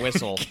goddamn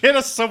whistle. Get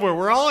us somewhere.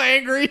 We're all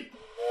angry.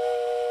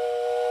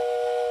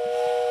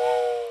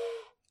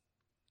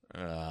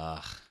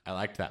 Ugh. I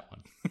liked that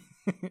one.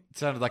 It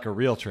sounded like a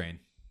real train.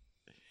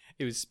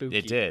 It was spooky.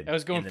 It did. I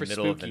was going in for the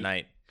middle spooky. of the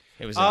night.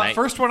 It was a night.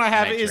 First one I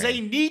have night is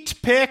train. a neat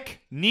pick.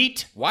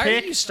 Neat Why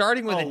pick are you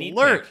starting with a neat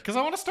alert, pick? because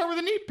I want to start with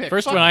a neat pick.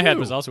 First Fuck one I had you.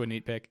 was also a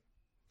neat pick.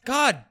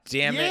 God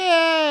damn it.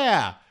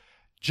 Yeah.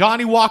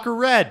 Johnny Walker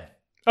Red.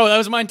 Oh, that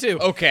was mine too.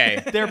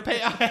 Okay. They're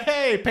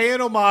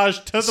paying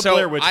homage to the So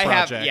Blair Witch I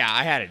Project.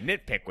 I had a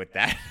nitpick with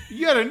that.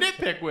 You had a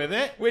nitpick with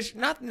it. Which,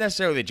 not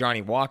necessarily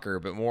Johnny Walker,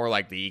 but more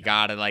like the you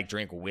gotta like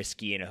drink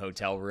whiskey in a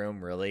hotel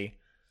room, really.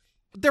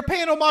 They're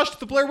paying homage to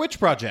the Blair Witch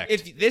Project.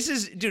 If this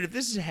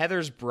is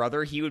Heather's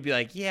brother, he would be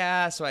like,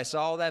 yeah, so I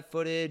saw all that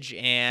footage,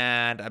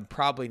 and I'm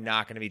probably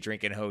not going to be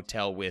drinking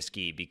hotel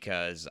whiskey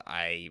because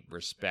I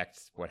respect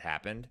what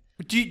happened.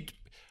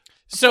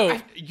 So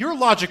Your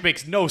logic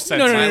makes no sense.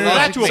 No, no, For no, no,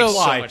 that no. to Makes so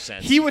apply, much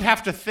sense. he would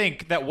have to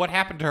think that what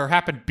happened to her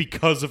happened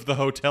because of the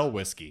hotel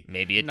whiskey.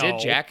 Maybe it No.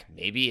 did, Jack.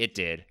 Maybe it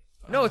did.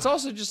 No, it's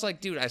also just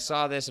like, dude, I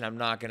saw this, and I'm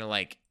not going to,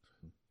 like,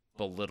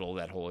 belittle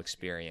that whole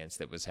experience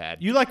that was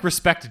had. You like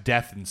respect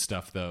death and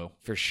stuff, though.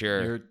 For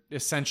sure. You're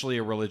essentially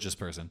a religious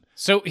person.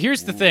 So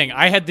here's the thing.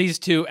 I had these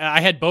two. I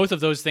had both of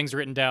those things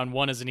written down.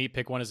 One as a neat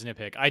pick, one as a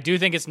nitpick. I do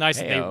think it's nice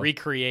that they Heyo.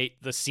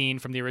 recreate the scene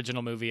from the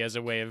original movie as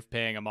a way of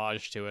paying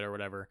homage to it or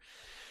whatever.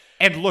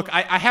 And look,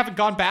 I haven't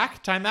gone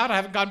back, time out, I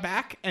haven't gone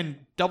back and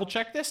double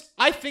checked this.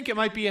 I think it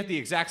might be at the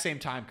exact same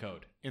time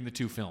code in the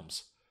two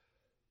films.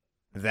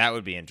 That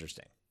would be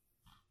interesting.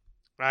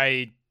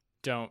 I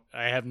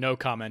have no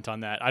comment on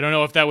that. I don't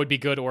know if that would be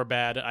good or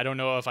bad. I don't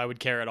know if I would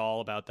care at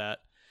all about that.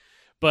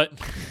 But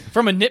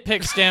from a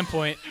nitpick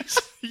standpoint,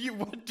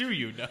 What do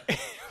you know?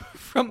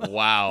 from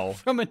Wow.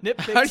 from a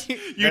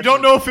nitpick, You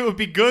don't know if it would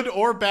be good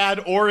or bad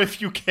or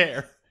if you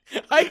care.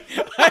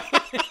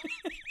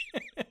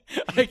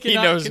 I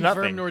cannot knows confirm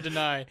nothing. nor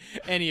deny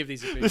any of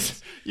these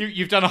opinions.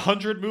 You've done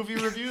 100 movie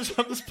reviews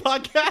on this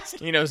podcast?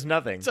 He knows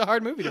nothing. It's a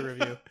hard movie to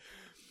review.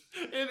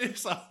 It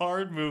is a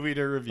hard movie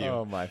to review.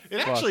 Oh, my It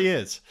fuck. actually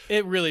is.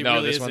 It really, No,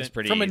 really this isn't. one's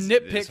pretty From a easy. This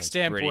nitpick one's pretty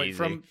standpoint, easy.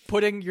 from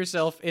putting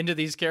yourself into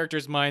these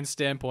characters' minds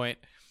standpoint,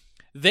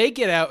 they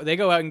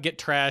go out and get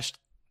trashed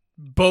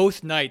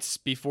both nights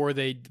before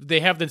they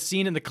have the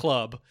scene in the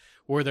club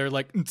where they're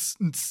like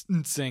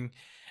sing,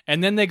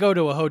 and then they go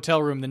to a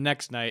hotel room the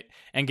next night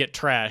and get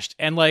trashed.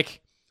 And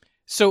like,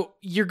 so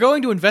you're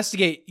going to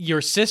investigate your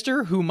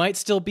sister who might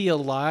still be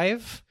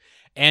alive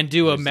and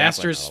do a Who's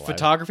master's definitely not alive.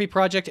 photography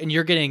project, and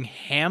you're getting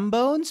ham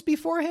bones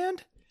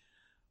beforehand?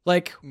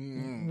 Like,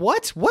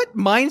 what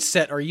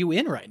mindset are you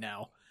in right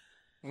now?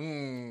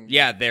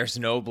 Yeah, there's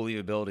no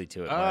believability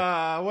to it.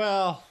 Mark.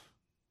 Well,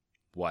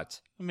 What?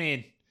 I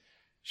mean,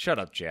 Shut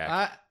up,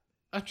 Jack.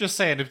 I'm just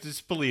saying, if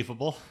it's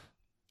believable,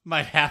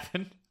 might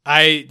happen.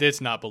 It's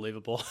not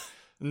believable.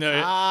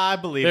 No, I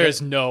believe there's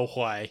it. no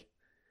why.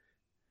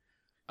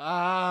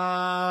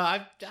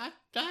 I've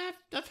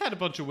had a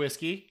bunch of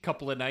whiskey, a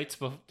couple of nights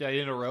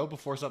in a row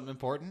before something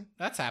important.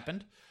 That's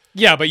happened.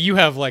 Yeah, but you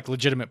have like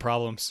legitimate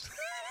problems.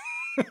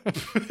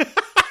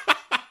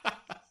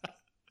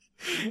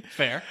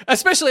 Fair.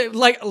 Especially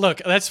like, look,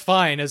 that's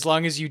fine as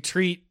long as you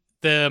treat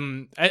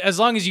them, as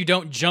long as you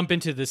don't jump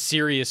into the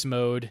serious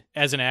mode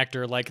as an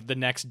actor like the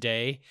next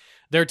day.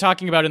 They're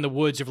talking about in the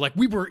woods of like,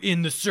 we were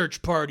in the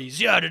search parties,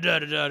 da da da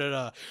da da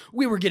da.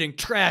 We were getting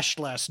trashed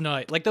last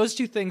night. Like those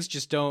two things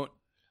just don't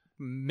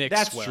mix.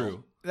 That's well.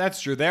 true.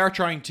 That's true. They are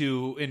trying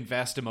to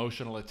invest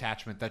emotional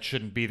attachment that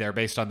shouldn't be there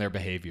based on their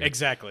behavior.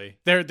 Exactly.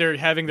 They're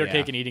having their Yeah.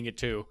 cake and eating it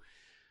too.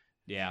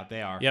 Yeah,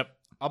 they are. Yep.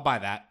 I'll buy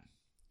that.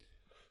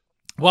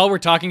 While we're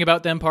talking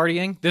about them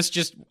partying, this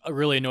just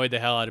really annoyed the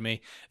hell out of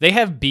me. They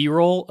have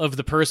B-roll of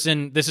the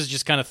person, this is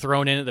just kind of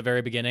thrown in at the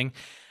very beginning.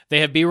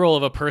 They have B-roll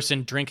of a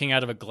person drinking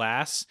out of a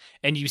glass,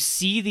 and you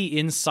see the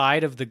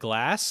inside of the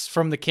glass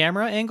from the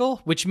camera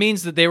angle, which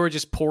means that they were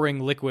just pouring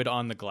liquid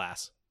on the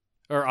glass,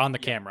 or on the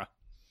camera.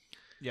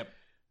 Yep.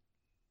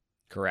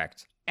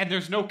 Correct. And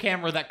there's no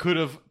camera that could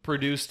have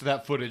produced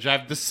that footage. I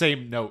have the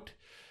same note.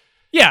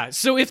 Yeah,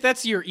 so if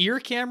that's your ear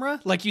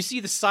camera, like you see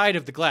the side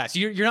of the glass.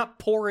 You're not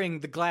pouring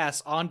the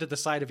glass onto the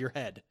side of your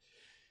head.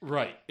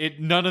 Right.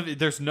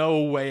 There's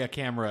no way a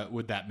camera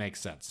would that make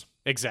sense.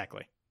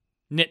 Exactly.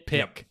 Nitpick.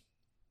 Yep.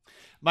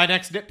 My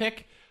next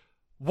nitpick,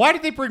 Why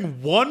did they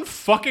bring one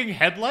fucking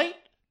headlight?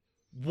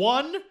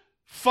 One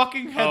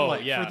fucking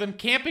headlight yeah. for them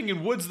camping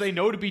in woods they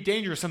know to be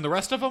dangerous, and the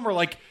rest of them are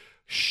like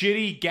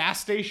shitty gas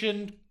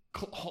station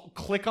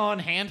click-on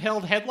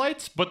handheld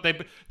headlights. But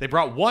they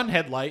brought one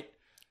headlight.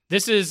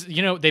 This is,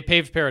 they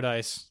paved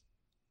paradise.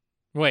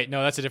 Wait,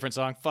 no, that's a different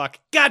song. Fuck.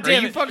 God damn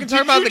Are you it. fucking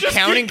talking about the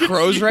Counting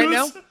Crows right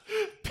now?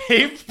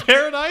 Paved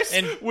paradise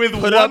And with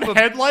put one up a-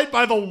 headlight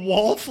by the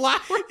wallflowers?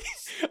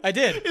 I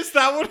did. Is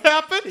that what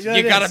happened? Yeah.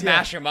 You it gotta is, yeah.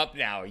 mash them up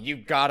now. You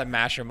gotta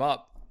mash them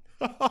up.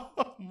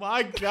 Oh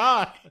my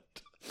god.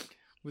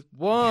 With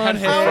one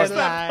How is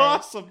that headlight.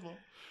 possible?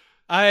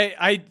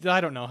 I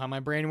don't know how my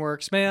brain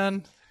works,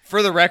 man.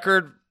 For the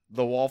record,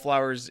 the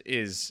Wallflowers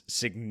is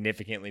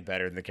significantly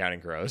better than the Counting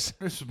Crows.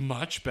 It's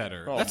much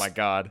better. Oh my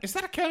god. Is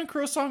that a Counting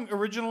Crow song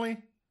originally?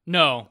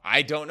 No.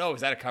 I don't know.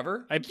 Is that a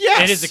cover?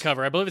 Yes! It is a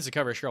cover. I believe it's a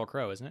cover of Sheryl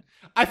Crow, isn't it?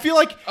 I feel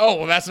like Oh,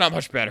 well, that's not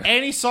much better.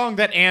 any song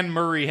that Anne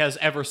Murray has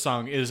ever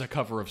sung is a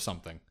cover of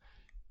something.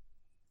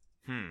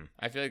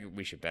 I feel like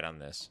we should bet on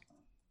this.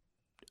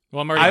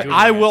 Well, I'm already Googling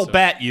I it, will so-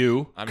 bet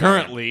you I'm not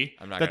currently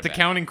I'm not that gonna the bet.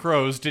 Counting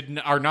Crows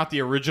are not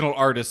the original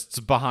artists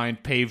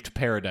behind Paved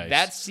Paradise.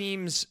 That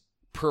seems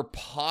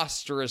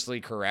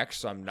preposterously correct,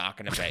 so I'm not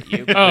going to bet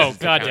you. Oh, This is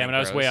the god Counting damn it. I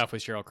was way Crows. off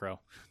with Sheryl Crow.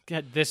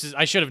 God,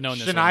 I should have known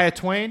this one. Shania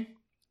Twain.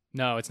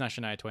 No, it's not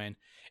Shania Twain.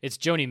 It's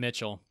Joni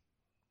Mitchell.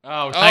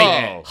 Oh,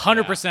 Oh.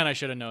 100% I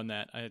should have known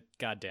that.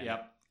 God damn it.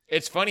 Yep.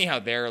 It's funny how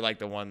they're like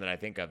the one that I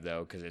think of,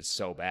 though, because it's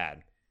so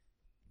bad.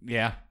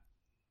 Yeah.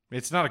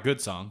 It's not a good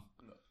song.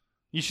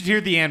 You should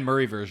hear the Anne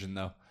Murray version,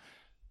 though.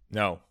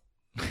 No.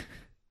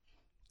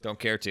 Don't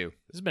care to.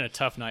 This has been a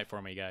tough night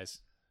for me, guys.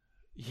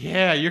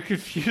 Yeah, you're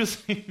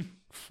confusing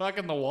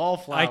fucking the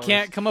Wallflowers. I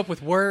can't come up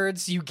with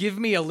words. You give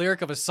me a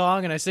lyric of a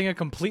song, and I sing a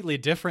completely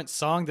different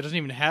song that doesn't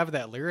even have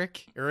that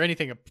lyric or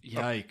anything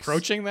Yikes.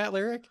 approaching that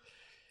lyric.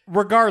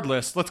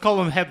 Regardless, let's call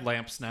them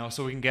headlamps now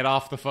so we can get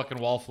off the fucking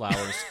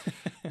Wallflowers.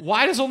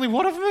 Why does only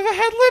one of them have a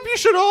headlamp? You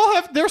should all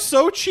have... They're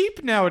so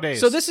cheap nowadays.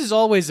 So this is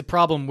always a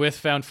problem with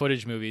found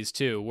footage movies,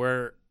 too,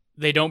 where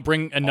they don't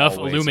bring enough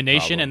Always a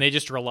illumination problem. and they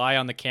just rely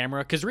on the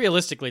camera. Because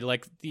realistically,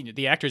 like,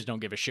 the actors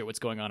don't give a shit what's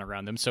going on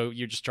around them, so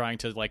you're just trying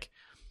to, like,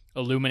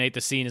 illuminate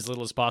the scene as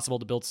little as possible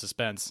to build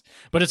suspense.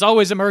 But it's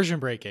always immersion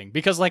breaking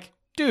because, like,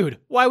 dude,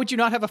 why would you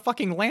not have a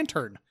fucking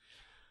lantern?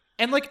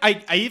 And, like,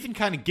 I even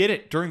kind of get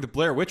it during the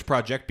Blair Witch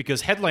Project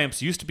because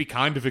headlamps used to be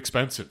kind of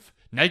expensive.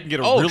 Now you can get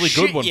a really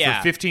shit, good one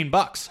yeah. for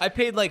 $15. I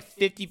paid like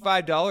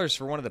 $55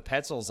 for one of the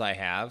Petzls I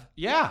have.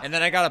 Yeah. And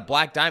then I got a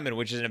Black Diamond,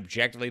 which is an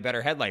objectively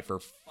better headlight for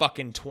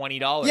fucking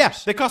 $20. Yeah,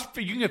 they cost.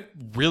 You can get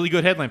really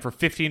good headlamp for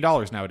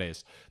 $15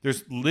 nowadays.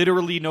 There's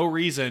literally no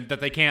reason that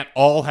they can't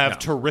all have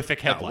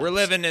terrific No, headlamps. we're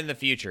living in the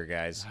future,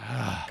 guys.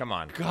 Come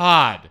on.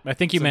 God, I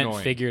think you it's meant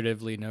annoying.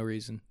 figuratively, no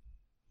reason.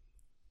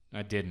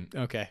 I didn't.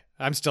 Okay.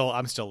 I'm still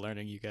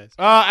learning, you guys.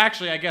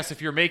 Actually, I guess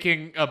if you're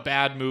making a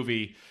bad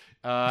movie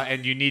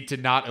and you need to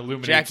not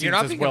illuminate Jack, scenes you're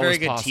not as being well a very as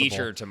good possible.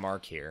 teacher to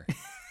Mark here.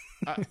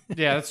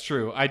 Yeah, that's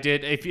true. I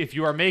did. If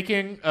you are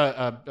making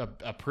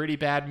a pretty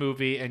bad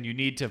movie and you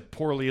need to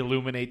poorly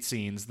illuminate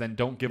scenes, then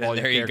don't give Then all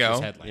your there you characters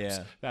go. headlamps.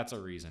 Yeah. That's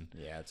a reason.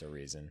 Yeah, it's a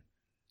reason.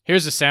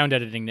 Here's a sound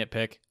editing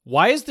nitpick.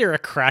 Why is there a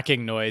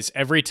cracking noise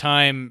every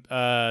time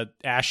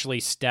Ashley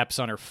steps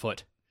on her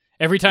foot?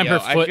 Every time Yo,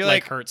 her I foot feel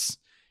like like- hurts.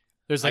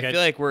 There's I like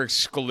feel like we're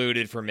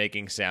excluded from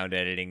making sound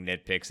editing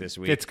nitpicks this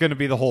week. It's going to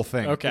be the whole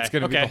thing. Okay, It's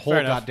going to be okay, the whole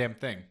fair enough. goddamn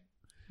thing.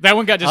 that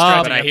one got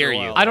distracting. but I after hear a you.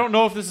 while. I don't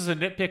know if this is a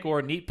nitpick or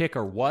a neat pick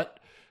or what,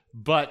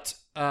 but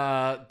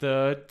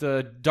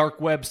the dark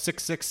web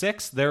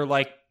 666, they're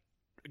like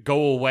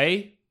go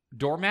away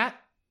doormat.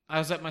 I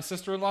was at my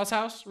sister-in-law's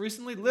house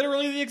recently,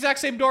 literally the exact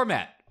same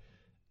doormat.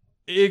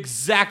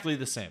 Exactly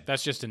the same.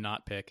 That's just a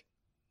not pick.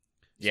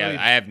 yeah, so he-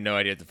 I have no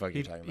idea what the fuck He,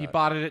 you're talking he about.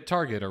 bought it at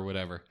Target or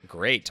whatever.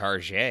 Great,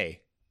 Target.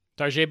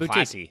 Target Boutique.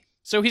 Classy.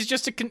 So he's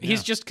just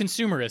he's just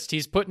consumerist.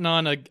 He's putting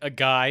on a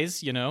guise,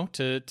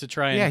 to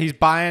try and Yeah,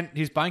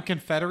 he's buying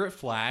Confederate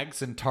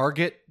flags and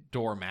Target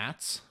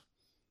doormats.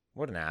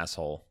 What an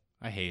asshole.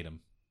 I hate him.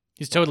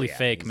 he's totally yeah,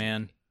 fake, he's-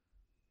 man.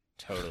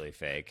 Totally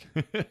fake.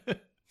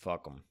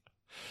 Fuck them.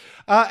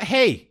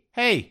 Hey,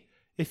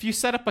 if you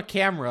set up a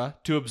camera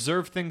to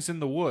observe things in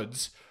the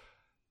woods,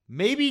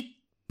 maybe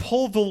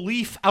pull the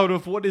leaf out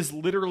of what is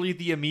literally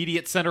the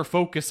immediate center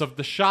focus of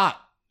the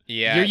shot.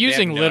 Yeah, You're they have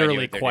using no idea literally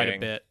what they're quite doing. a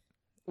bit.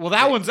 Well,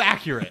 that one's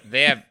accurate.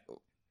 They have.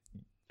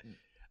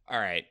 All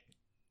right.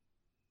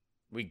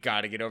 We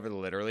got to get over the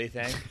literally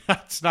thing.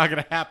 That's not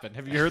going to happen.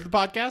 Have you heard the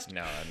podcast?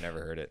 No, I've never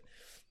heard it.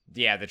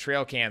 Yeah, the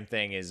trail cam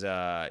thing is. They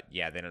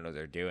don't know what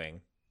they're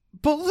doing.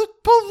 Pull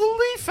the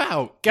leaf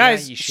out.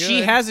 Guys, you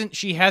she should.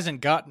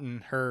 hasn't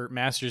gotten her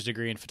master's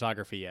degree in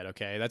photography yet,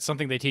 okay? That's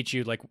something they teach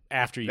you like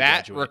after you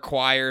That graduate.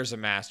 requires a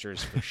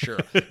master's for sure.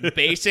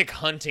 Basic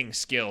hunting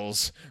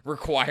skills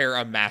require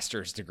a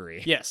master's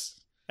degree. Yes.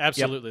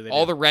 Absolutely. They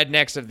All do. the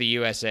rednecks of the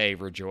USA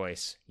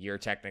rejoice. You're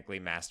technically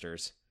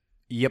masters.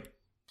 Yep.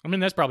 I mean,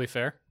 that's probably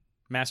fair.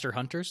 Master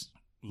hunters?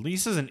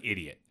 Lisa's an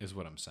idiot, is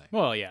what I'm saying.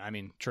 Well, yeah, I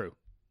mean, true.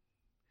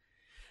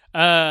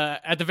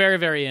 At the very,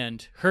 very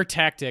end, her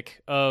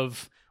tactic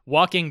of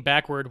walking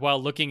backward while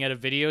looking at a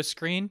video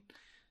screen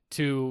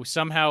to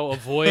somehow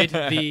avoid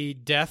the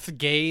death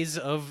gaze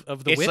of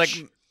the witch. Like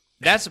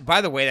that's, by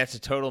the way, that's a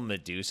total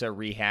Medusa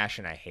rehash,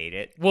 and I hate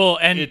it. Well,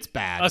 and it's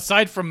bad.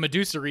 Aside from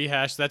Medusa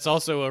rehash, that's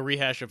also a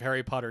rehash of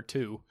Harry Potter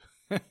 2.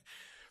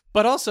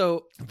 But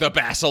also The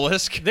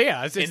Basilisk.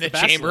 Yeah, it's in the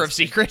Basilisk. Chamber of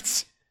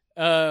Secrets.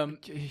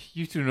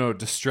 You two know a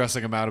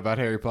distressing amount about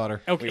Harry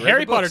Potter. Okay, read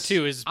Harry the Potter books.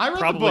 2 is I read the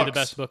probably the books.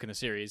 best book in the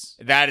series.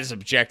 That is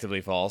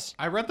objectively false.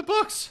 I read the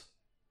books.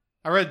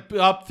 I read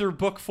up through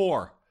book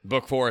 4.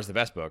 Book 4 is the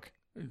best book.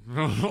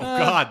 Oh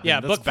God! Yeah,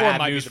 that's book 4 bad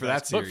might be news the for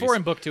best. that series. Book 4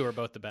 and book 2 are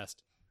both the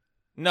best.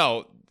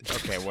 No.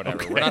 Okay, whatever.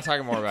 Okay. We're not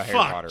talking more about Harry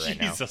Fuck, Potter right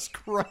now. Jesus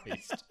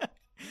Christ!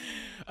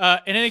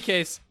 In any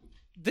case,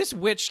 this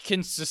witch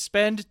can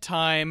suspend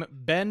time,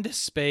 bend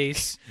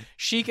space.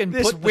 She can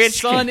This put the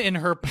witch sun in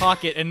her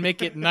pocket and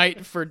make it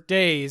night for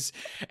days.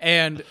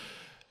 And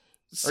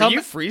Are you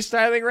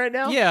freestyling right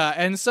now? yeah,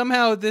 and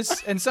somehow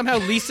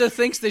Lisa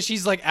thinks that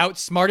she's like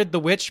outsmarted the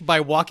witch by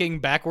walking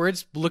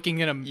backwards, looking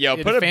in a, Yo,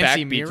 in put a a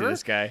fancy backbeat mirror. to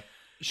this guy.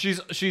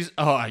 She's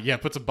oh yeah,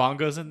 put some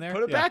bongos in there.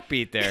 Put a Yeah.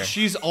 backbeat there.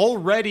 She's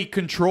already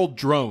controlled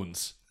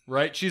drones,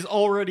 right? She's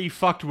already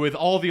fucked with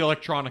all the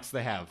electronics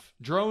they have,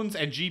 drones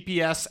and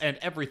GPS and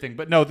everything.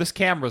 But no, this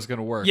camera's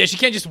gonna work. Yeah, she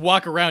can't just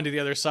walk around to the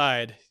other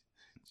side.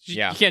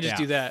 Yeah. You can't just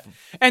Yeah. do that.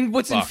 And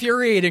what's Fuck.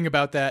 infuriating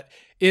about that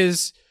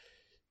is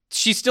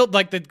she still,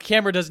 like, the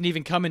camera doesn't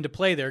even come into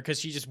play there because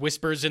she just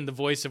whispers in the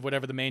voice of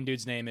whatever the main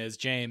dude's name is,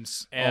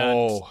 James.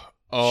 And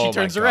she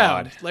turns my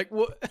around. God. Like,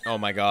 what? Oh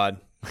my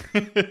god.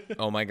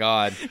 Oh my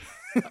god.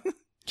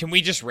 Can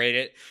we just rate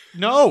it?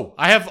 No,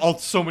 I have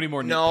so many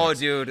more. No, nitpicks.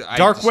 dude.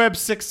 Dark Web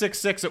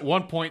 666 at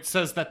one point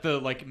says that the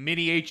like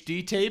mini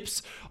HD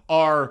tapes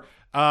are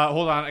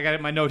hold on, I got it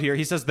in my note here.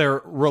 He says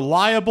they're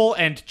reliable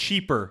and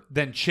cheaper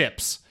than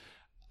chips.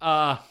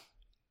 Doubt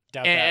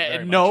that very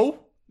much. No,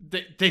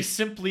 they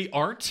simply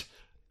aren't.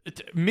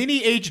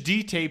 Mini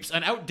HD tapes,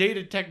 an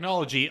outdated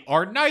technology,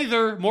 are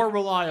neither more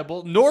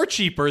reliable nor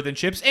cheaper than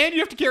chips, and you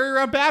have to carry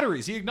around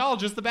batteries. He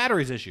acknowledges the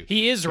batteries issue.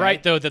 He is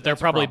right, though, that they're That's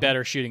a probably problem.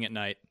 better shooting at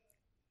night.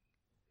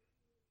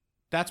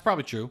 That's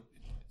probably true.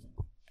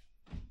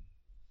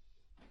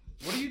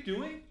 What are you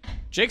doing?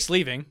 Jake's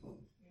leaving.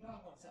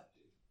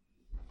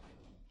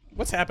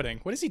 What's happening?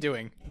 What is he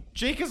doing?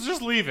 Jake is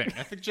just leaving.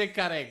 I think Jake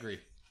got angry.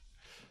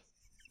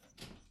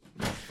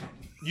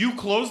 You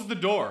closed the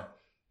door.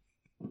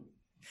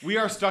 We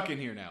are stuck in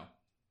here now.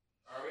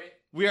 Are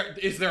we? We are.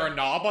 Is there a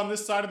knob on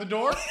this side of the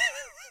door?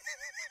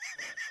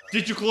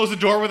 Did you close the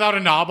door without a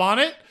knob on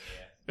it?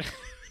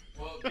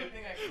 Well, good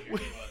thing I can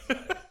hear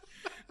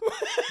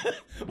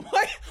you.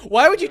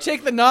 Why would you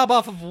take the knob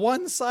off of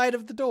one side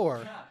of the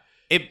door?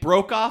 It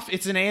broke off.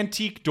 It's an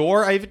antique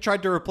door. I even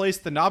tried to replace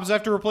the knobs. I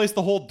have to replace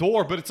the whole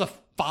door, but it's a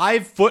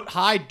 5-foot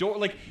high door.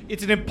 Like,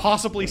 it's an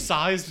impossibly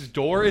sized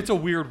door. It's a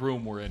weird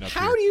room we're in up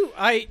How here. do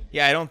you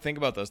Yeah, I don't think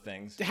about those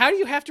things. how do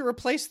you have to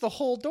replace the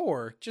whole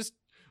door? Just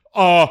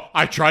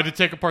I tried to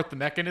take apart the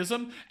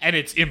mechanism, and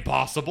it's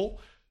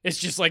impossible. it's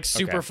just like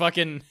super Okay.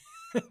 fucking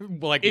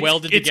like It's,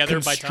 welded it's together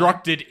by time.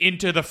 constructed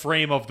into the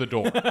frame of the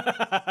door.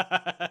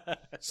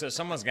 So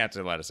someone's gonna have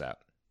to let us out.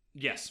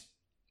 Yes.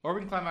 Or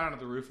we can climb out onto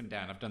the roof and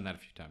down. I've done that a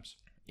few times.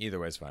 Either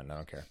way's fine. I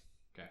don't care.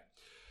 Okay.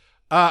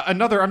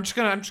 I'm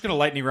just gonna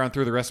lightning round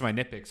through the rest of my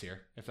nitpicks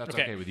here, if that's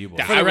okay, with you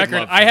boys. For I the would record,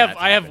 love for I have that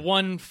to I have happen.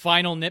 one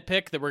final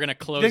nitpick that we're gonna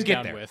close Then get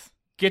down there. with.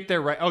 Get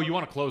there right. Oh, you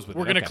want to close with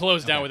We're it? gonna Okay.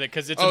 close down Okay. with it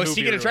because it's. Oh, a is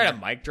he movie gonna try to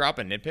ruiner. mic drop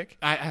a nitpick?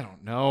 I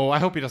don't know. I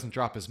hope he doesn't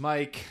drop his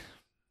mic.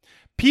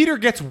 Peter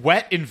gets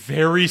wet in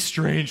very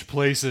strange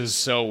places.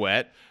 So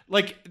wet.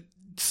 Like,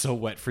 so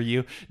wet for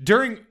you.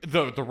 During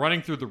the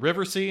running through the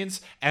river scenes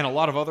and a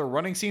lot of other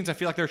running scenes, I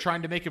feel like they're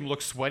trying to make him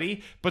look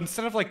sweaty, but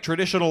instead of like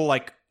traditional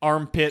like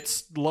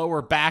armpits,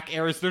 lower back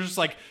areas, they're just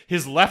like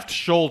his left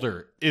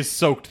shoulder is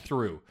soaked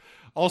through.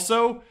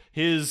 Also,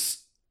 his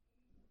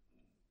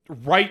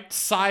right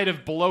side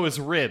of below his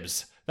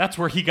ribs, that's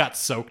where he got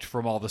soaked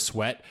from all the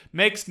sweat.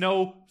 Makes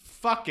no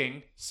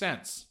fucking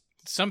sense.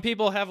 Some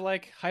people have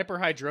like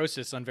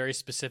hyperhidrosis on very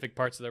specific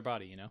parts of their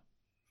body. You know,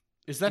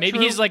 Is that maybe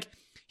true? he's like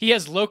he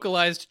has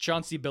localized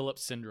Chauncey Billups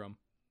syndrome.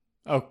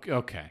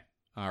 Okay.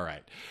 All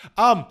right.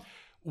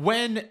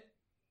 When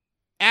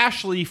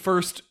Ashley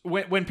first,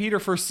 when Peter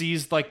first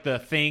sees like the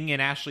thing in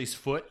Ashley's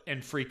foot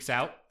and freaks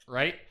out,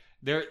 right?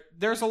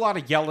 There's a lot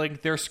of yelling.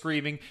 They're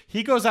screaming.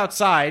 He goes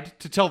outside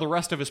to tell the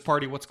rest of his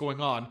party what's going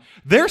on.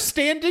 They're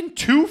standing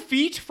 2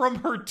 feet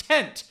from her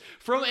tent,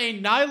 from a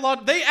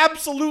nylon. They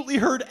absolutely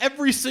heard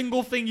every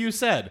single thing you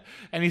said,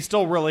 and he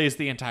still relays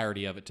the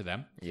entirety of it to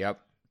them. Yep.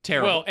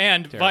 Terrible. Well,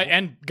 and Terrible.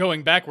 and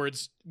going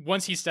backwards,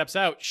 once he steps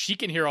out, she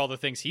can hear all the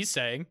things he's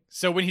saying.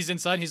 So when he's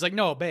inside, he's like,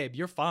 "No, babe,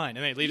 you're fine."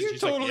 And then he leaves. You're And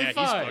she's totally like,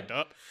 "Yeah, fine." he's fucked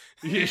up."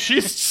 Yeah,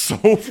 she's so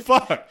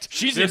fucked.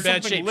 She's There's in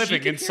bad something shape. She living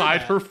can hear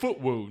inside that. her foot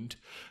wound.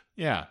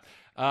 Yeah,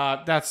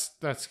 that's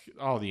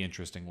all the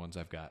interesting ones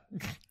I've got.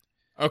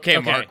 Okay,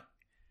 Okay. Mark.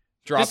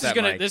 Drop This is that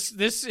gonna mic.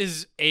 this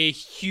is a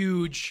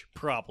huge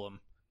problem,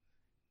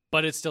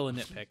 but it's still a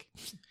nitpick.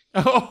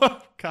 Oh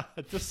God,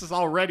 this is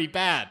already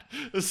bad.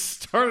 This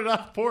started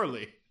off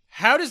poorly.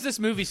 How does this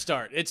movie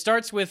start? It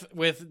starts with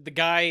the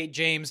guy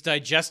James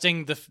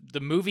digesting the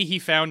movie he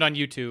found on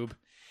YouTube,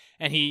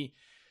 and he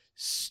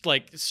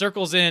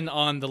circles in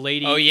on the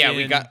lady. Oh yeah,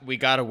 we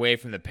got away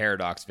from the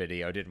Paradox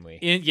video, didn't we?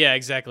 Yeah,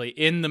 exactly.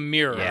 In the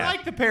mirror. Yeah. I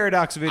like the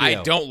Paradox video.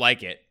 I don't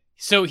like it.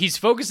 So he's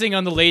focusing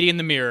on the lady in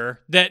the mirror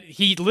that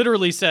he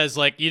literally says,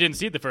 like, you didn't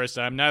see it the first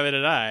time, neither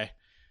did I.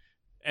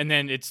 And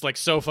then it's like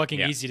so fucking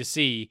easy to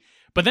see.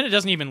 But then it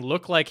doesn't even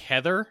look like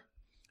Heather,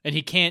 and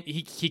he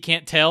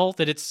can't tell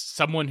that it's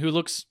someone who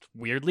looks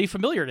weirdly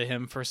familiar to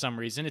him for some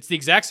reason. It's the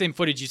exact same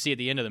footage you see at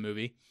the end of the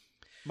movie.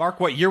 Mark,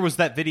 what year was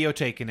that video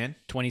taken in?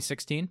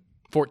 2016?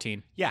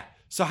 14. Yeah.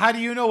 So how do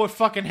you know what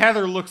fucking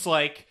Heather looks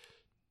like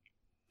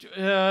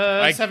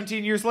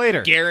 17 years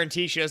later?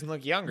 Guarantee she doesn't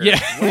look younger. Yeah,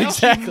 Well,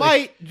 exactly. she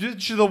might.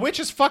 The witch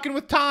is fucking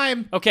with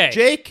time. Okay.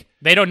 Jake,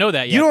 They don't know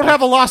that yet. you don't though.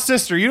 have a lost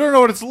sister. You don't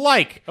know what it's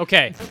like.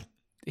 Okay.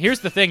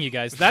 Here's the thing, you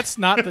guys. That's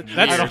not the...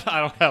 That's,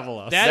 I don't have a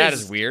lost. That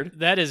is weird.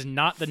 That is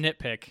not the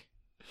nitpick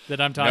that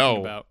I'm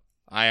talking about.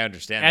 I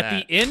understand At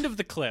that. the end of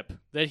the clip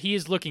that he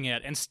is looking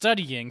at and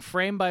studying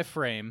frame by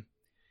frame,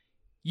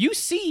 you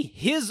see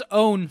his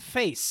own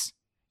face.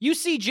 You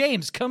see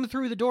James come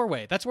through the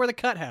doorway. That's where the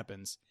cut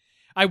happens.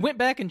 I went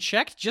back and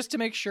checked just to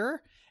make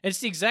sure. It's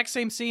the exact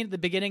same scene at the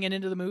beginning and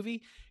end of the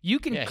movie. You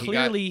can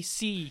clearly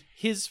see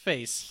his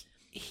face.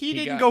 He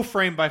didn't go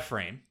frame by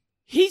frame.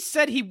 He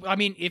said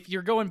if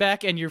you're going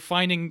back and you're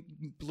finding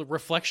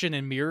reflection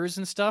in mirrors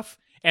and stuff,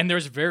 and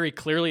there's very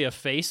clearly a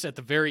face at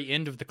the very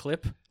end of the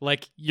clip,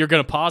 like, you're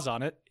going to pause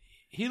on it.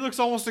 He looks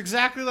almost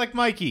exactly like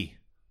Mikey.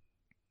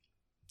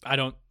 I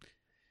don't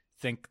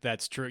think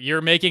that's true. You're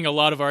making a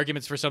lot of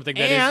arguments for something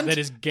that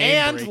is game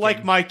And breaking.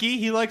 like Mikey,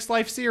 he likes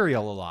Life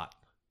cereal a lot.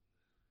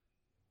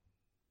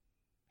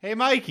 Hey,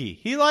 Mikey,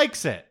 he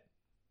likes it.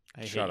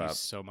 I Shut hate you up.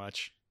 so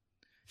much.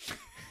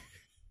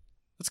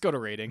 Let's go to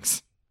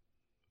ratings.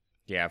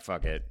 Yeah,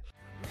 fuck it.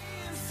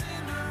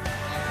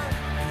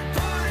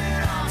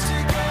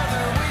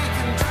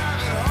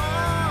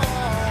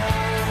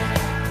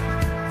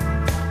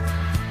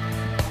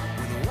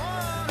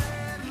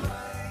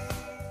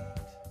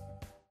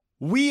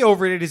 We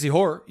over at Izzy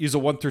Horror use a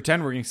 1 through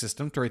 10 rating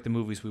system to rate the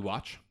movies we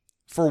watch.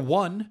 For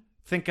 1,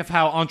 think of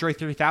how Andre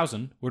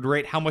 3000 would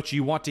rate how much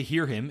you want to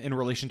hear him in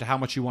relation to how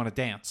much you want to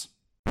dance.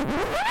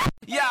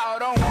 Y'all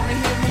don't wanna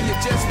hear me, you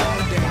just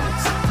wanna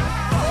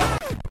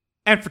dance.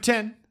 And for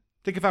 10,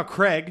 think of how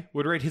Craig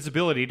would rate his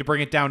ability to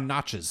bring it down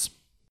notches.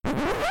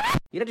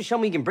 You'd have to show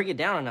me you can bring it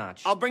down a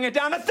notch. I'll bring it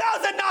down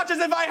 1,000 notches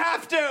if I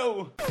have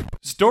to!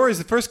 Story is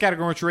the first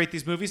category in which we rate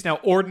these movies. Now,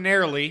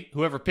 ordinarily,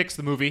 whoever picks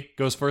the movie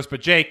goes first. But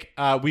Jake,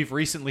 we've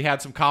recently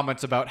had some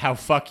comments about how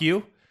fuck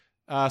you.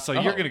 So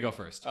you're going to go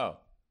first. Oh.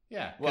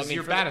 Yeah, Well, because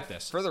you're bad at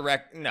this. For the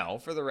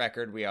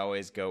record, we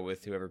always go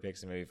with whoever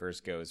picks the movie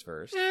first goes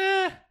first.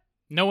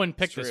 No one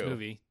picked It's this true.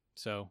 movie,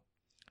 so...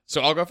 So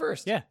I'll go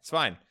first. Yeah. It's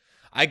fine.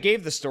 I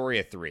gave the story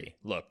a 3.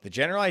 Look, the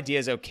general idea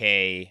is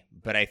okay,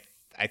 but I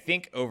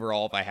think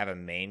overall, if I have a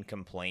main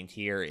complaint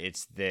here,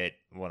 it's that,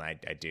 well, I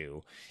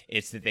do,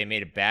 it's that they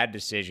made a bad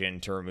decision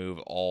to remove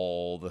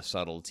all the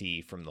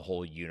subtlety from the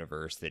whole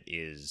universe that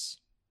is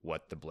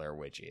what the Blair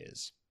Witch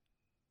is.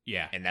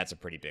 Yeah. And that's a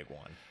pretty big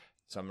one.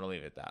 So I'm going to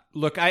leave it at that.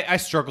 Look, I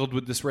struggled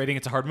with this rating.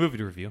 It's a hard movie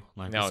to review.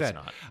 Like No, I it's said.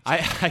 not.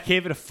 I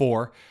gave it a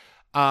 4.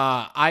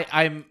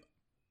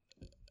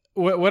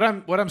 What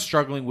I'm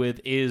struggling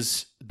with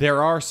is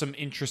there are some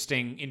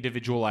interesting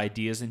individual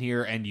ideas in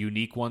here and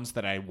unique ones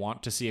that I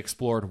want to see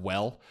explored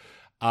well.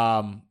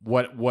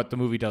 What the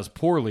movie does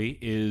poorly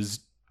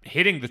is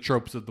hitting the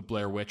tropes of the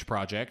Blair Witch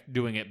Project,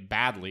 doing it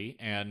badly,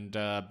 and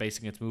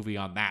basing its movie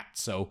on that.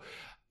 So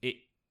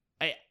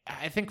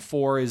I think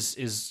 4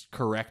 is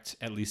correct,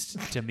 at least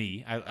to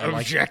me. I like.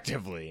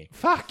 Objectively.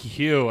 Fuck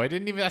you.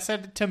 I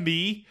said it to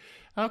me.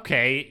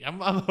 Okay,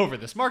 I'm over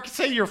this. Mark,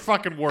 say your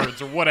fucking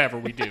words or whatever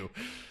we do.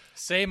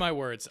 Say my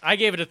words. I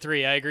gave it a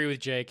 3. I agree with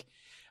Jake.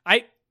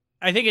 I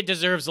think it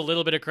deserves a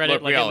little bit of credit.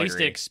 Look, we like, all at least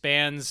agree. it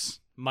expands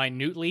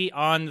minutely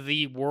on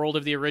the world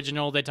of the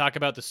original. They talk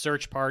about the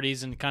search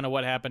parties and kind of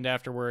what happened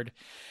afterward.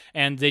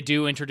 And they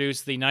do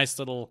introduce the nice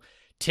little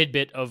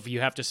tidbit of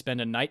you have to spend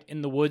a night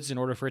in the woods in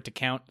order for it to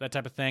count, that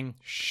type of thing.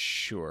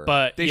 Sure.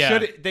 But They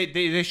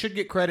yeah. should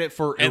get credit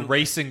for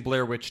erasing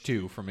Blair Witch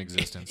 2 from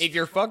existence. if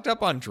you're fucked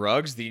up on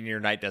drugs, then your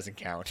night doesn't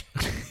count.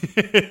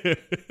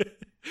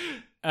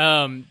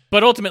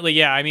 But ultimately,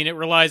 yeah, I mean, it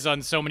relies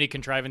on so many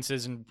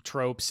contrivances and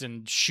tropes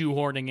and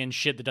shoehorning in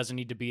shit that doesn't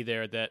need to be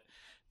there that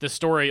the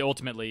story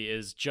ultimately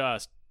is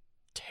just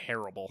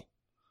terrible.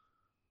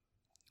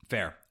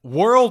 Fair.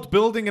 World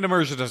building and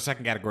immersion is a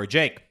second category.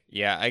 Jake.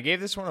 Yeah, I gave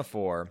this one a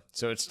 4.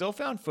 So it's still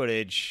found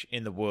footage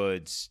in the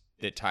woods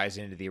that ties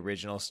into the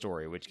original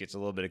story, which gets a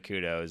little bit of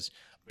kudos,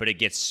 but it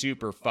gets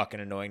super fucking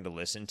annoying to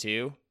listen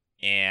to.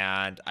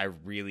 And I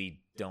really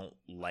don't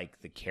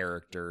like the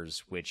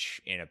characters,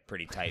 which in a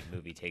pretty tight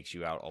movie takes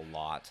you out a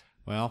lot.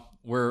 Well,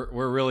 we're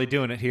really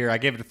doing it here. I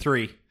gave it a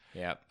 3.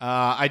 Yep.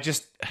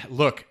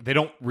 Look, they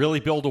don't really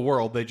build a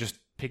world. They just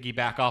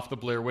piggyback off the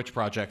Blair Witch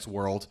Project's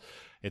world.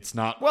 It's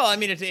not... Well, I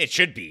mean, it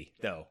should be,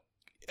 though.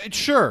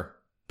 Sure.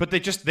 But they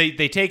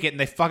take it and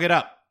they fuck it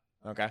up.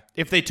 Okay.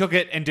 If they took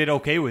it and did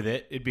okay with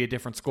it, it'd be a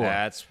different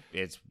score.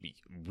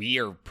 We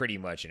are pretty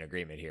much in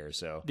agreement here.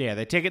 So yeah,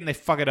 they take it and they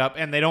fuck it up,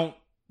 and they don't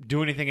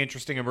do anything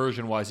interesting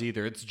immersion-wise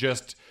either. It's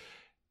just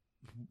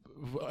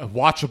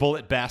watchable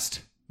at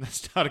best.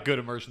 That's not a good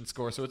immersion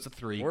score, so it's a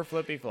 3. we're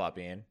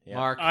floppying. Yeah.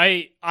 Mark,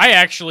 I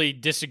actually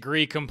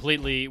disagree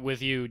completely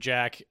with you,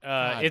 Jack.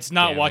 It's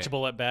not damn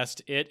watchable at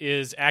best. It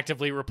is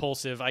actively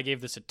repulsive. I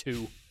gave this a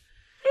 2.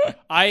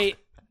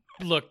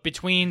 Look,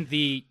 between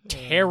the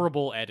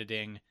terrible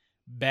editing,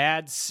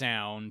 bad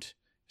sound,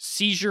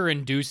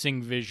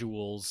 seizure-inducing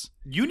visuals.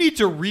 you need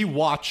to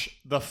rewatch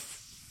the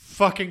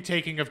fucking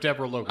Taking of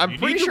Deborah Logan. I'm You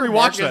pretty need to sure rewatch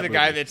Mark is that the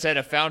guy movie. that said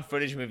a found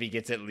footage movie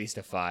gets at least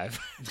a 5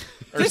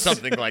 or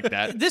something like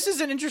that. This is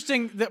an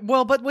interesting...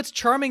 but what's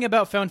charming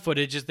about found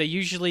footage is they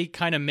usually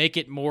kind of make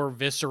it more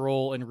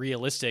visceral and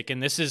realistic,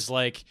 and this is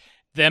like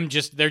they're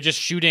just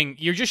shooting...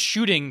 You're just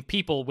shooting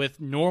people with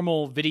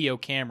normal video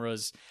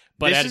cameras,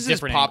 but this at is a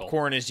different as angle.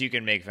 popcorn as you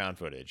can make found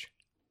footage.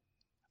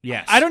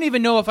 Yes. I don't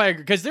even know if I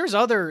agree, because there's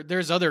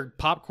other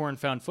popcorn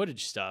found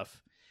footage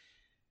stuff.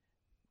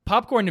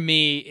 Popcorn to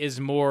me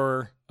is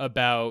more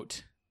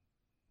about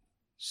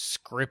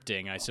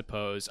scripting, I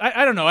suppose.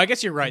 I don't know. I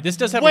guess you're right. This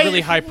does have a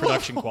really high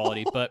production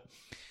quality, but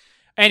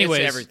anyways,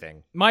 It's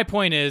everything. My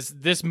point is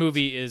this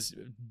movie is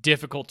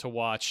difficult to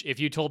watch. If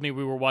you told me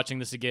we were watching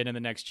this again in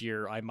the next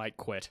year, I might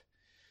quit.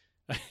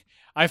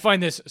 I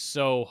find this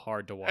so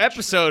hard to watch.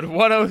 Episode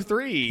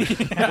 103,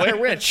 Blair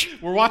Witch.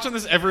 We're watching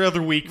this every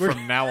other week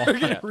from now on. We're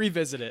going to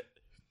revisit it.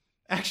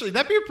 Actually,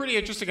 that'd be a pretty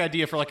interesting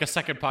idea for like a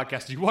second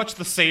podcast. You watch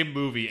the same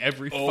movie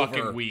every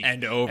fucking week.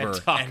 and over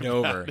talk and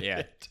about over. it.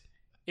 Yeah.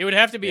 It would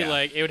have to be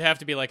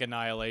like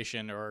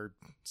Annihilation or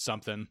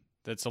something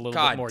that's a little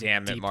God bit more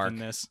damn it, deep Mark. than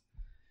this.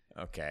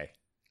 Okay.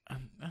 I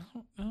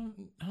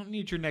don't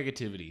need your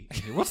negativity.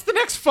 What's the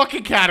next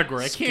fucking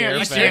category? I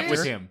can't factor.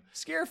 with him.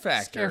 Scare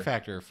factor. Scare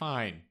factor.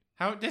 Fine.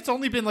 It's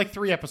only been like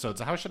 3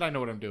 episodes. How should I know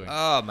what I'm doing?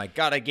 Oh my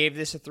god, I gave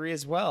this a 3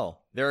 as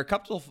well. There are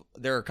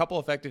a couple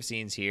effective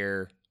scenes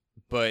here,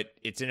 but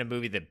it's in a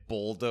movie that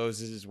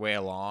bulldozes its way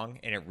along,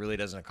 and it really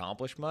doesn't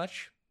accomplish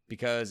much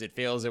because it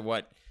fails at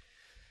what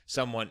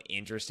someone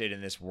interested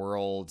in this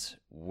world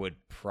would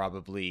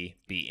probably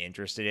be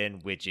interested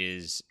in, which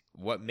is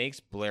what makes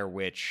Blair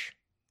Witch,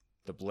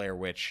 the Blair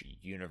Witch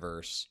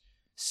universe,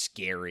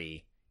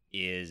 scary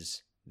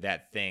is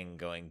that thing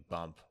going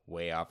bump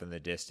way off in the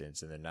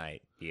distance in the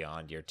night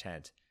beyond your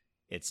tent.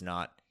 It's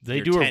not. They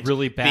your do a tent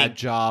really bad being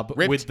job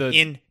ripped with the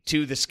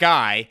into the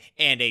sky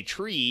and a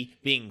tree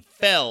being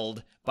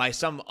felled by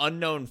some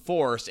unknown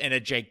force and a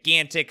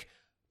gigantic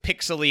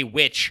pixely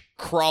witch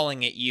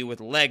crawling at you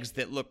with legs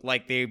that look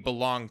like they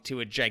belong to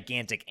a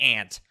gigantic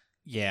ant.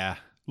 Yeah.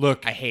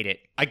 Look, I hate it.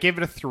 I gave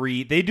it a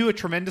 3. They do a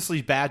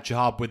tremendously bad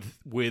job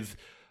with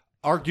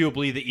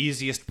arguably the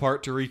easiest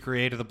part to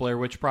recreate of the Blair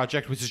Witch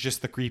Project, which is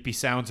just the creepy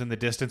sounds in the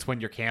distance when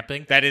you're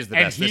camping. That is the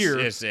And best. here-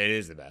 it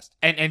is the best.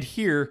 And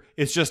here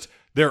it's just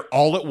they're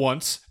all at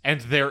once and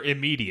they're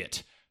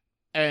immediate.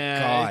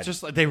 And God. it's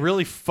just like they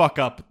really fuck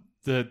up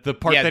the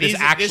part that is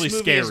actually this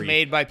movie scary. is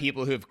made by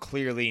people who have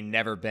clearly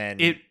never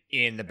been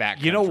in the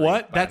back. You know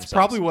what? by That's themselves.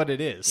 probably what it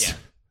is. Yeah.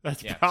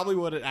 That's Yeah. probably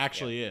what it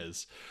actually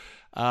is.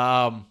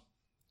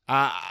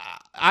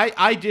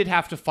 I did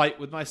have to fight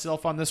with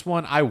myself on this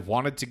one. I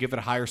wanted to give it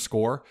a higher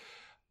score.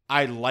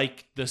 I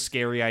like the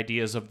scary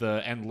ideas of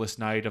the endless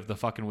night of the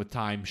fucking with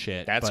time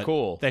shit. That's but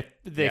cool.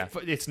 Yeah.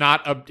 It's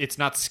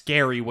not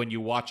scary when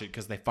you watch it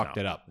because they fucked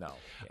it up.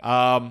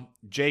 No.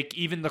 Jake,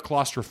 even the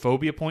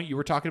claustrophobia point you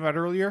were talking about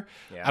earlier,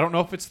 Yeah. I don't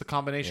know if it's the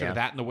combination Yeah. of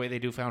that and the way they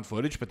do found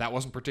footage, but that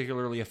wasn't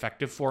particularly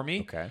effective for me.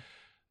 Okay.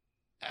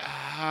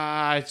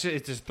 It's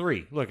just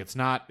 3. Look, it's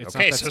not. It's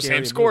Okay, not that so scary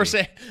same a score,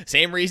 movie.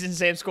 same reason,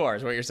 same score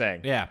is what you're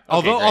saying. Yeah.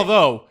 Okay, great.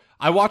 Although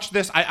I watched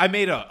this, I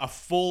made a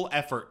full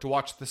effort to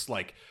watch this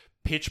like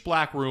pitch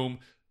black room,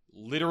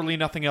 literally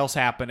nothing else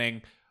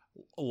happening,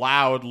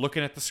 loud,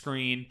 looking at the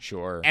screen.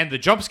 Sure. And the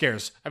jump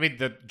scares. I mean,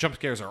 the jump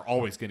scares are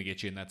always going to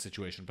get you in that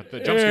situation, but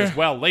the jump scares,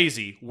 while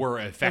lazy, were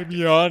effective.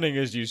 yawning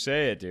as you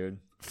say it, dude.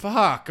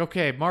 Fuck.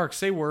 Okay, Mark,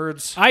 say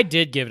words. I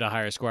did give it a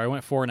higher score. I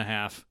went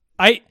 4.5.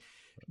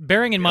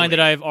 Bearing in mind that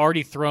I've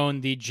already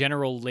thrown the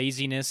general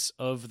laziness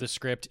of the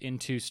script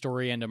into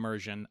story and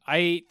immersion,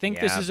 I think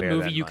this is a bear that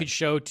movie in you mind. could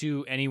show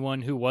to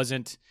anyone who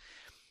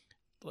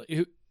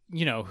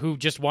who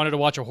just wanted to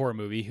watch a horror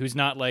movie, who's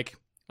not like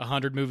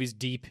 100 movies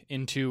deep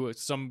into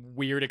some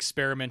weird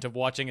experiment of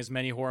watching as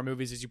many horror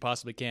movies as you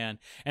possibly can,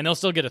 and they'll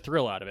still get a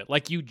thrill out of it.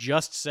 Like you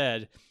just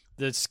said,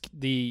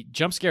 the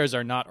jump scares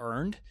are not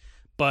earned,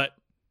 but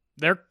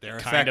they're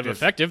kind of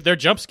effective. They're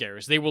jump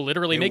scares. They will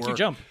literally make you work.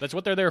 jump. That's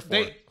what they're there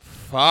for.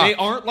 They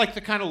aren't like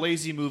the kind of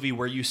lazy movie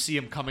where you see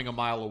them coming a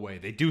mile away.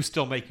 They do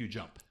still make you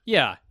jump.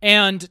 Yeah,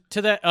 and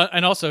to that,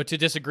 and also to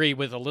disagree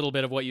with a little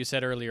bit of what you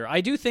said earlier,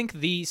 I do think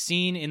the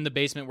scene in the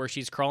basement where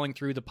she's crawling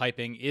through the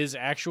piping is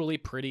actually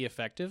pretty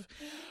effective.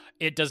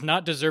 It does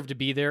not deserve to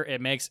be there. It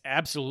makes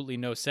absolutely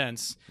no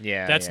sense.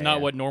 Yeah, that's yeah, not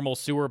yeah. what normal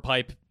sewer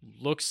pipe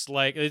looks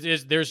like.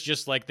 There's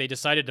just like they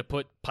decided to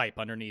put pipe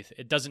underneath.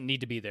 It doesn't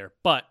need to be there,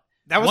 but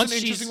That was Once an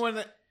interesting she's- one.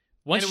 And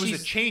Once it was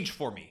she's a change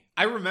for me.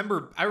 I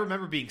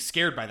remember being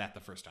scared by that the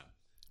first time.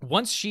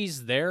 once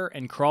she's there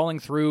and crawling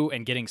through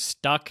and getting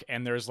stuck,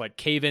 and there's like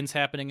cave-ins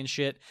happening and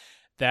shit,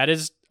 that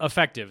is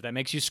effective. That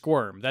makes you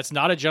squirm. That's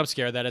not a jump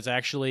scare. That is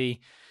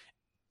actually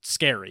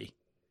scary.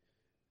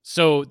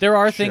 So there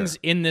are things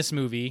in this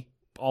movie,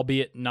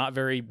 albeit not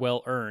very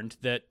well earned,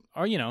 that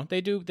are, you know,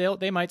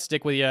 they might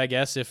stick with you, I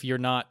guess, if you're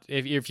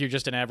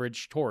just an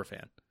average horror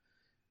fan.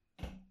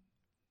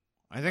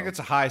 I think it's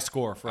a high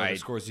score for other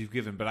scores you've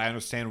given, but I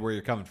understand where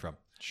you're coming from.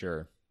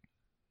 Sure.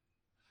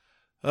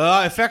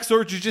 Effects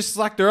or judicious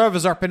lack thereof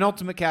is our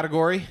penultimate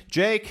category.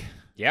 Jake?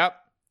 Yep.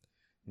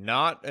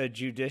 Not a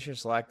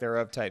judicious lack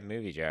thereof type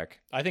movie,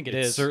 Jack. I think It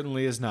is.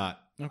 certainly is not.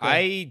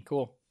 Okay.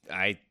 Cool.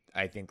 I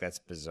think that's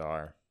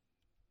bizarre.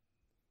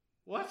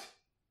 What?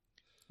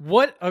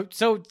 What?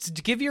 So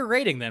to give your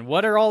rating then,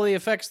 what are all the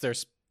effects they're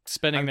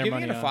spending their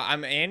money on?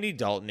 I'm Andy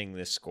Daltoning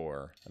this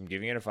score. I'm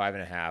giving it a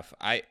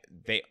 5.5.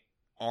 They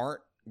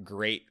aren't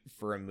great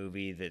for a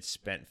movie that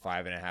spent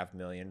 $5.5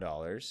 million.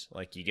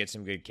 Like, you get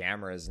some good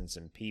cameras and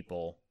some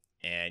people,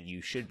 and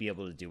you should be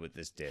able to do what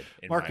this did.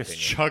 In Mark my is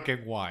opinion.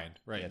 chugging wine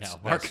right That's- now.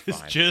 Mark that's is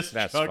fine. just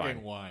That's chugging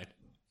fine. wine.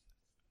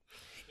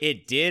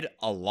 It did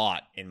a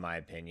lot, in my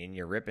opinion.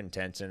 You're ripping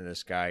tents into the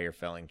sky, you're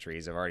felling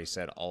trees. I've already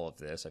said all of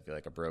this. I feel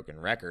like a broken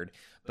record.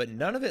 But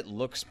none of it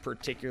looks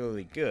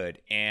particularly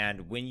good.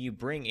 And when you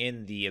bring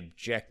in the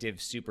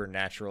objective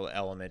supernatural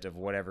element of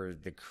whatever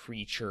the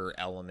creature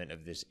element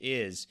of this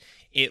is,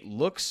 it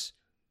looks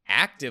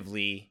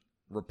actively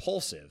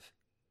repulsive.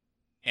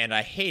 And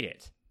I hate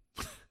it.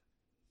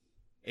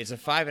 It's a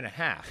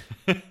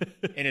 5.5.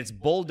 And it's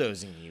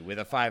bulldozing you with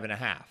a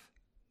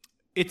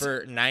 5.5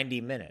 for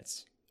 90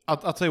 minutes.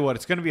 I'll tell you what,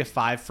 it's going to be a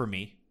 5 for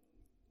me.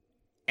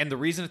 And the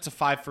reason it's a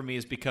 5 for me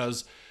is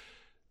because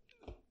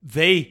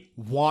they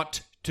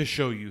want to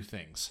show you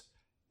things.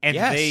 And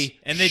Yes,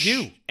 they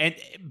do.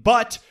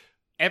 But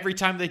every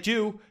time they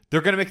do,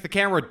 they're going to make the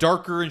camera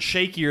darker and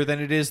shakier than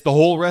it is the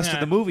whole rest of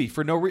the movie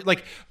for no reason.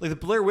 Like the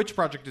Blair Witch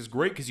Project is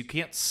great because you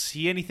can't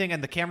see anything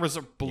and the cameras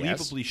are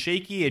believably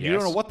shaky and you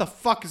don't know what the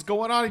fuck is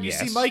going on and you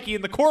see Mikey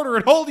in the corner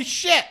and holy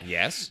shit.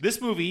 Yes.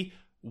 This movie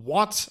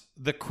wants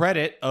the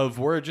credit of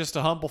we're just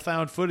a humble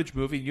found footage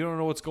movie and you don't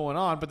know what's going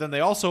on, but then they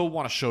also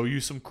want to show you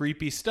some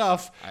creepy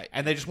stuff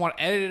and they just want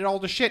to edit it all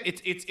to shit.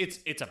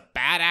 It's a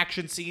bad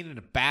action scene and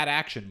a bad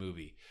action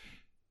movie.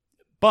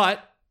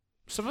 But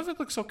some of it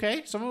looks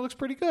okay. Some of it looks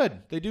pretty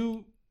good. They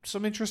do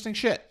some interesting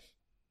shit.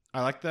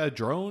 I like the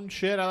drone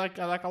shit. I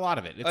like a lot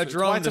of it. A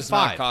drone does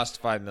not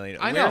cost $5 million.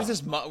 I know.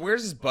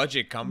 Where's this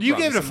budget come from? You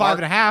gave it a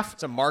 5.5.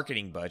 It's a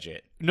marketing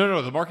budget.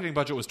 No. The marketing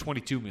budget was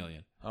 $22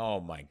 million. Oh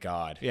my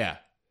god. Yeah.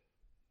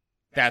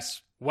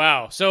 That's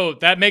Wow. So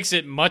that makes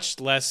it much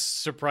less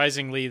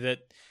surprisingly yeah.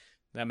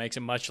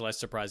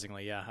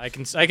 I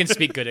can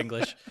speak good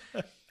English.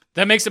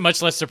 That makes it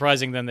much less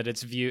surprising than that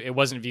it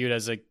wasn't viewed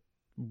as a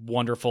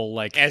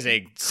wonderful as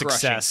a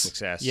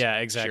success. Yeah,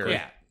 exactly. Sure.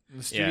 Yeah.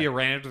 The studio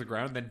ran it to the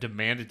ground and then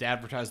demanded to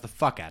advertise the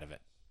fuck out of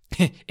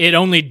it. It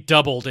only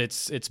doubled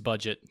its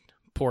budget.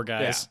 Poor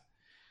guys.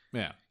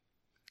 Yeah.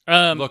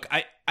 Yeah. Look,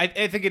 I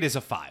think it is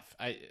a 5.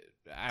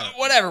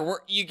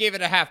 whatever. You gave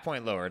it a half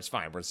point lower. It's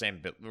fine. We're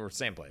the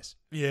same place.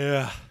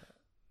 Yeah.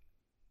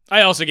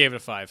 I also gave it a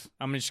 5.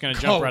 I'm just going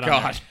to jump right on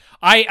God. that.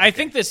 I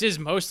think this is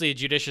mostly a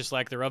judicious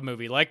lack thereof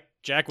movie. Like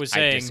Jack was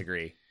saying. I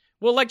disagree.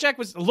 Well, like Jack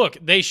was, look,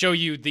 they show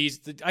you these.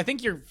 I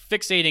think you're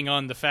fixating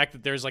on the fact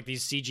that there's like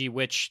these CG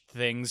witch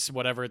things,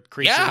 whatever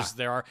creatures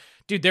there are.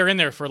 Dude, they're in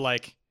there for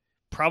like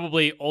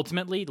probably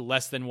ultimately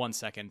less than 1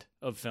 second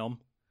of film.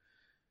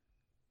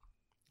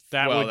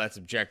 That's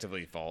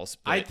objectively false.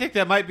 But I think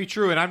that might be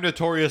true, and I'm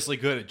notoriously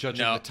good at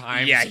judging the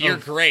times. Yeah, you're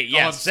great.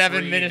 Yeah, on 7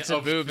 screen minutes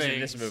of boobs things. in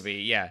this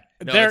movie. Yeah,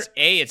 no, They're-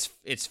 it's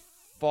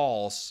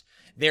false.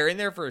 They're in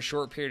there for a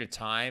short period of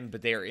time,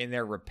 but they are in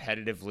there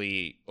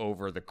repetitively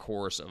over the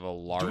course of a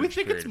large. Do we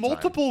think period it's of time.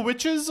 multiple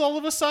witches all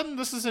of a sudden?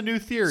 This is a new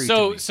theory.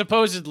 So to me.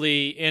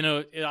 supposedly,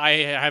 I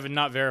have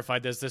not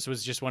verified this. This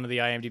was just one of the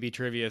IMDb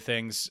trivia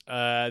things.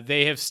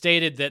 They have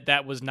stated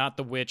that was not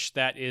the witch.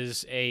 That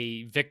is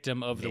a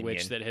victim of the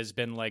witch that has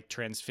been like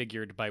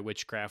transfigured by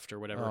witchcraft or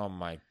whatever. Oh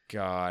my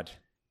god!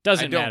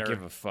 Doesn't I don't matter.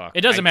 give a fuck.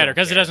 It doesn't I matter don't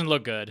because it care. doesn't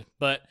look good.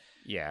 But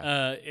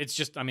Yeah. it's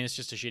just a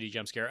shitty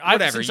jump scare.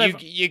 Whatever.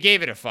 You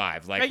gave it a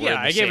 5. Like we're in the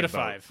I gave it a same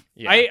boat. 5.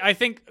 Yeah. I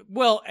think,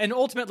 well, and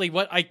ultimately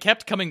what I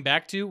kept coming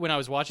back to when I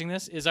was watching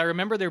this is I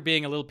remember there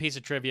being a little piece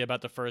of trivia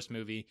about the first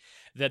movie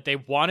that they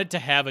wanted to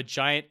have a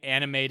giant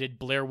animated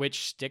Blair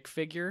Witch stick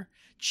figure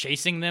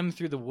chasing them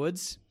through the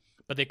woods,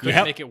 but they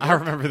couldn't make it work. I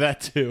remember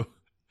that too.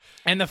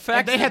 And the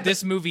fact they that had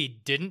this movie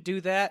didn't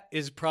do that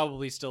is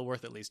probably still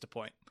worth at least a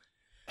point.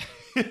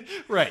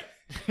 Right.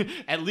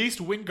 At least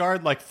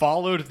Wingard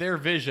followed their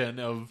vision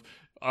of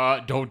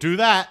don't do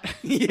that.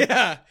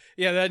 Yeah.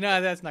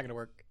 That's not going to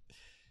work.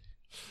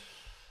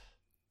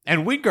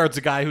 And Wingard's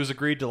a guy who's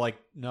agreed to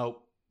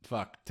nope,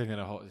 fuck, taking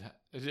a whole.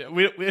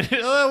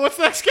 What's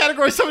the next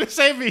category? Somebody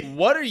save me.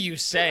 What are you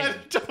saying?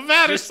 It doesn't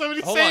matter.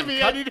 Somebody Hold save on. me.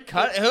 Cut, I need to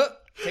cut.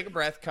 Take a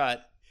breath.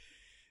 Cut.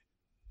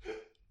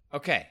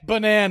 Okay.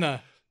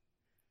 Banana.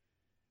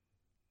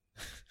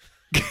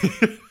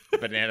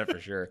 Banana for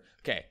sure.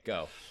 Okay,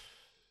 go.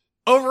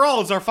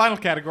 Overall is our final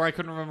category. I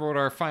couldn't remember what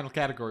our final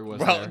category was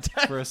Well,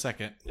 there for a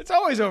second. It's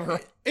always over.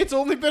 It's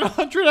only been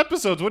 100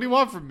 episodes. What do you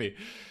want from me?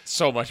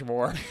 So much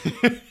more.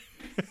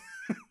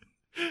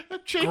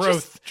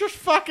 Growth. Just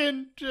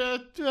fucking.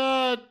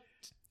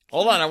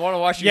 Hold on, I want to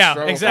watch you Yeah,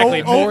 struggle.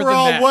 exactly. for- More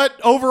than that.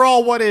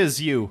 Overall, what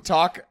is you?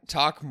 Talk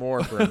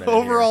more for a minute.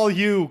 Overall,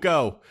 you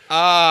go.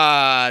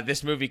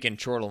 This movie can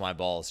chortle my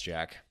balls,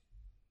 Jack.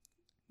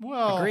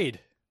 Well, Agreed.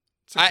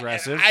 It's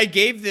aggressive. I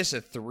gave this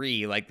a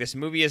 3. Like, this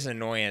movie is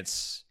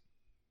annoyance.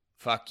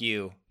 Fuck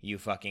you, you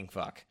fucking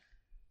fuck.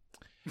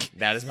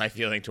 That is my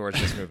feeling towards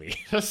this movie.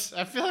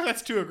 I feel like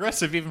that's too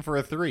aggressive even for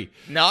a 3.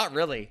 Not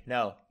really.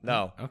 No.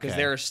 Okay. Because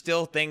there are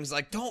still things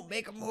like, don't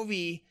make a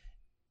movie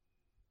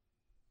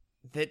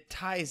that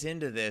ties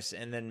into this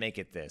and then make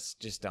it this.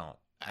 Just don't.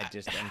 I'm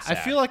sad. I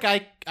feel like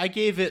I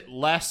gave it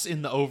less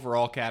in the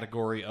overall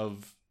category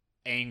of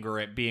anger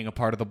at being a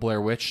part of the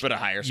Blair Witch But a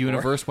higher score.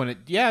 universe when it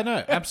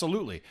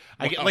absolutely.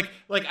 I get Wow.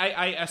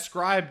 I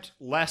ascribed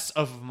less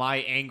of my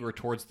anger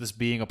towards this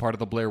being a part of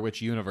the Blair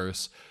Witch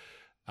universe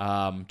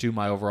to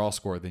my overall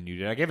score than you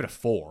did. I gave it a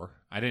 4.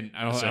 I don't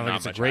So think not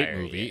it's a much great higher.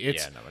 movie.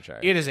 Yeah, not much higher.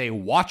 It is a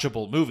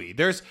watchable movie.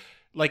 There's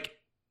like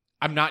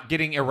I'm not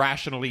getting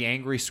irrationally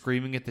angry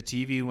screaming at the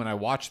TV when I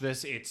watch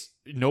this.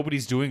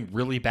 Nobody's doing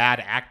really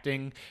bad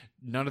acting.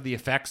 None of the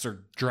effects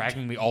are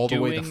dragging me all the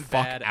way the Doing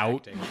fuck bad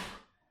out. acting.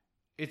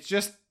 It's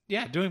just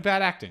doing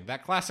bad acting.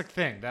 That classic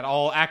thing that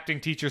all acting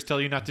teachers tell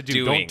you not to do.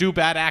 Doing. Don't do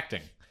bad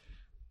acting.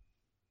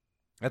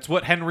 That's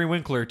what Henry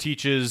Winkler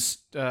teaches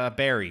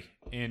Barry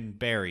in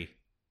Barry.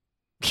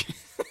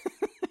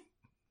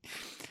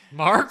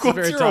 Mark, It's a what's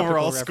very your topical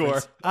overall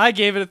reference. score? I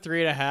gave it a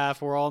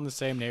 3.5. We're all in the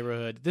same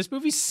neighborhood. This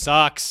movie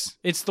sucks.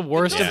 It's the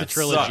worst of the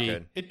trilogy.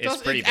 suck. It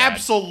pretty bad.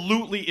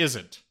 absolutely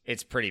isn't.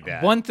 It's pretty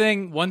bad. One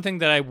thing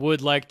that I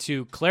would like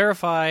to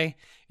clarify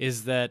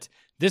is that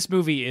this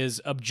movie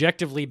is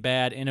objectively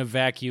bad in a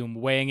vacuum,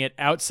 weighing it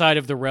outside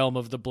of the realm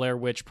of the Blair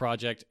Witch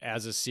Project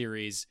as a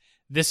series.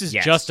 This is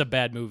Yes. just a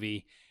bad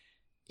movie.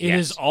 It is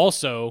Yes. It's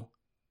also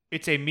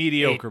a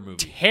mediocre a movie.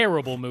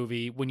 terrible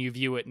movie when you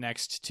view it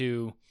next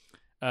to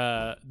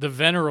the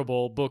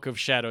venerable Book of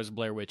Shadows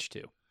Blair Witch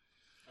 2.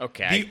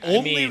 Okay.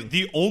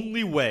 The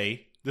only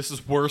way this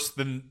is worse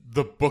than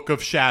the Book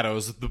of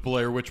Shadows, the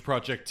Blair Witch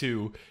Project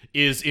 2,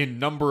 is in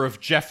number of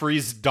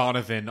Jeffries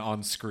Donovan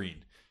on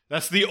screen.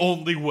 That's the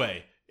only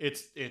way.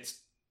 It's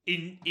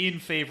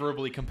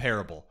unfavorably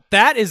comparable.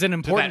 That is an To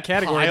important that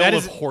category. pile That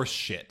of is horse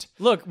shit.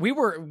 Look, we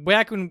were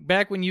back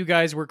when you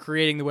guys were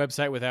creating the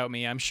website without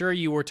me. I'm sure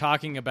you were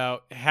talking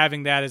about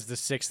having that as the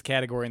 6th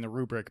category in the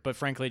rubric, but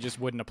frankly, it just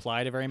wouldn't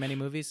apply to very many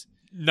movies.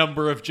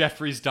 Number of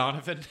Jeffries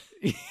Donovan.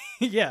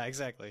 Yeah,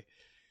 exactly.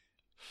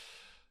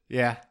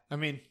 Yeah, I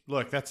mean,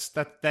 look,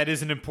 that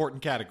is an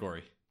important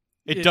category.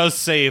 It does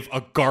save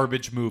a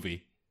garbage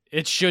movie.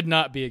 It should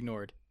not be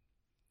ignored.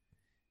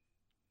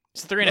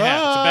 It's 3.5. It's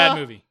a bad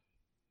movie.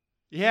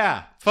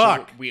 Yeah, So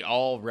fuck. we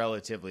all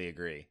relatively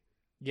agree.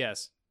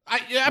 Yes.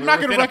 I'm We're not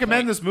going to within a recommend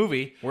point. this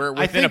movie. We're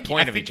I within a think,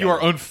 point I of think each you are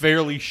other.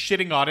 unfairly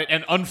shitting on it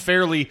and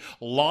unfairly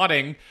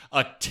lauding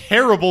a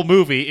terrible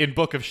movie in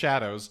Book of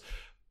Shadows.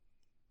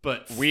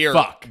 But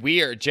fuck.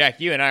 We are Jack,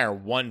 you and I are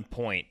 1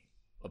 point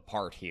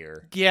apart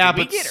here. Yeah, Did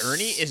we but get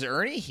Ernie? Is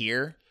Ernie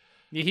here?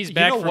 Yeah, he's You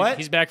back know from what?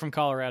 he's back from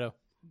Colorado.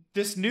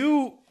 This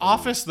new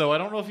office, though, I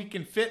don't know if he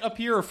can fit up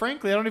here, or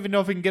frankly, I don't even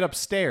know if he can get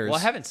upstairs. Well,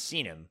 I haven't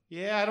seen him.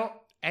 Yeah, I don't.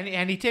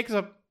 And he takes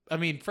up, I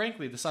mean,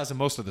 frankly, the size of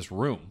most of this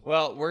room.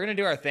 Well, we're going to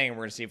do our thing, and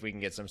we're going to see if we can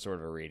get some sort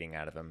of a reading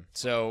out of him.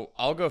 So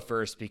I'll go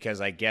first because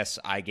I guess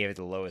I gave it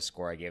the lowest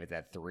score. I gave it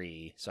that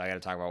 3. So I got to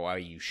talk about why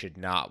you should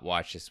not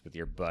watch this with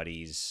your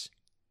buddies,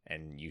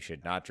 and you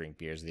should not drink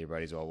beers with your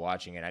buddies while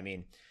watching it. I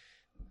mean,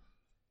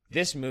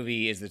 this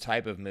movie is the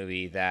type of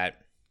movie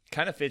that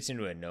kind of fits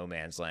into a no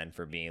man's land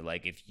for me.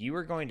 Like, if you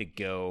were going to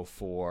go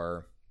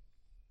for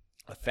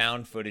a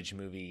found footage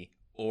movie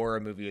or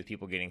a movie with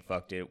people getting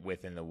fucked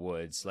with in the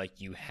woods, like,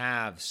 you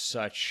have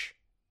such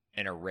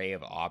an array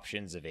of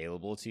options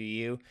available to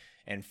you.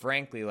 And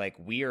frankly, like,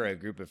 we are a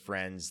group of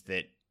friends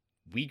that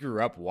we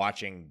grew up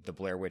watching the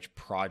Blair Witch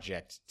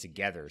Project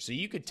together. So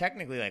you could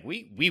technically, like,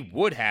 we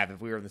would have, if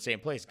we were in the same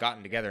place,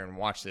 gotten together and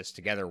watched this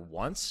together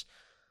once.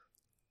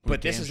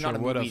 But this damn is not sure a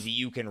movie would've. that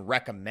you can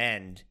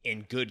recommend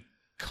in good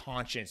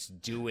conscience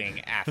doing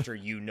after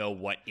you know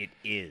what it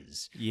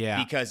is.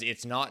 Yeah. Because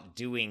it's not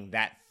doing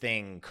that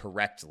thing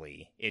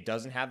correctly. It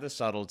doesn't have the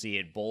subtlety.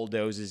 It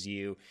bulldozes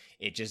you.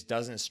 It just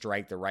doesn't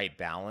strike the right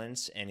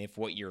balance. And if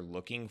what you're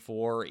looking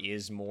for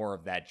is more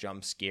of that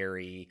jump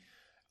scary,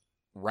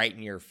 right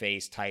in your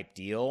face type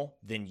deal,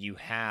 then you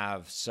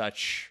have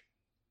such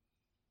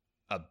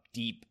a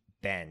deep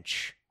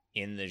bench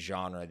in the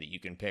genre that you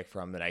can pick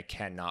from that I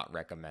cannot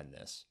recommend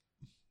this.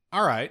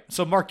 All right.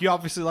 So, Mark, you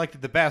obviously liked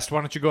it the best. Why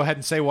don't you go ahead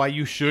and say why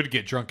you should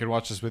get drunk and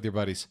watch this with your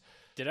buddies?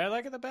 Did I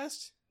like it the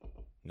best?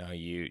 No,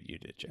 you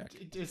did, Jack.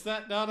 Is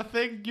that not a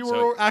thing you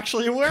So, were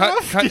actually aware cut-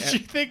 of? cut- Did you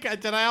think?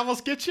 Did I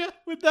almost get you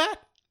with that?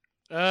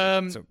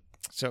 So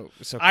So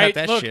cut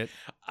that look, shit.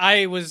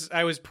 I was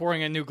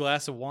pouring a new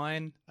glass of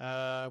wine.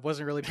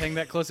 Wasn't really paying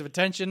that close of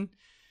attention.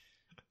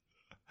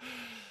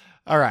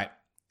 All right.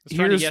 Was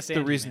trying to Here's yes the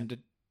and you, reason man. to.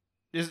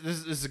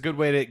 This is a good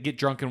way to get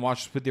drunk and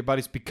watch this with your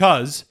buddies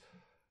because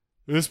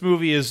this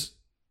movie is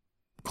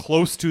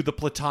close to the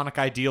platonic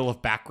ideal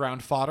of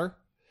background fodder.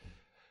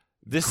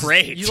 This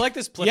Great. You like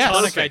this Yes.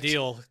 platonic Perfect.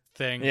 ideal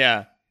thing?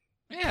 Yeah.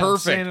 Yeah, I'm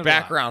saying it a Perfect lot.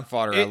 background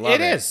fodder. I love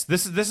It is.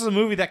 This is a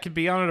movie that can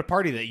be on at a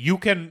party that you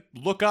can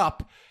look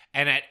up,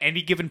 and at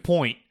any given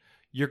point,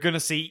 you're gonna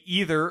see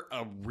either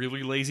a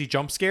really lazy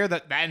jump scare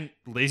that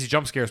lazy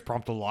jump scares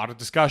prompt a lot of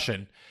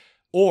discussion,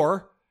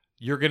 or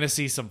you're gonna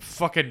see some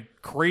fucking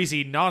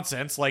crazy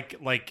nonsense like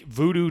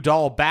voodoo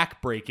doll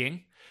back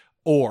breaking,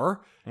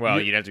 or Well,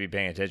 you'd have to be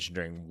paying attention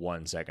during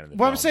 1 second of the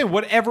well, film. I'm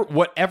saying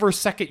whatever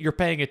second you're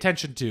paying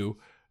attention to,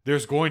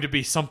 there's going to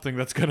be something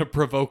that's going to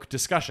provoke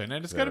discussion,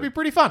 and it's going to be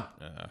pretty fun.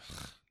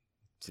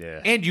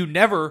 Yeah. And you're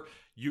never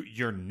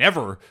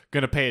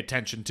going to pay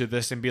attention to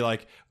this and be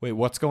like, wait,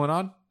 what's going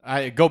on?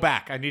 I go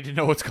back. I need to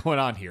know what's going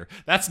on here.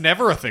 That's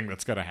never a thing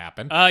that's going to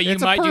happen. You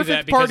It's a might do perfect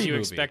that because party you movie.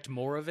 expect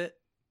more of it.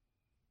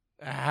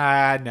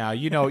 No,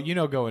 you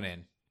know going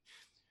in.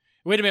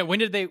 Wait a minute. When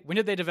did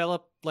they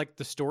develop like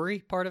the story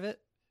part of it?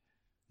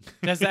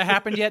 Has that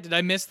happened yet? Did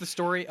I miss the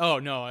story? Oh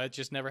no, it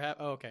just never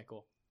happened. Oh, okay,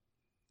 cool.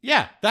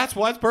 Yeah, that's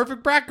why it's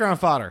perfect background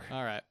fodder.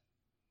 All right.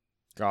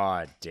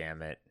 God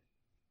damn it.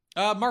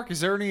 Mark, is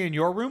there any in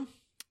your room?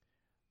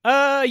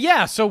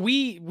 Yeah. So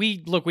we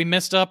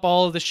messed up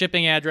all of the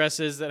shipping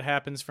addresses. That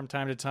happens from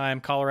time to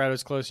time.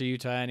 Colorado's closer to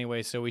Utah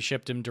anyway, so we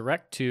shipped him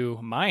direct to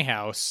my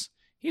house.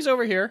 He's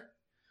over here.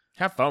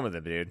 Have fun with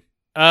it, dude.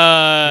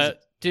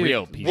 Dude,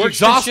 real piece The of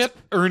exhaust workmanship.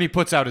 Ernie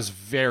puts out is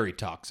very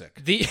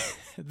toxic.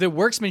 The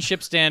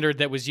workmanship standard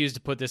that was used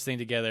to put this thing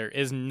together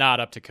is not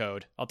up to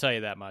code. I'll tell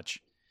you that much.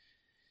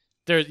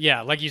 There's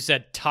like you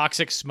said,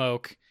 toxic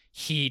smoke,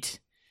 heat.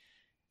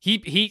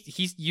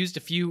 He's used a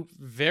few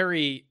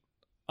very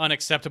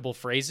unacceptable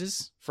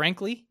phrases,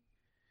 frankly.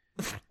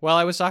 While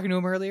I was talking to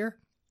him earlier,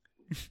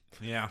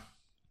 Yeah.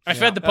 I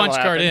fed the punch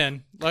that'll card happen.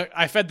 in. Like,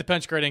 I fed the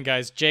punch card in,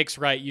 guys. Jake's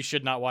right. You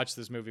should not watch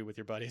this movie with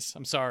your buddies.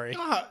 I'm sorry.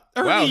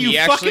 Ernie, Wow, you he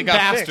actually fucking got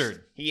bastard.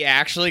 fixed. He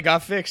actually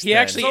got fixed. He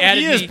then. actually So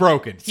added he is me-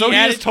 broken. So he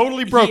added- is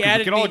totally he broken. We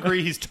added can all me-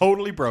 agree he's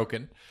totally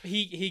broken.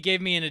 He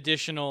gave me an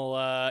additional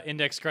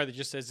index card that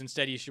just says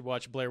instead you should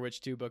watch Blair Witch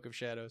 2: Book of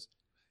Shadows.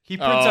 He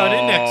prints out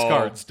index Oh.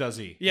 cards, does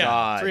he? Yeah,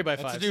 God. 3x5.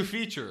 That's a new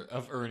feature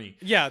of Ernie.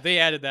 Yeah, they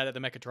added that at the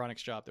mechatronics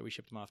shop that we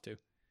shipped them off to.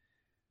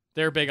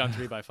 They're big on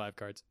 3x5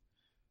 cards.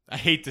 I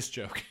hate this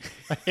joke.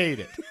 I hate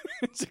it.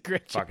 It's a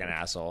great joke. Fucking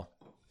asshole.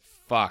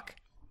 Fuck.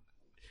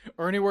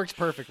 Ernie works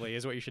perfcally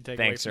is what you should take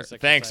Thanks, away from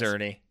this Thanks, exercise.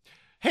 Ernie.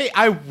 Hey,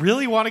 I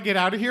really want to get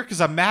out of here because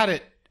I'm mad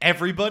at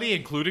everybody,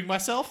 including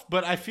myself.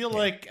 But I feel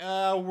like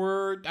I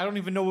don't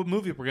even know what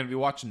movie we're going to be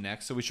watching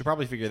next, so we should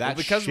probably figure that Well,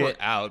 because shit we're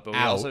out, but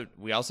out.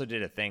 we also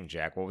did a thing,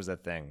 Jack. What was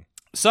that thing?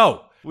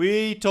 So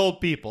we told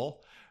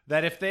people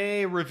that if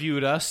they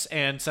reviewed us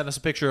and sent us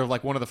a picture of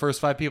like one of the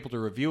first 5 people to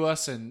review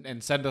us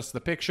and send us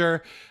the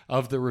picture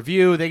of the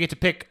review, they get to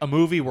pick a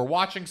movie we're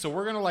watching. So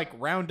we're going to like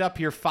round up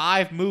here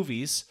 5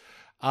 movies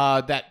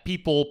that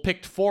people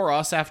picked for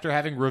us after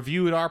having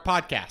reviewed our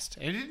podcast.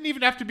 And it didn't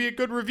even have to be a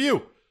good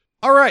review.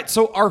 All right,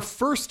 so our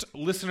first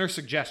listener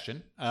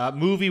suggestion,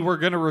 movie we're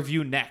going to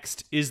review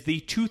next, is the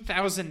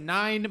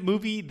 2009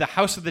 movie The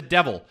House of the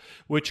Devil,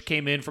 which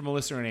came in from a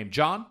listener named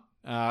John.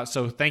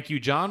 So thank you,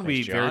 John.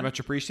 We John. very much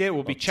appreciate it.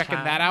 We'll be checking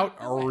that out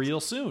real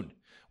soon.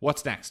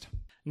 What's next?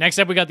 Next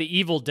up, we got The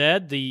Evil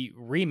Dead, the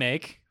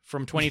remake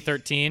from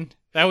 2013.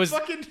 That was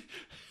Fucking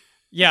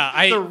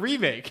yeah. the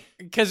remake.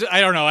 Because I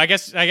don't know. I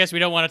guess we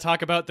don't want to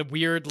talk about the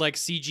weird like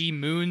CG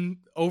moon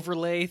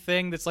overlay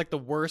thing. That's like the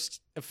worst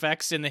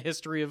effects in the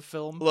history of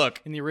film.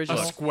 Look, in the A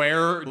original.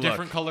 square,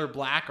 different color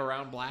black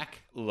around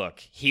black. Look,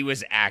 he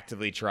was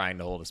actively trying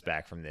to hold us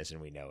back from this, and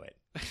we know it.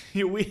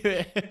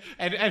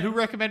 and who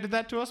recommended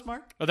that to us,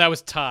 Mark? Oh, that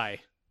was Ty.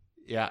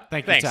 Yeah,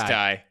 thank you, Thanks, Ty.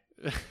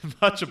 Ty.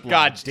 Much obliged.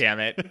 God damn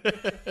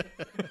it.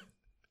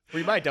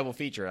 We might double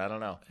feature. I don't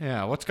know.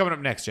 Yeah, what's coming up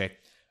next, Jake?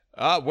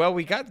 Well,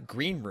 we got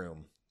Green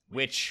Room,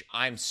 which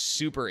I'm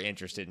super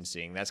interested in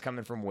seeing. That's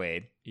coming from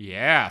Wade.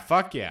 Yeah,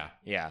 fuck yeah.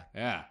 Yeah.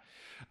 Yeah.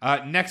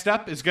 Next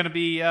up is going to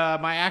be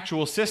my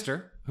actual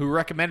sister, who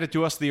recommended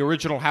to us the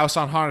original House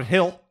on Haunted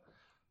Hill.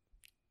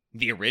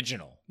 The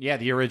original. Yeah,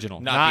 the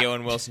original. Not the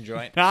Owen Wilson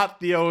joint. Not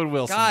the Owen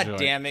Wilson God joint.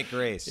 damn it,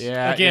 Grace.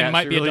 Yeah, Again, yeah,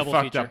 might she be a really double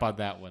fucked feature. up on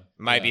that one.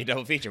 Might be a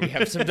double feature. We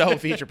have some double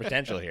feature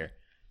potential here.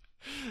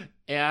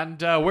 And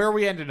where are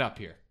we ending up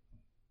here?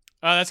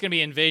 That's gonna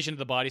be Invasion of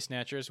the Body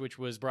Snatchers, which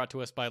was brought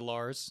to us by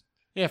Lars.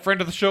 Yeah,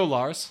 friend of the show,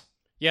 Lars.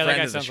 Yeah, Friend that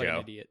guy of the sounds like an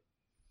show. idiot.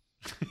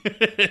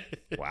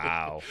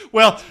 Wow.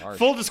 Well, harsh.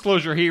 full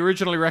disclosure, he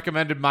originally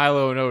recommended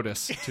Milo and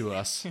Otis to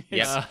us.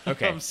 Yes.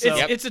 Okay. So,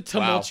 It's a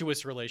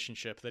tumultuous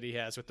relationship that he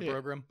has with the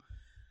program.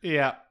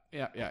 yeah.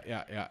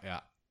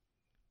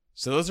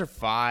 So those are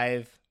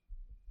 5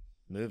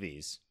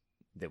 movies.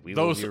 that we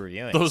will be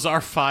reviewing. Those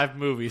are 5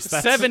 movies.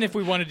 That's 7 if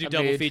we want to do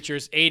double mean,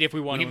 features. 8 if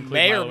we want We to include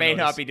may or Milo may Notice.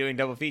 not be doing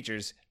double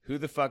features. Who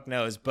the fuck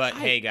knows? But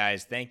hey,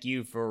 guys, thank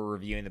you for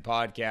reviewing the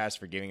podcast,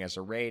 for giving us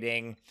a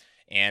rating,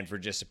 and for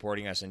just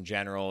supporting us in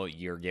general.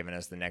 You're giving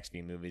us the next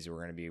few movies we're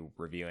going to be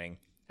reviewing.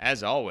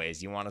 As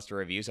always, you want us to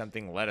review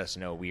something, let us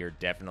know. We are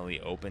definitely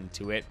open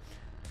to it.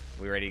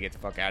 We ready to get the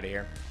fuck out of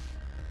here?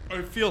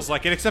 It feels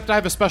like it, except I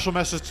have a special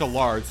message to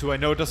Lars, who I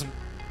know doesn't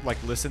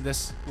listen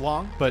this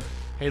long, but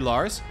hey,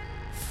 Lars,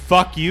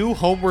 fuck you,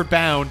 Homeward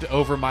Bound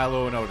over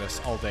Milo and Otis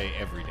all day,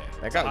 every day.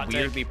 That got Hot take.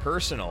 weirdly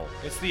personal.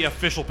 It's the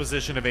official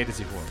position of A to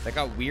Z Horror. That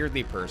got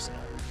weirdly personal.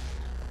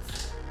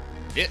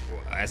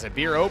 As a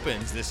beer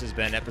opens, this has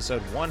been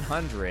episode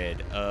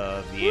 100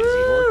 of the A to Z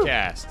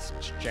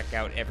Horrorcast. Check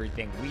out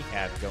everything we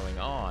have going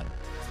on.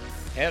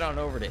 Head on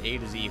over to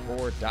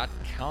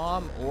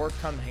atozhorror.com or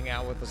come hang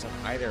out with us on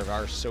either of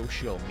our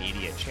social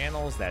media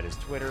channels. That is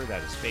Twitter,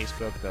 that is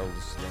Facebook.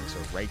 Those links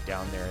are right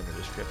down there in the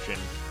description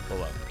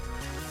below.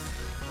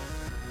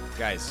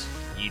 Guys,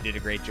 you did a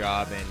great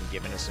job in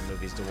giving us some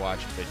movies to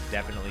watch, but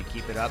definitely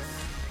keep it up.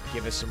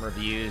 Give us some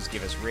reviews,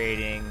 give us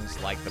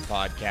ratings, like the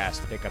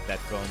podcast, pick up that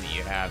phone that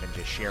you have and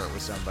just share it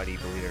with somebody.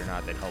 Believe it or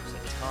not, that helps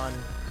a ton.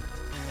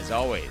 As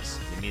always,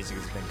 the music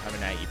has been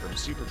coming at you from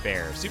Super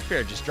Bear. Super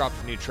Bear just dropped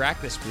a new track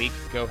this week.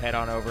 Go head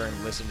on over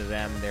and listen to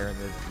them. They're in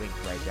the link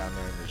right down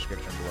there in the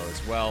description below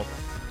as well.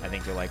 I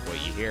think you'll like what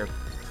you hear.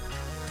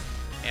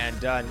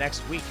 And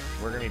next week,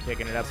 we're going to be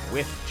picking it up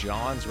with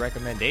John's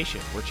recommendation.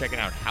 We're checking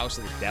out House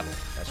of the Devil.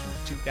 That's from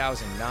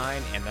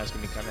 2009, and that's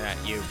going to be coming at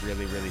you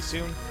really, really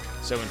soon.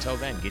 So until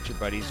then, get your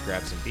buddies,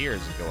 grab some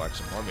beers, and go watch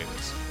some more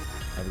movies.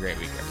 Have a great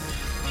week,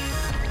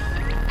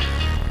 everybody.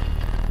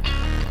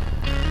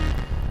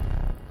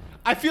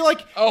 I feel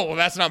like Oh, well,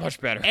 that's not much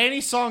better.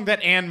 any song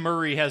that Anne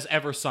Murray has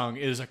ever sung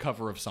is a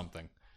cover of something.